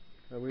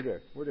 We're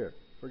there.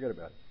 Forget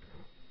about it.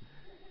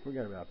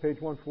 Page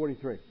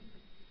 143.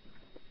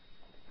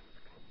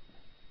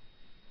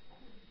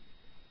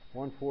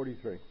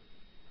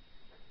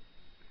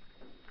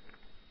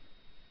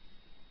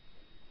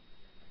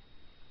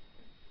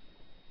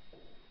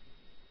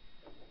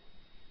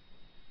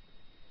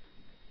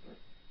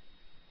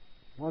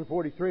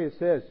 143. It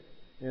says,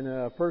 in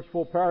the first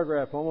full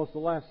paragraph, almost the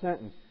last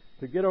sentence,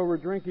 to get over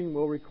drinking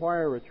will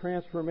require a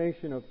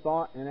transformation of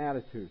thought and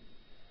attitude.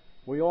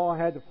 We all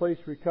had to place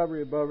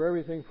recovery above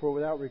everything, for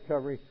without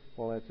recovery,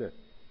 well, that's it.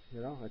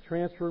 A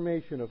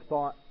transformation of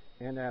thought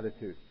and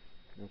attitude.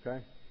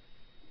 Okay?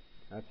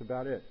 That's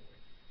about it.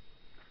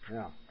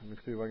 Now, let me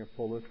see if I can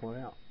pull this one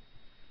out.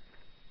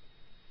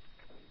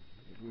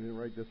 We didn't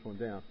write this one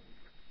down.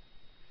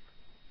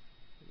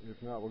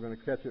 If not, we're going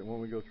to catch it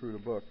when we go through the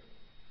book.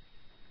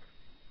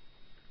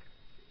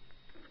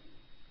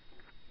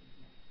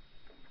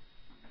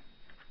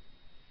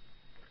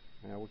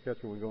 Yeah, we'll catch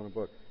it when we go in the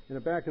book. In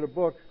the back of the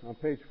book, on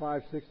page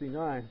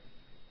 569,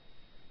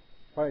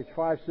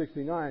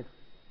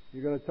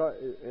 you're going to talk.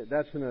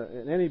 That's in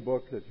any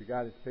book that you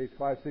got. It's page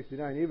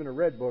 569. Even a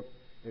red book,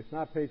 it's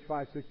not page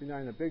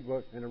 569 in a big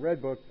book, in a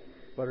red book,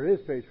 but it is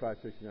page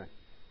 569.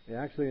 And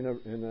actually, in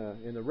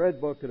the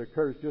red book, it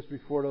occurs just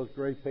before those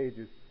gray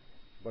pages,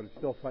 but it's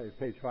still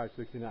page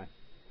 569.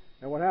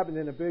 And what happened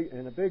in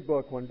the big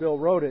book when Bill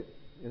wrote it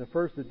in the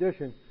first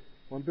edition?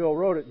 When Bill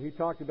wrote it, he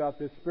talked about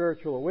this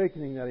spiritual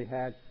awakening that he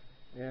had,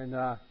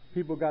 and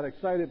people got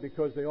excited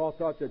because they all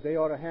thought that they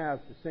ought to have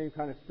the same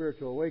kind of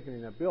spiritual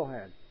awakening that Bill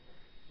had.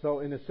 So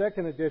in the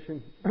second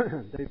edition,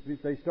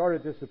 they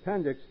started this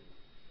appendix,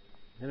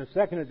 in a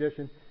second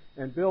edition,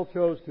 and Bill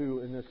chose to,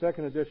 in the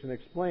second edition,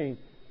 explain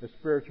the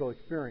spiritual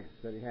experience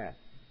that he had.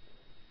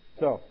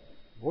 So,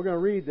 we're going to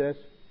read this.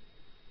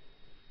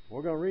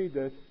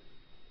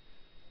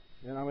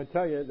 And I'm going to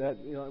tell you that,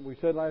 we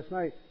said last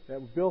night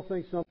that Bill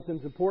thinks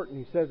something's important.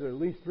 He says it at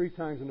least 3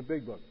 times in the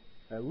big book.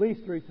 At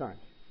least 3 times.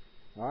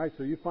 All right,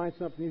 so you find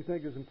something you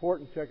think is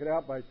important, check it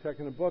out by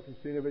checking the book and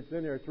seeing if it's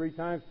in there 3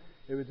 times.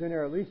 If it's in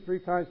there at least 3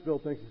 times, Bill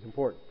thinks it's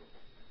important.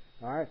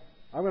 All right,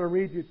 I'm going to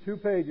read you 2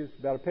 pages,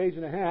 about a page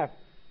and a half.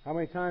 How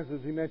many times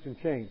does he mention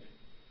change?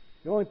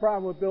 The only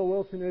problem with Bill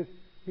Wilson is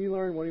he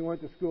learned when he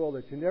went to school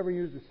that you never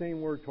use the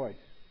same word twice.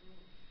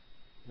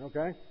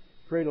 Okay?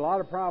 Create a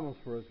lot of problems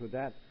for us with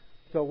that.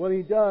 So what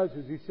he does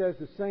is he says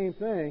the same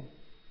thing.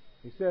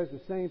 He says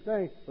the same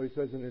thing, but he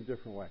says it in a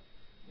different way.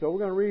 So we're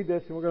going to read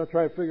this and we're going to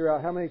try to figure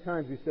out how many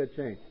times he said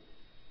change.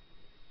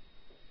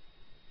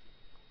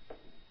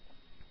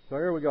 So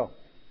here we go.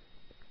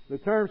 The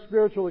terms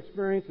spiritual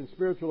experience and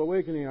spiritual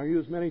awakening are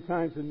used many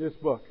times in this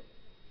book.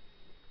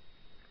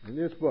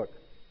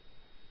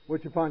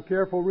 Which upon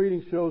careful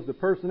reading shows the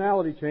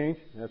personality change,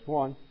 that's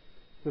 1,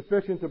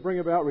 sufficient to bring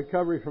about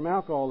recovery from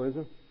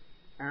alcoholism.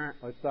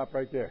 Let's stop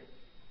right there.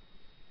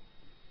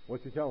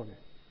 What's he telling me?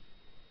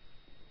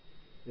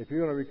 If you're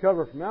going to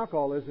recover from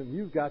alcoholism,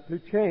 you've got to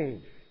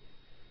change.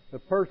 The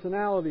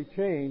personality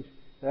change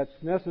that's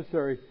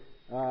necessary,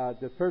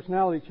 the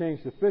personality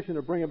change sufficient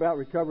to bring about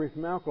recovery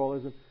from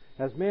alcoholism,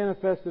 has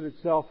manifested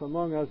itself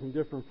among us in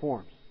different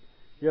forms.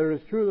 Yet it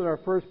is true that our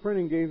first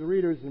printing gave the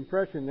readers the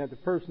impression that the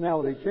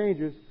personality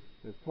changes,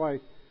 that's twice,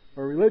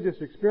 or religious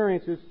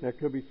experiences, that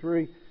could be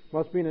 3,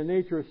 must be in the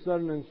nature of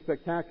sudden and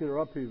spectacular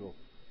upheaval.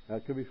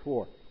 That could be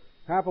 4.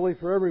 Happily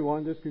for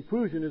everyone, this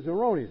conclusion is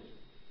erroneous.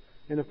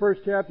 In the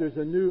first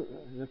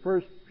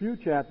few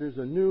chapters,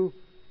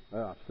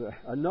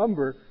 a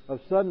number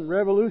of sudden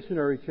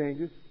revolutionary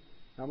changes.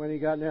 How many you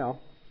got now?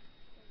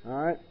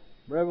 All right,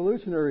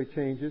 revolutionary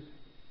changes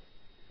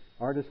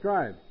are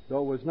described.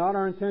 Though it was not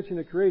our intention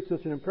to create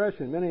such an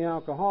impression, many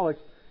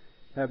alcoholics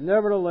have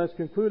nevertheless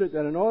concluded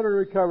that in order to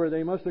recover,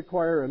 they must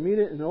acquire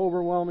immediate and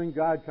overwhelming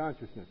God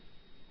consciousness.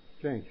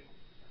 Change.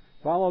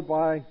 Followed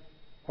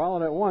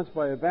at once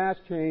by a vast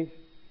change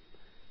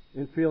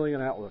in feeling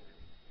and outlook.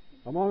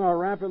 Among our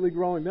rapidly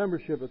growing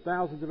membership of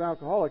thousands of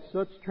alcoholics,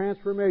 such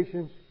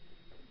transformations,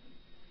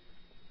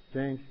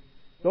 change,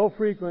 though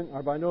frequent,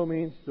 are by no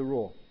means the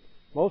rule.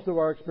 Most of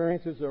our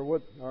experiences are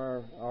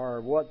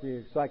what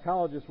the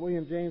psychologist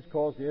William James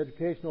calls the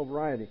educational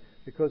variety,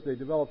 because they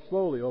develop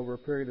slowly over a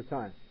period of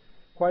time.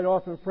 Quite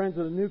often, friends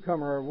of the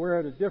newcomer are aware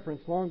of the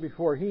difference long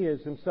before he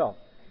is himself.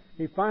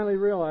 He finally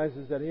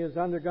realizes that he has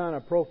undergone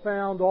a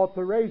profound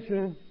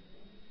alteration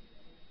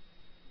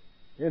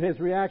in his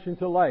reaction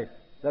to life,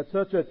 that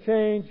such a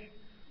change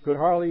could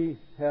hardly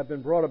have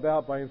been brought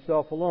about by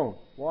himself alone.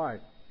 Why?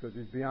 Because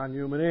he's beyond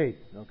human aid.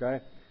 Okay?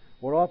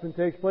 What often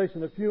takes place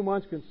in a few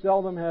months can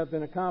seldom have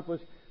been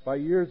accomplished by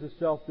years of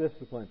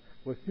self-discipline.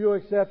 With few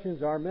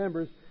exceptions, our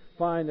members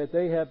find that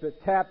they have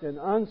tapped an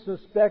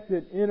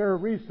unsuspected inner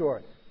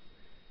resource.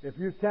 If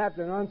you've tapped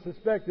an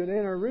unsuspected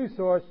inner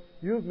resource,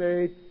 you've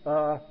made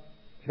a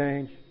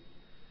change,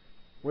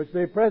 which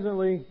they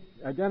presently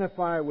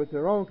identify with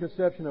their own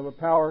conception of a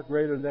power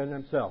greater than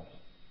themselves.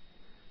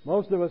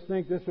 Most of us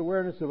think this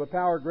awareness of a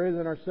power greater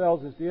than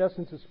ourselves is the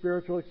essence of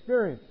spiritual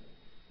experience.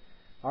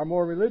 Our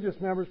more religious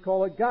members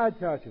call it God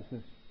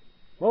consciousness.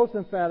 Most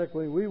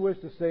emphatically, we wish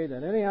to say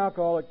that any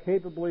alcoholic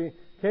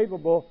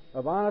capable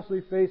of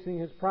honestly facing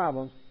his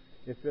problems,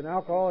 if an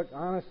alcoholic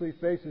honestly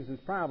faces his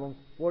problems,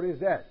 what is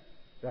that?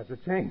 That's a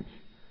change.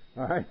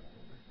 All right?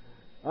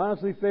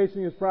 Honestly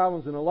facing his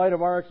problems in the light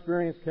of our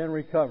experience can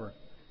recover.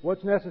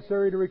 What's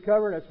necessary to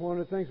recover? That's one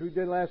of the things we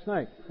did last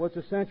night. What's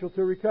essential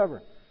to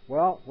recover?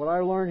 Well, what I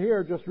learned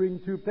here, just reading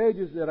 2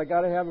 pages, that I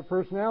got to have a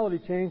personality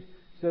change.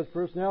 It says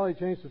personality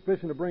change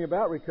sufficient to bring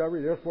about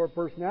recovery. Therefore,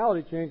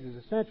 personality change is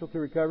essential to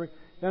recovery.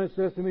 Then it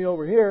says to me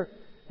over here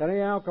that any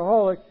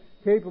alcoholic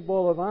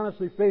capable of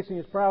honestly facing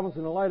his problems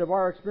in the light of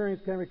our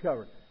experience can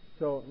recover.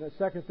 So the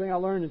second thing I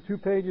learned in 2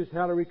 pages,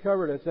 how to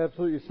recover, that's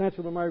absolutely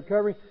essential to my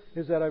recovery,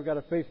 is that I've got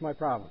to face my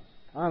problems,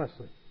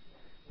 honestly.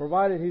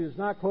 Provided he does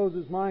not close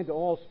his mind to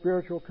all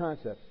spiritual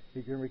concepts,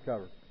 he can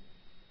recover.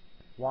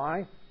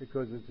 Why?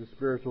 Because it's a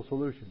spiritual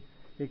solution.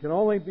 He can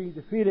only be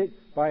defeated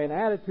by an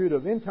attitude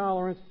of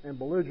intolerance and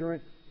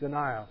belligerent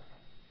denial.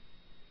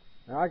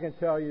 Now I can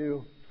tell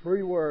you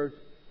 3 words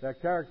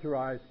that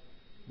characterize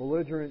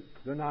belligerent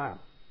denial.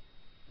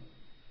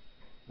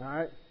 All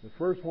right? The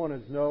first one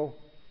is no,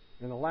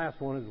 and the last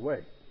one is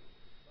wait.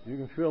 You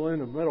can fill in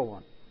the middle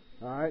one.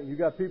 All right? You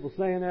got people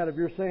saying that. If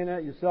you're saying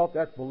that yourself,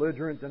 that's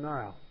belligerent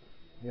denial.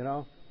 You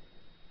know?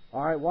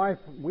 All right, why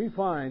we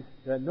find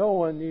that no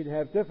one need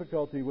have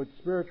difficulty with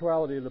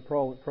spirituality of the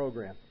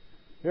program.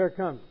 Here it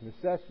comes,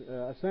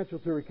 essential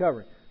to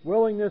recovery.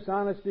 Willingness,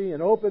 honesty,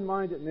 and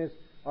open-mindedness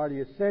are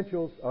the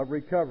essentials of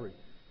recovery.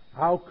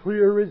 How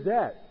clear is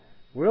that?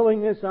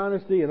 Willingness,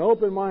 honesty, and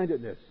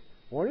open-mindedness.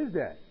 What is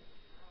that?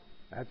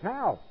 That's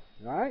how,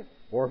 all right?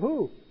 Or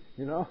who,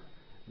 you know?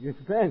 It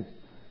depends.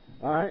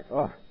 All right?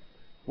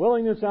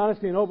 Willingness,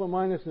 honesty, and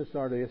open-mindedness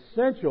are the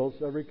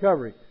essentials of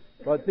recovery,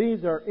 but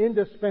these are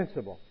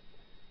indispensable.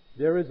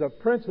 There is a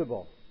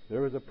principle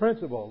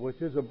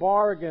which is a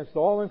bar against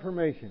all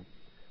information,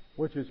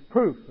 which is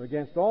proof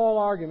against all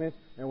arguments,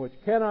 and which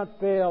cannot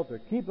fail to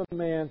keep a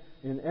man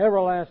in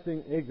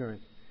everlasting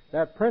ignorance.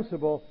 That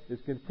principle is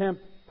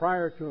contempt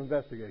prior to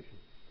investigation.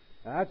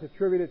 Now, that's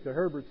attributed to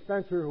Herbert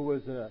Spencer, who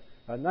was a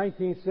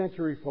 19th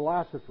century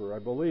philosopher, I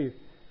believe.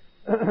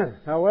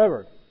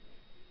 However,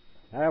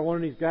 I had one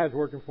of these guys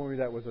working for me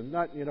that was a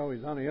nut. He's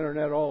on the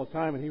internet all the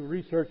time, and he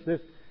researched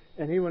this,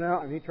 and he went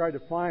out and he tried to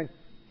find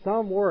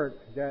some work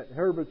that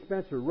Herbert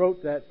Spencer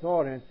wrote that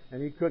thought in,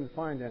 and he couldn't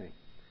find any.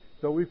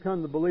 So we've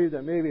come to believe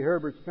that maybe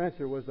Herbert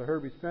Spencer was the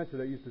Herbie Spencer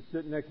that used to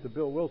sit next to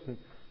Bill Wilson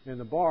in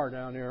the bar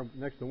down there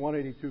next to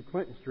 182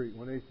 Clinton Street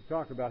when they used to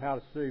talk about how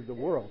to save the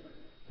world.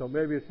 So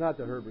maybe it's not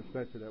the Herbert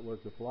Spencer that was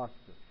the philosopher.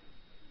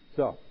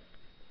 So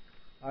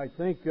I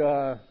think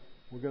we're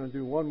going to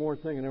do one more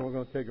thing, and then we're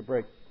going to take a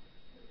break.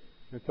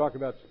 We're going to talk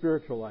about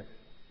spiritual life.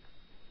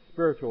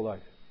 Spiritual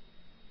life.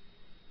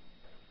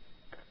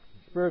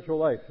 Spiritual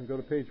life. And go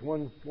to page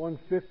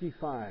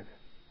 155.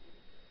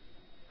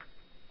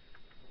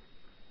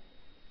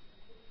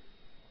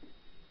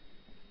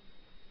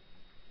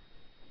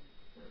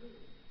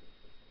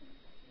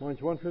 Mine's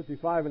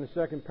 155 in the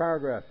second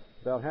paragraph.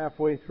 About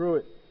halfway through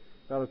it,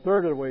 about a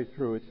third of the way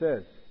through, it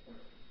says,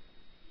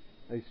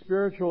 a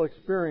spiritual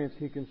experience,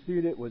 he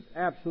conceded, was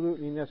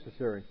absolutely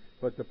necessary,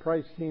 but the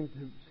price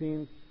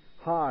seemed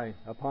high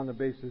upon the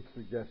basis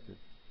suggested.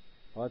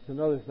 Well, that's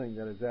another thing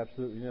that is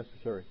absolutely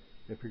necessary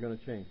if you're going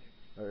to change.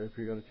 Or if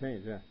you're going to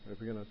change, yeah. Or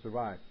if you're going to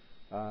survive.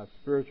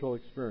 Spiritual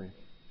experience.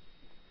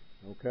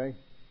 Okay?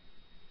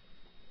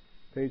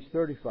 Page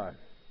 35.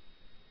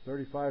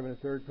 35 in the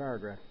third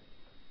paragraph.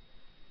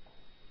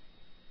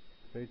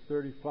 Page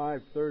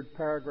 35, third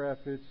paragraph,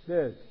 it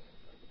says,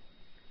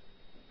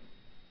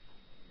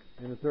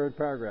 in the third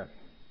paragraph,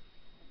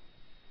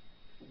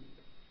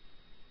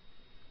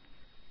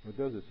 what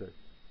does it say?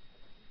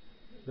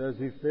 It says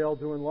he failed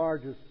to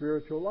enlarge his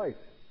spiritual life.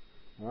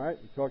 All right?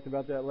 We talked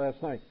about that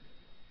last night.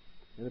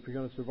 And if you're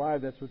going to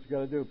survive, that's what you got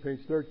to do.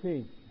 Page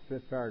 13,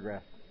 fifth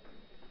paragraph.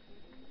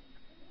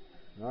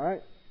 All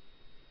right?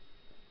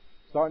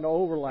 Starting to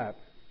overlap.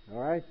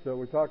 All right? So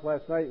we talked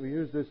last night. We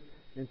used this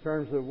in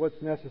terms of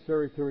what's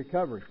necessary to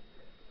recovery.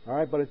 All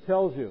right? But it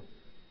tells you,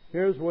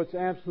 here's what's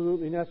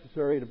absolutely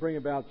necessary to bring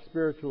about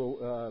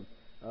spiritual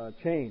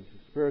change,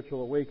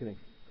 spiritual awakening.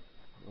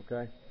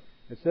 Okay?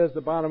 It says at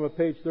the bottom of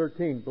page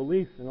 13,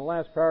 belief in the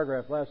last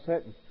paragraph, last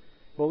sentence,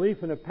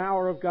 belief in the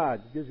power of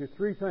God. It gives you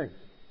three things.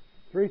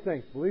 Three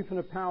things. Belief in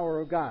the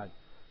power of God,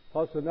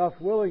 plus enough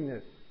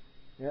willingness,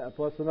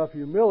 plus enough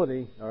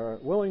humility, or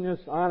willingness,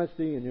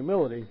 honesty, and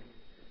humility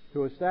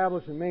to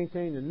establish and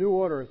maintain the new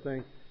order of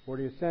things for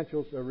the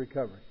essentials of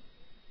recovery.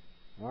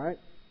 All right?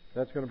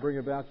 That's going to bring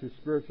about your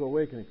spiritual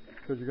awakening,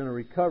 because you're going to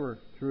recover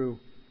through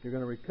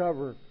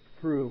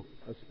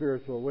a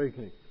spiritual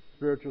awakening,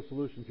 spiritual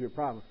solution to your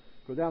problem.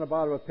 Go down to the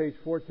bottom of page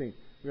 14.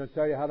 We're going to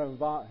tell you how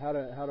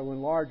to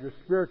enlarge your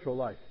spiritual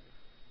life.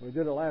 We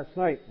did it last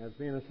night as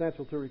being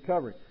essential to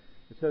recovery.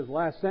 It says,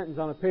 last sentence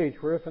on the page,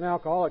 for if an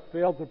alcoholic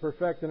failed to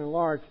perfect and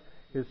enlarge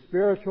his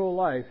spiritual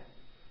life,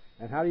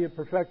 and how do you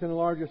perfect and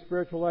enlarge your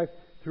spiritual life?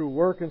 Through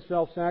work and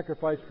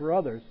self-sacrifice for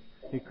others,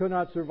 he could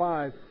not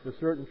survive the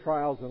certain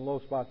trials and low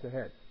spots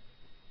ahead.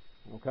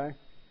 Okay?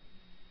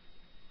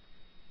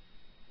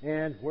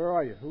 And where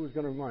are you? Who was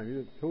going to remind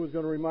me? Who was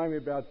going to remind me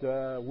about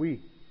we?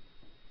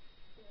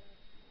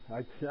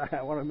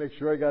 I want to make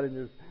sure I got it in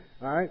this.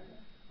 All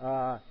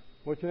right?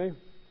 What's your name?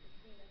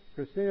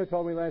 Christina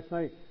told me last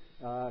night,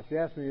 she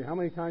asked me how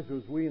many times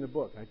was we in the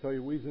book. I tell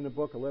you, we's in the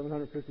book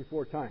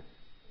 1,154 times.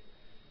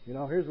 You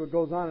know, here's what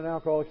goes on in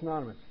Alcoholics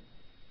Anonymous.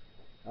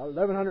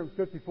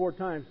 1,154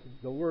 times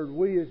the word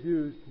we is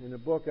used in the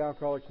book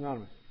Alcoholics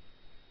Anonymous.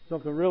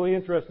 Something really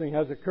interesting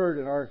has occurred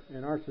in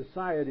our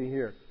society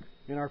here,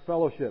 in our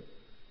fellowship.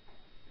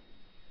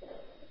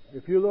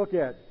 If you look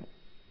at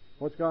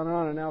what's gone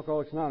on in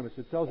Alcoholics Anonymous,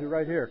 it tells you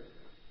right here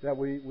that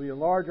we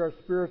enlarge our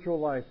spiritual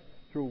life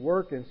through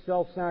work and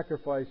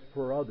self-sacrifice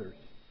for others,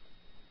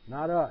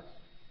 not us.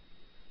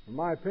 In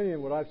my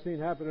opinion, what I've seen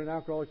happen in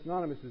Alcoholics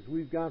Anonymous is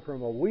we've gone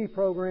from a we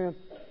program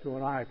to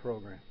an I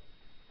program.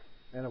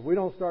 And if we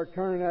don't start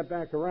turning that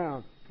back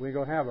around, we ain't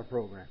going to have a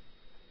program.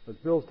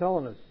 But Bill's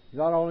telling us,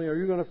 not only are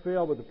you going to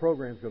fail, but the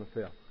program's going to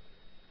fail.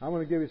 I'm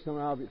going to give you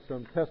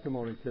some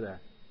testimony to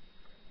that.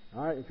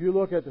 All right, if you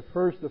look at the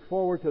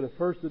forward to the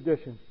first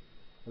edition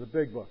of the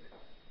Big Book,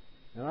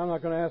 and I'm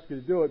not going to ask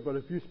you to do it, but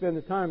if you spend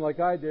the time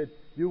like I did,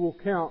 you will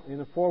count in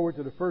the forward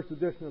to the first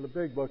edition of the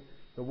Big Book,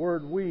 the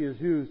word we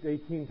is used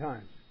 18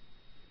 times.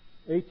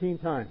 18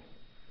 times.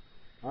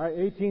 All right,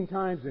 18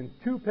 times in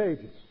 2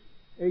 pages.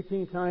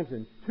 18 times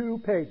in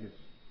 2 pages.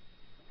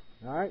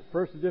 All right,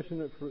 first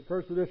edition of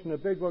the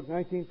Big Book,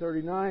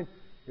 1939.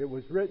 It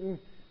was written,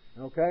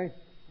 okay,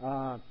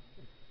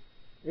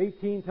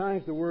 18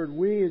 times the word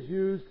we is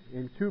used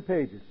in 2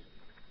 pages.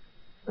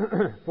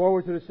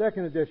 Forward to the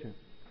second edition,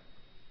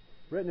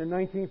 written in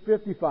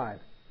 1955.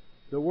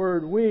 The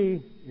word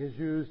we is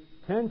used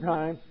 10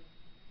 times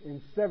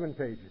in 7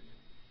 pages.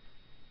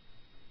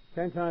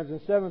 10 times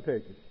in 7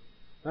 pages.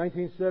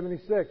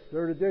 1976,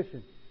 third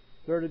edition.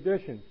 Third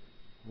edition.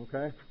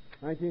 Okay?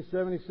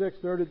 1976,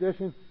 third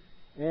edition.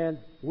 And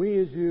we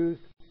is used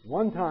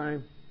 1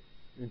 time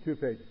in 2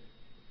 pages.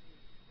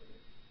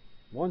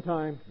 1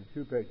 time in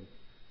 2 pages.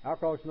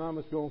 Alcoholics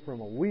Anonymous going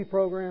from a we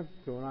program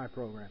to an I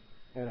program.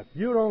 And if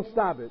you don't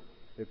stop it,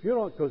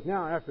 because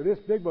now after this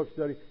big book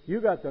study,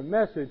 you got the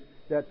message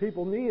that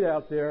people need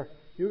out there.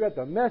 You got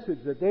the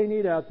message that they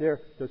need out there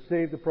to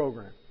save the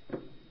program.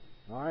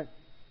 All right?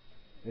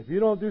 If you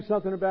don't do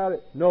something about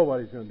it,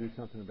 nobody's going to do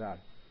something about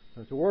it.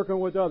 And so working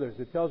with others,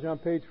 it tells you on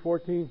page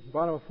 14,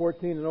 bottom of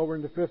 14 and over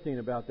into 15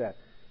 about that.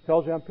 It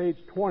tells you on page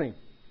 20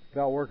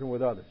 about working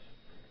with others.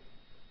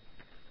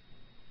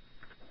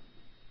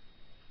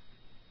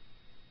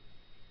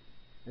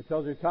 It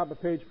tells you top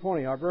of page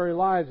 20, our very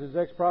lives as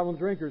ex-problem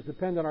drinkers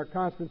depend on our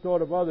constant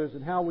thought of others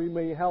and how we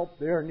may help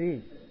their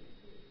needs.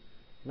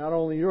 Not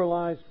only your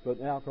lives,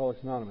 but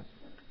Alcoholics Anonymous.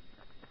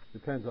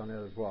 Depends on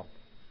that as well.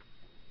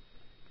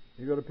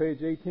 You go to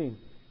page 18.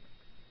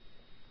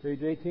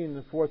 Page 18 in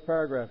the 4th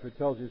paragraph, it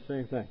tells you the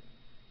same thing.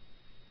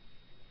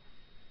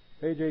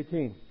 Page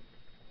 18.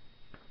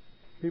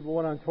 People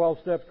went on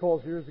 12-step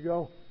calls years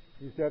ago.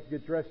 You used to have to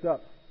get dressed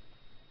up.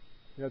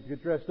 You have to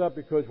get dressed up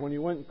because when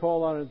you went and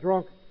called on a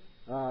drunk,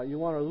 you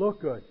want to look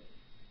good.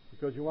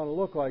 Because you want to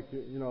look like,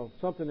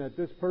 something that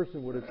this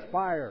person would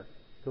aspire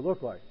to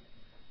look like.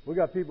 We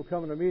got people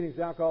coming to meetings,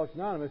 Alcoholics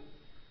Anonymous,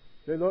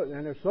 they look,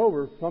 and they're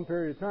sober some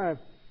period of time,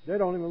 they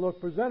don't even look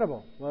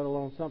presentable, let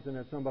alone something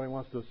that somebody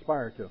wants to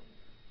aspire to.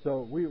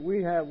 So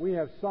we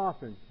have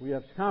softened, we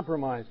have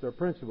compromised our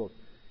principles.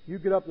 You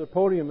get up to the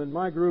podium in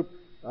my group,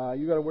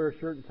 you got to wear a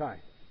shirt and tie.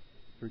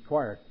 It's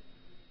required.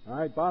 All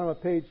right, bottom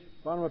of page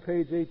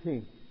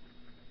 18.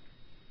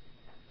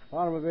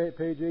 Bottom of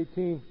page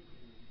 18,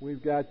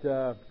 we've got. Is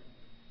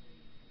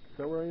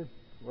that where are you?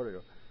 Where do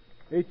you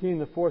go? 18,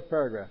 the 4th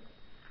paragraph.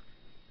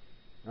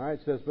 All right,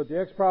 it says, but the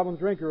ex-problem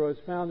drinker who has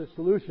found a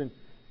solution,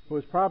 who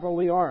is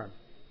properly armed.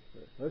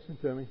 Listen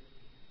to me.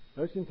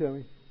 Listen to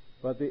me.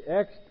 But the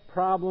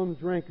ex-problem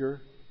drinker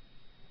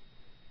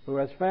who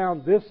has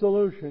found this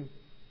solution,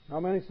 how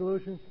many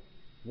solutions?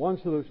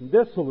 1 solution.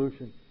 This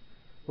solution,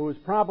 who is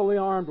properly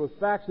armed with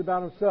facts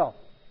about himself.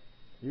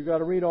 You got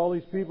to read all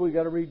these people. You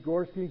got to read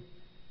Gorski.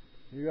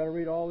 You got to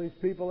read all these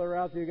people that are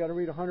out there. You got to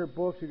read 100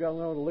 books. You got to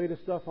know the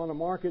latest stuff on the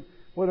market.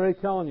 What are they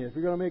telling you? If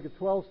you're going to make a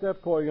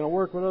 12-step call, you're going to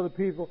work with other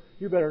people,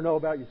 you better know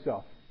about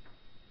yourself.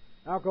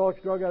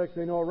 Alcoholics, drug addicts,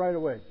 they know it right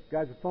away. This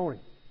guy's a phony.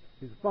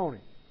 He's a phony.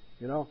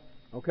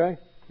 Okay?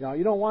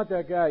 You don't want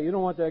that guy. You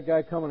don't want that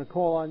guy coming to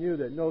call on you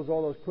that knows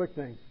all those quick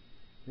things.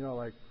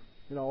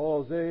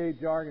 All those AA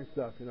jargon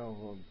stuff.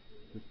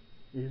 Just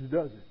easy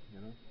does it.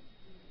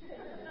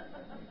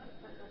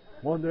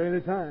 One day at a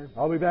time.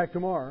 I'll be back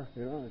tomorrow.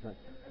 It's like,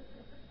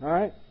 all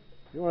right?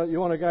 You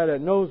want a guy that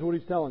knows what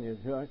he's telling you.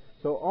 Right?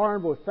 So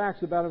armed with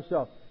facts about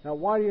himself. Now,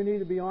 why do you need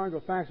to be armed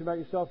with facts about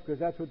yourself? Because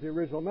that's what the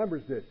original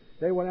members did.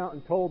 They went out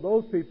and told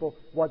those people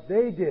what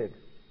they did,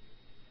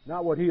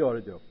 not what he ought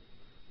to do.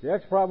 The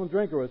ex-problem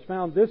drinker who has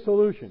found this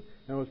solution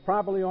and was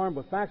properly armed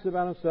with facts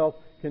about himself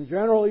can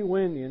generally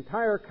win the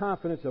entire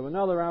confidence of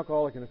another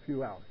alcoholic in a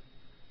few hours.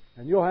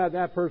 And you'll have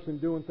that person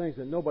doing things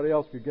that nobody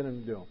else could get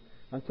him to do.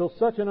 Until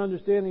such an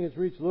understanding is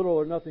reached, little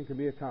or nothing can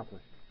be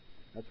accomplished.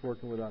 That's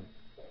working with others.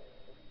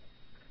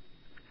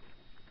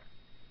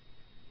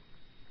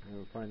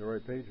 We'll find the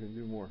right page and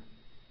do more.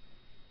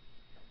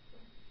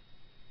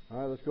 All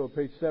right, let's go to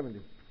page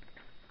 70.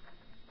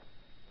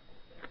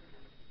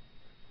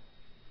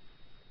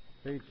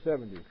 Page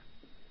 70.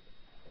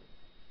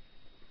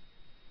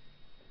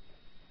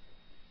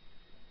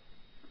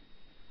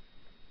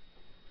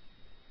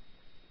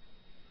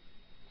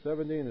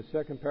 In the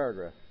 2nd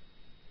paragraph.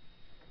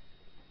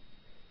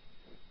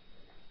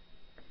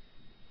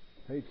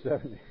 Page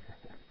 70.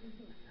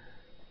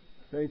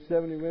 Page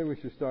 70. Maybe we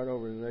should start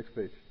over in the next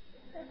page.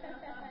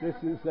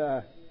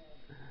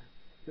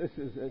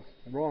 It's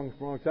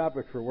wrong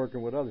topic for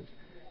working with others.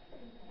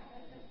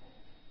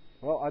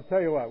 Well, I'll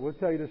tell you what. We'll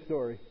tell you the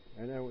story,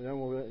 and then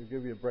we'll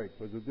give you a break.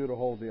 But we'll do the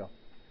whole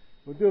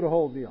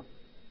deal.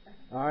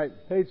 All right,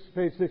 page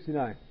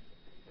 69.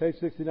 Page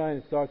 69.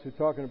 It starts with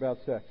talking about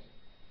sex.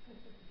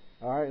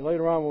 All right.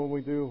 Later on, when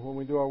we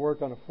do our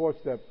work on the 4th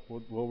step,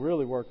 we'll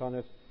really work on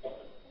this.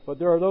 But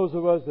there are those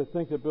of us that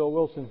think that Bill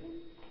Wilson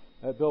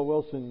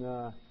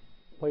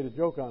played a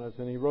joke on us,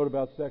 and he wrote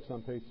about sex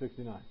on page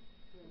 69.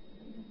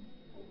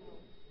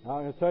 I'm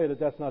going to tell you that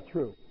that's not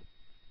true.